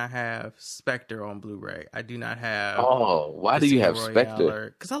Blu-ray and I have Spectre on Blu-ray. I do not have. Oh, why do you have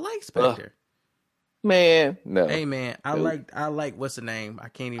Spectre? Because I like Spectre. Man, no. Hey man, I Nope. like what's the name? I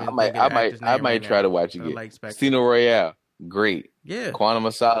can't even. I might think of the actor's name right try now. to watch it I again. like Spectre. Casino Royale, great. Yeah, Quantum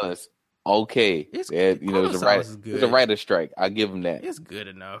of Solace, okay. It's- It Quantum was of a right, Solace is it was a good. writer strike. I give him that. it's good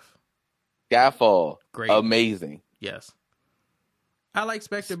enough. Skyfall, Great. amazing. Yes, I like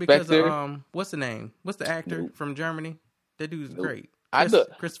Spectre because Spectre? of what's the name? What's the actor from Germany? That dude's great. I understand.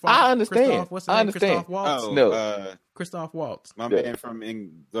 What's the I name? understand. Christoph Waltz. Oh, No. Christoph Waltz. my Yeah. man from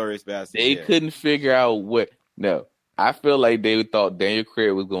Inglourious Basterds. They couldn't figure out what. No, I feel like they thought Daniel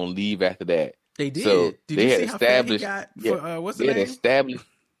Craig was going to leave after that. They did. So Did they you had see how fat he established, got yeah, for what's the they had name? established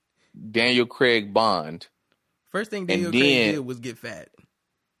Daniel Craig Bond, First thing and Daniel Craig then did was get fat.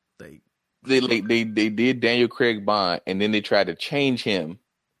 Like they did Daniel Craig Bond, and then they tried to change him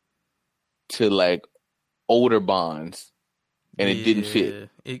to like older Bonds, and it didn't fit.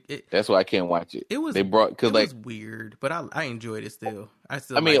 That's why I can't watch it. It was they brought because like was weird, but I enjoyed it still. I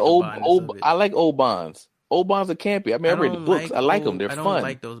still I mean like the Bondness of it. I like old Bonds. Old Bonds are campy. I mean I read the don't books. I like them. They're I don't fun.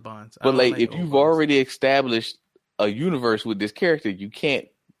 like those Bonds. I But don't like like if old you've Bonds. already established a universe with this character, you can't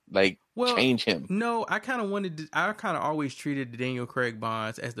like change him. No, I kind of always treated the Daniel Craig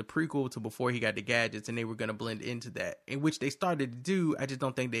Bonds as the prequel to before he got the gadgets, and they were going to blend into that, in which they started to do. I just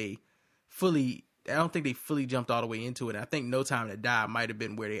don't think they fully jumped all the way into it. I think No Time to Die might have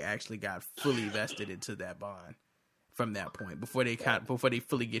been where they actually got fully vested into that bond from that point before they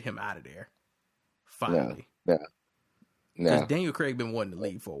fully get him out of there. Finally, because Daniel Craig been wanting to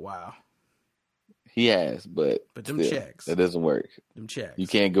leave for a while. He has, but them still, checks, that doesn't work. Them checks. You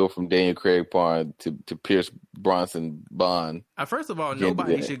can't go from Daniel Craig Bond to Pierce Bronson Bond. First of all,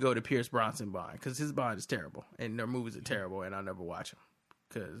 nobody should go to Pierce Bronson Bond because his Bond is terrible and their movies are terrible, and I'll never watch them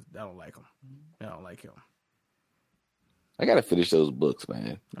because I don't like him. I don't like him. I gotta finish those books,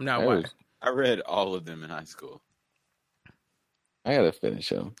 man. I'm not watching. I read all of them in high school. I gotta finish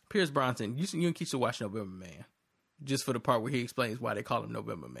them. Pierce Bronson, you and Keith should watch November Man, just for the part where he explains why they call him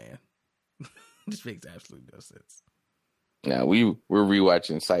November Man. This makes absolutely no sense. Now we're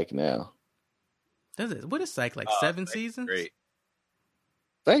rewatching Psych now. Does it? What is Psych like? 7 seasons? Great.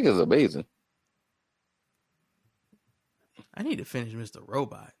 Psych is amazing. I need to finish Mr.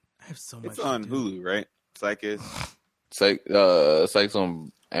 Robot. I have so much. It's on Hulu, right? Psych is Psych's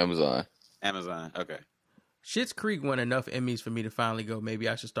on Amazon. Amazon. Okay. Schitt's Creek won enough Emmys for me to finally go. Maybe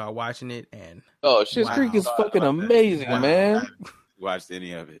I should start watching it. And Schitt's Creek is fucking amazing, man. Watched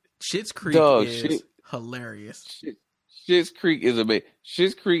any of it? Schitt's Creek is hilarious. Schitt's Creek is amazing.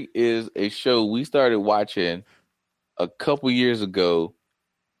 Schitt's Creek is a show we started watching a couple years ago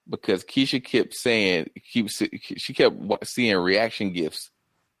because Keisha kept seeing reaction gifs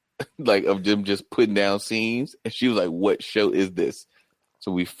like of them just putting down scenes, and she was like, "What show is this?"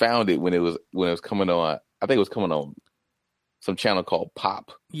 So we found it when it was coming on. I think it was coming on some channel called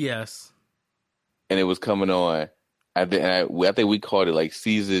Pop. Yes, and it was coming on. I think we called it like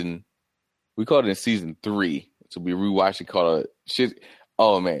season. We called it in season 3. So we rewatched it. Called it shit.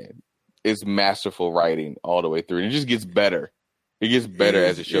 Oh man, it's masterful writing all the way through. And it just gets better. It gets better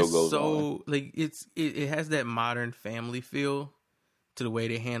as the show goes on. Like it has that Modern Family feel to the way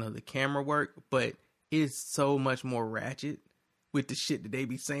they handle the camera work, but it's so much more ratchet with the shit that they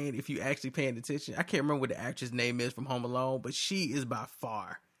be saying if you actually paying attention. I can't remember what the actress name is from Home Alone, but she is by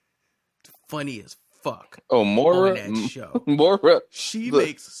far the funniest fuck. Oh, Maura, on that show. Maura, she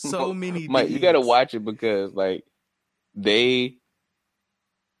makes so many. Mike, you got to watch it because like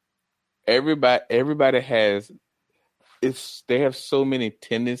everybody has. They have so many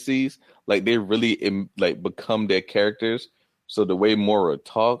tendencies. Like they really like become their characters. So the way Maura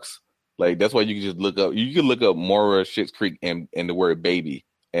talks, like that's why you can just look up. You can look up Maura Schitt's Creek and the word baby,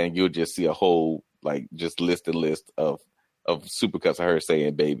 and you'll just see a whole like just list of supercuts of her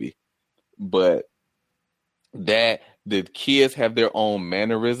saying baby. But that the kids have their own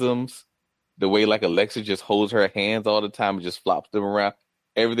mannerisms, the way like Alexa just holds her hands all the time and just flops them around.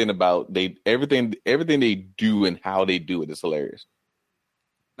 Everything they do and how they do it is hilarious.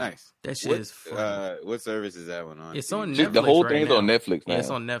 Nice. That shit is fun. What service is that one on? It's on Netflix. The whole right thing's now. on Netflix now. Yeah, it's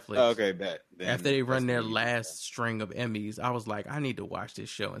on Netflix. Oh, okay, bet. Then after they run their last string of Emmys, I was like, I need to watch this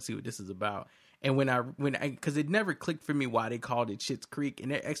show and see what this is about. And when I because it never clicked for me why they called it Schitt's Creek,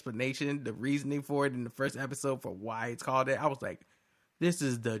 and their explanation, the reasoning for it in the first episode for why it's called it, I was like, this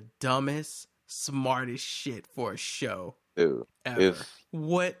is the dumbest, smartest shit for a show. Dude, ever.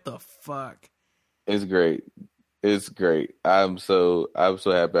 What the fuck? It's great. It's great. I'm so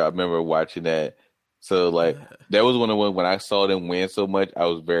happy. I remember watching that. So like that was one of the ones when I saw them win so much, I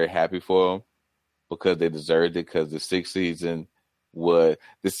was very happy for them because they deserved it. Because the sixth season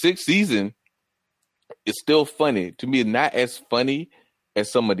is still funny to me. Not as funny as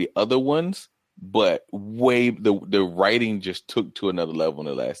some of the other ones, but the writing just took to another level in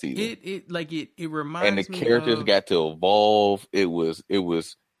the last season. It reminds me and the characters got to evolve. It was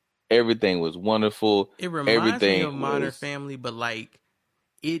everything was wonderful. It reminds me of Modern Family, but like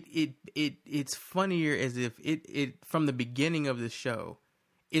it's funnier as if it from the beginning of the show,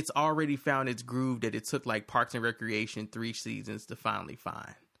 it's already found its groove that it took like Parks and Recreation 3 seasons to finally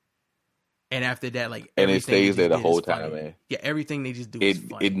find. And after that, like and it stays there the whole time, man. Yeah, everything they just do is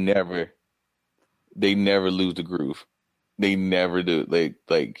funny. They never lose the groove. They never do.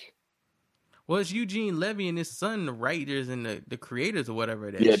 Well, Well, it's Eugene Levy and his son, the writers and the creators or whatever.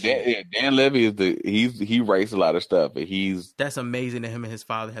 Of that Yeah, shit. Dan Levy is he writes a lot of stuff, and he's That's amazing that him and his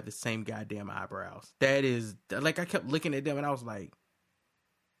father have the same goddamn eyebrows. That is like I kept looking at them and I was like,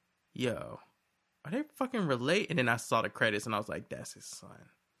 "Yo, are they fucking relate?" And then I saw the credits and I was like, "That's his son.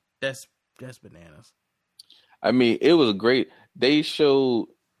 That's bananas." I mean, it was great. They showed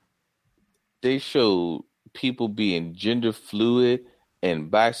people being gender fluid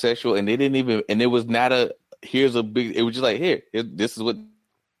and bisexual, and they didn't even. And it was not a here's a big. It was just like this is what.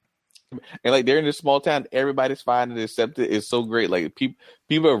 And like they're in this small town, everybody's fine and accepted. It's so great. Like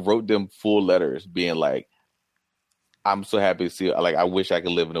people have wrote them full letters, being like, "I'm so happy to see. Like I wish I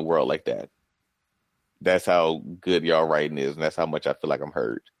could live in a world like that." That's how good y'all writing is, and that's how much I feel like I'm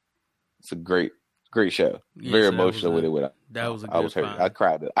heard. It's a great show. Yeah, Very so that emotional was when it went out. That was a good I was hurt. find. I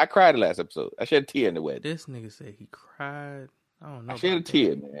cried. I cried the last episode. I shed a tear in the wedding. This nigga said he cried. I don't know. I shed a about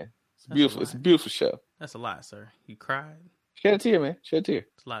tear, that. man. It's That's beautiful. a It's a lot. beautiful show. That's a lot, sir. You cried. Shed a tear, man. Shed a tear.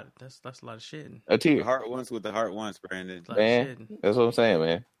 That's a lot. That's a lot of shitting. A The tear, heart wants what the heart wants, Brandon. That's a lot of man. shitting. That's what I'm saying,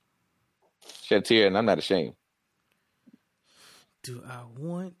 man. Shed a tear, and I'm not ashamed. Do I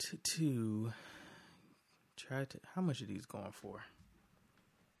want to try to? How much are these going for?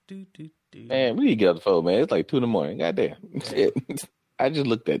 Do. Man, we need to get off the phone, man. It's like 2 a.m. Goddamn. Shit. I just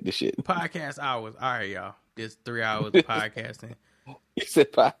looked at this shit. Podcast hours. All right, y'all. This 3 hours of podcasting. You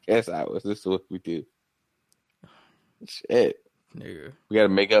said podcast hours. This is what we do. Shit. Nigga, We got to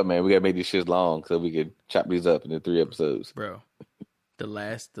make up, man. We got to make these shits long so we can chop these up into 3 episodes. bro. The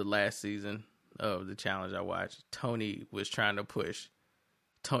last season of the challenge I watched, Tony was trying to push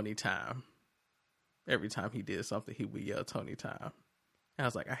Tony time. Every time he did something, he would yell Tony time. And I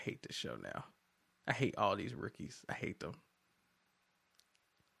was like, I hate this show now. I hate all these rookies. I hate them.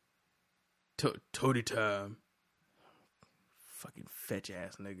 Tony time. Fucking fetch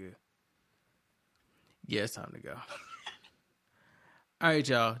ass nigga. Yeah, it's time to go. All right,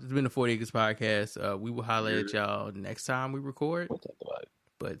 y'all. This has been the 40 Acres Podcast. We will holler at y'all next time we record. We'll talk about it.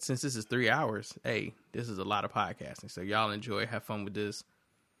 But since this is 3 hours, hey, this is a lot of podcasting. So y'all enjoy, have fun with this.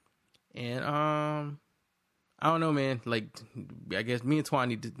 And I don't know, man. Like, I guess me and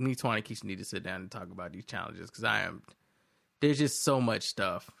Keisha need to sit down and talk about these challenges because there's just so much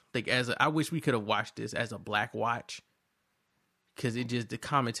stuff. Like, I wish we could have watched this as a black watch because the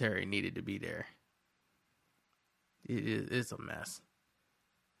commentary needed to be there. It's a mess.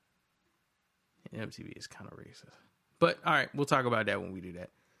 And MTV is kind of racist. But, all right, we'll talk about that when we do that.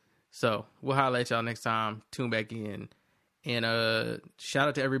 So, we'll holler at y'all next time. Tune back in. And shout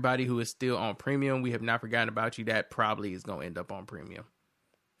out to everybody who is still on premium. We have not forgotten about you. That probably is going to end up on premium.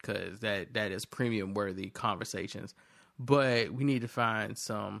 Because that is premium-worthy conversations. But we need to find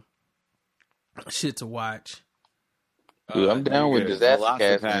some shit to watch. Dude, I'm down with Disaster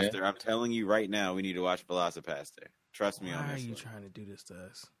Cast, man. Velocipaster. I'm telling you right now, we need to watch Velocipaster. Trust me on Why are this. you one. trying to do this to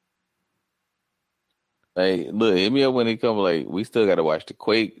us? Like, look, hit me up when it comes. Like, we still got to watch The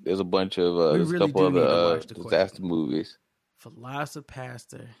Quake. There's a bunch of We there's really a couple do need to other watch The Quake. disaster movies.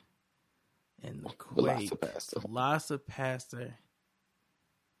 Velocipaster and the Quake. Velocipaster. Velocipaster.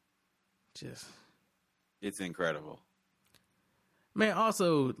 Just... It's incredible. Man,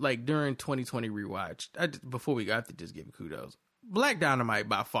 also, like, during 2020 rewatch, before we go, I have to just give kudos. Black Dynamite,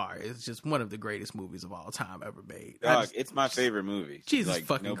 by far, is just one of the greatest movies of all time ever made. Dog, it's my favorite movie. Jesus Like,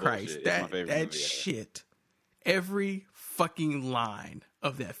 fucking no Christ. bullshit. It's my favorite That movie. shit. Every fucking line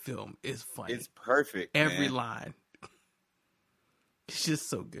of that film is funny. It's perfect. Every man. line. It's just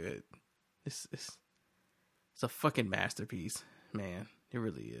so good. It's a fucking masterpiece, man. It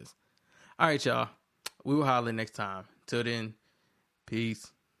really is. All right, y'all. We will holler next time. Till then,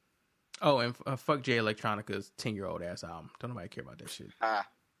 peace. Oh, and fuck Jay Electronica's 10-year-old ass album. Don't nobody care about that shit.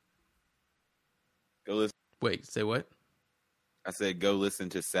 Go listen. Wait, say what? I said go listen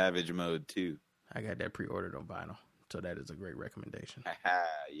to Savage Mode 2. I got that pre-ordered on vinyl, so that is a great recommendation.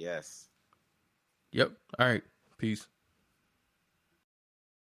 Yes. Yep. All right. Peace.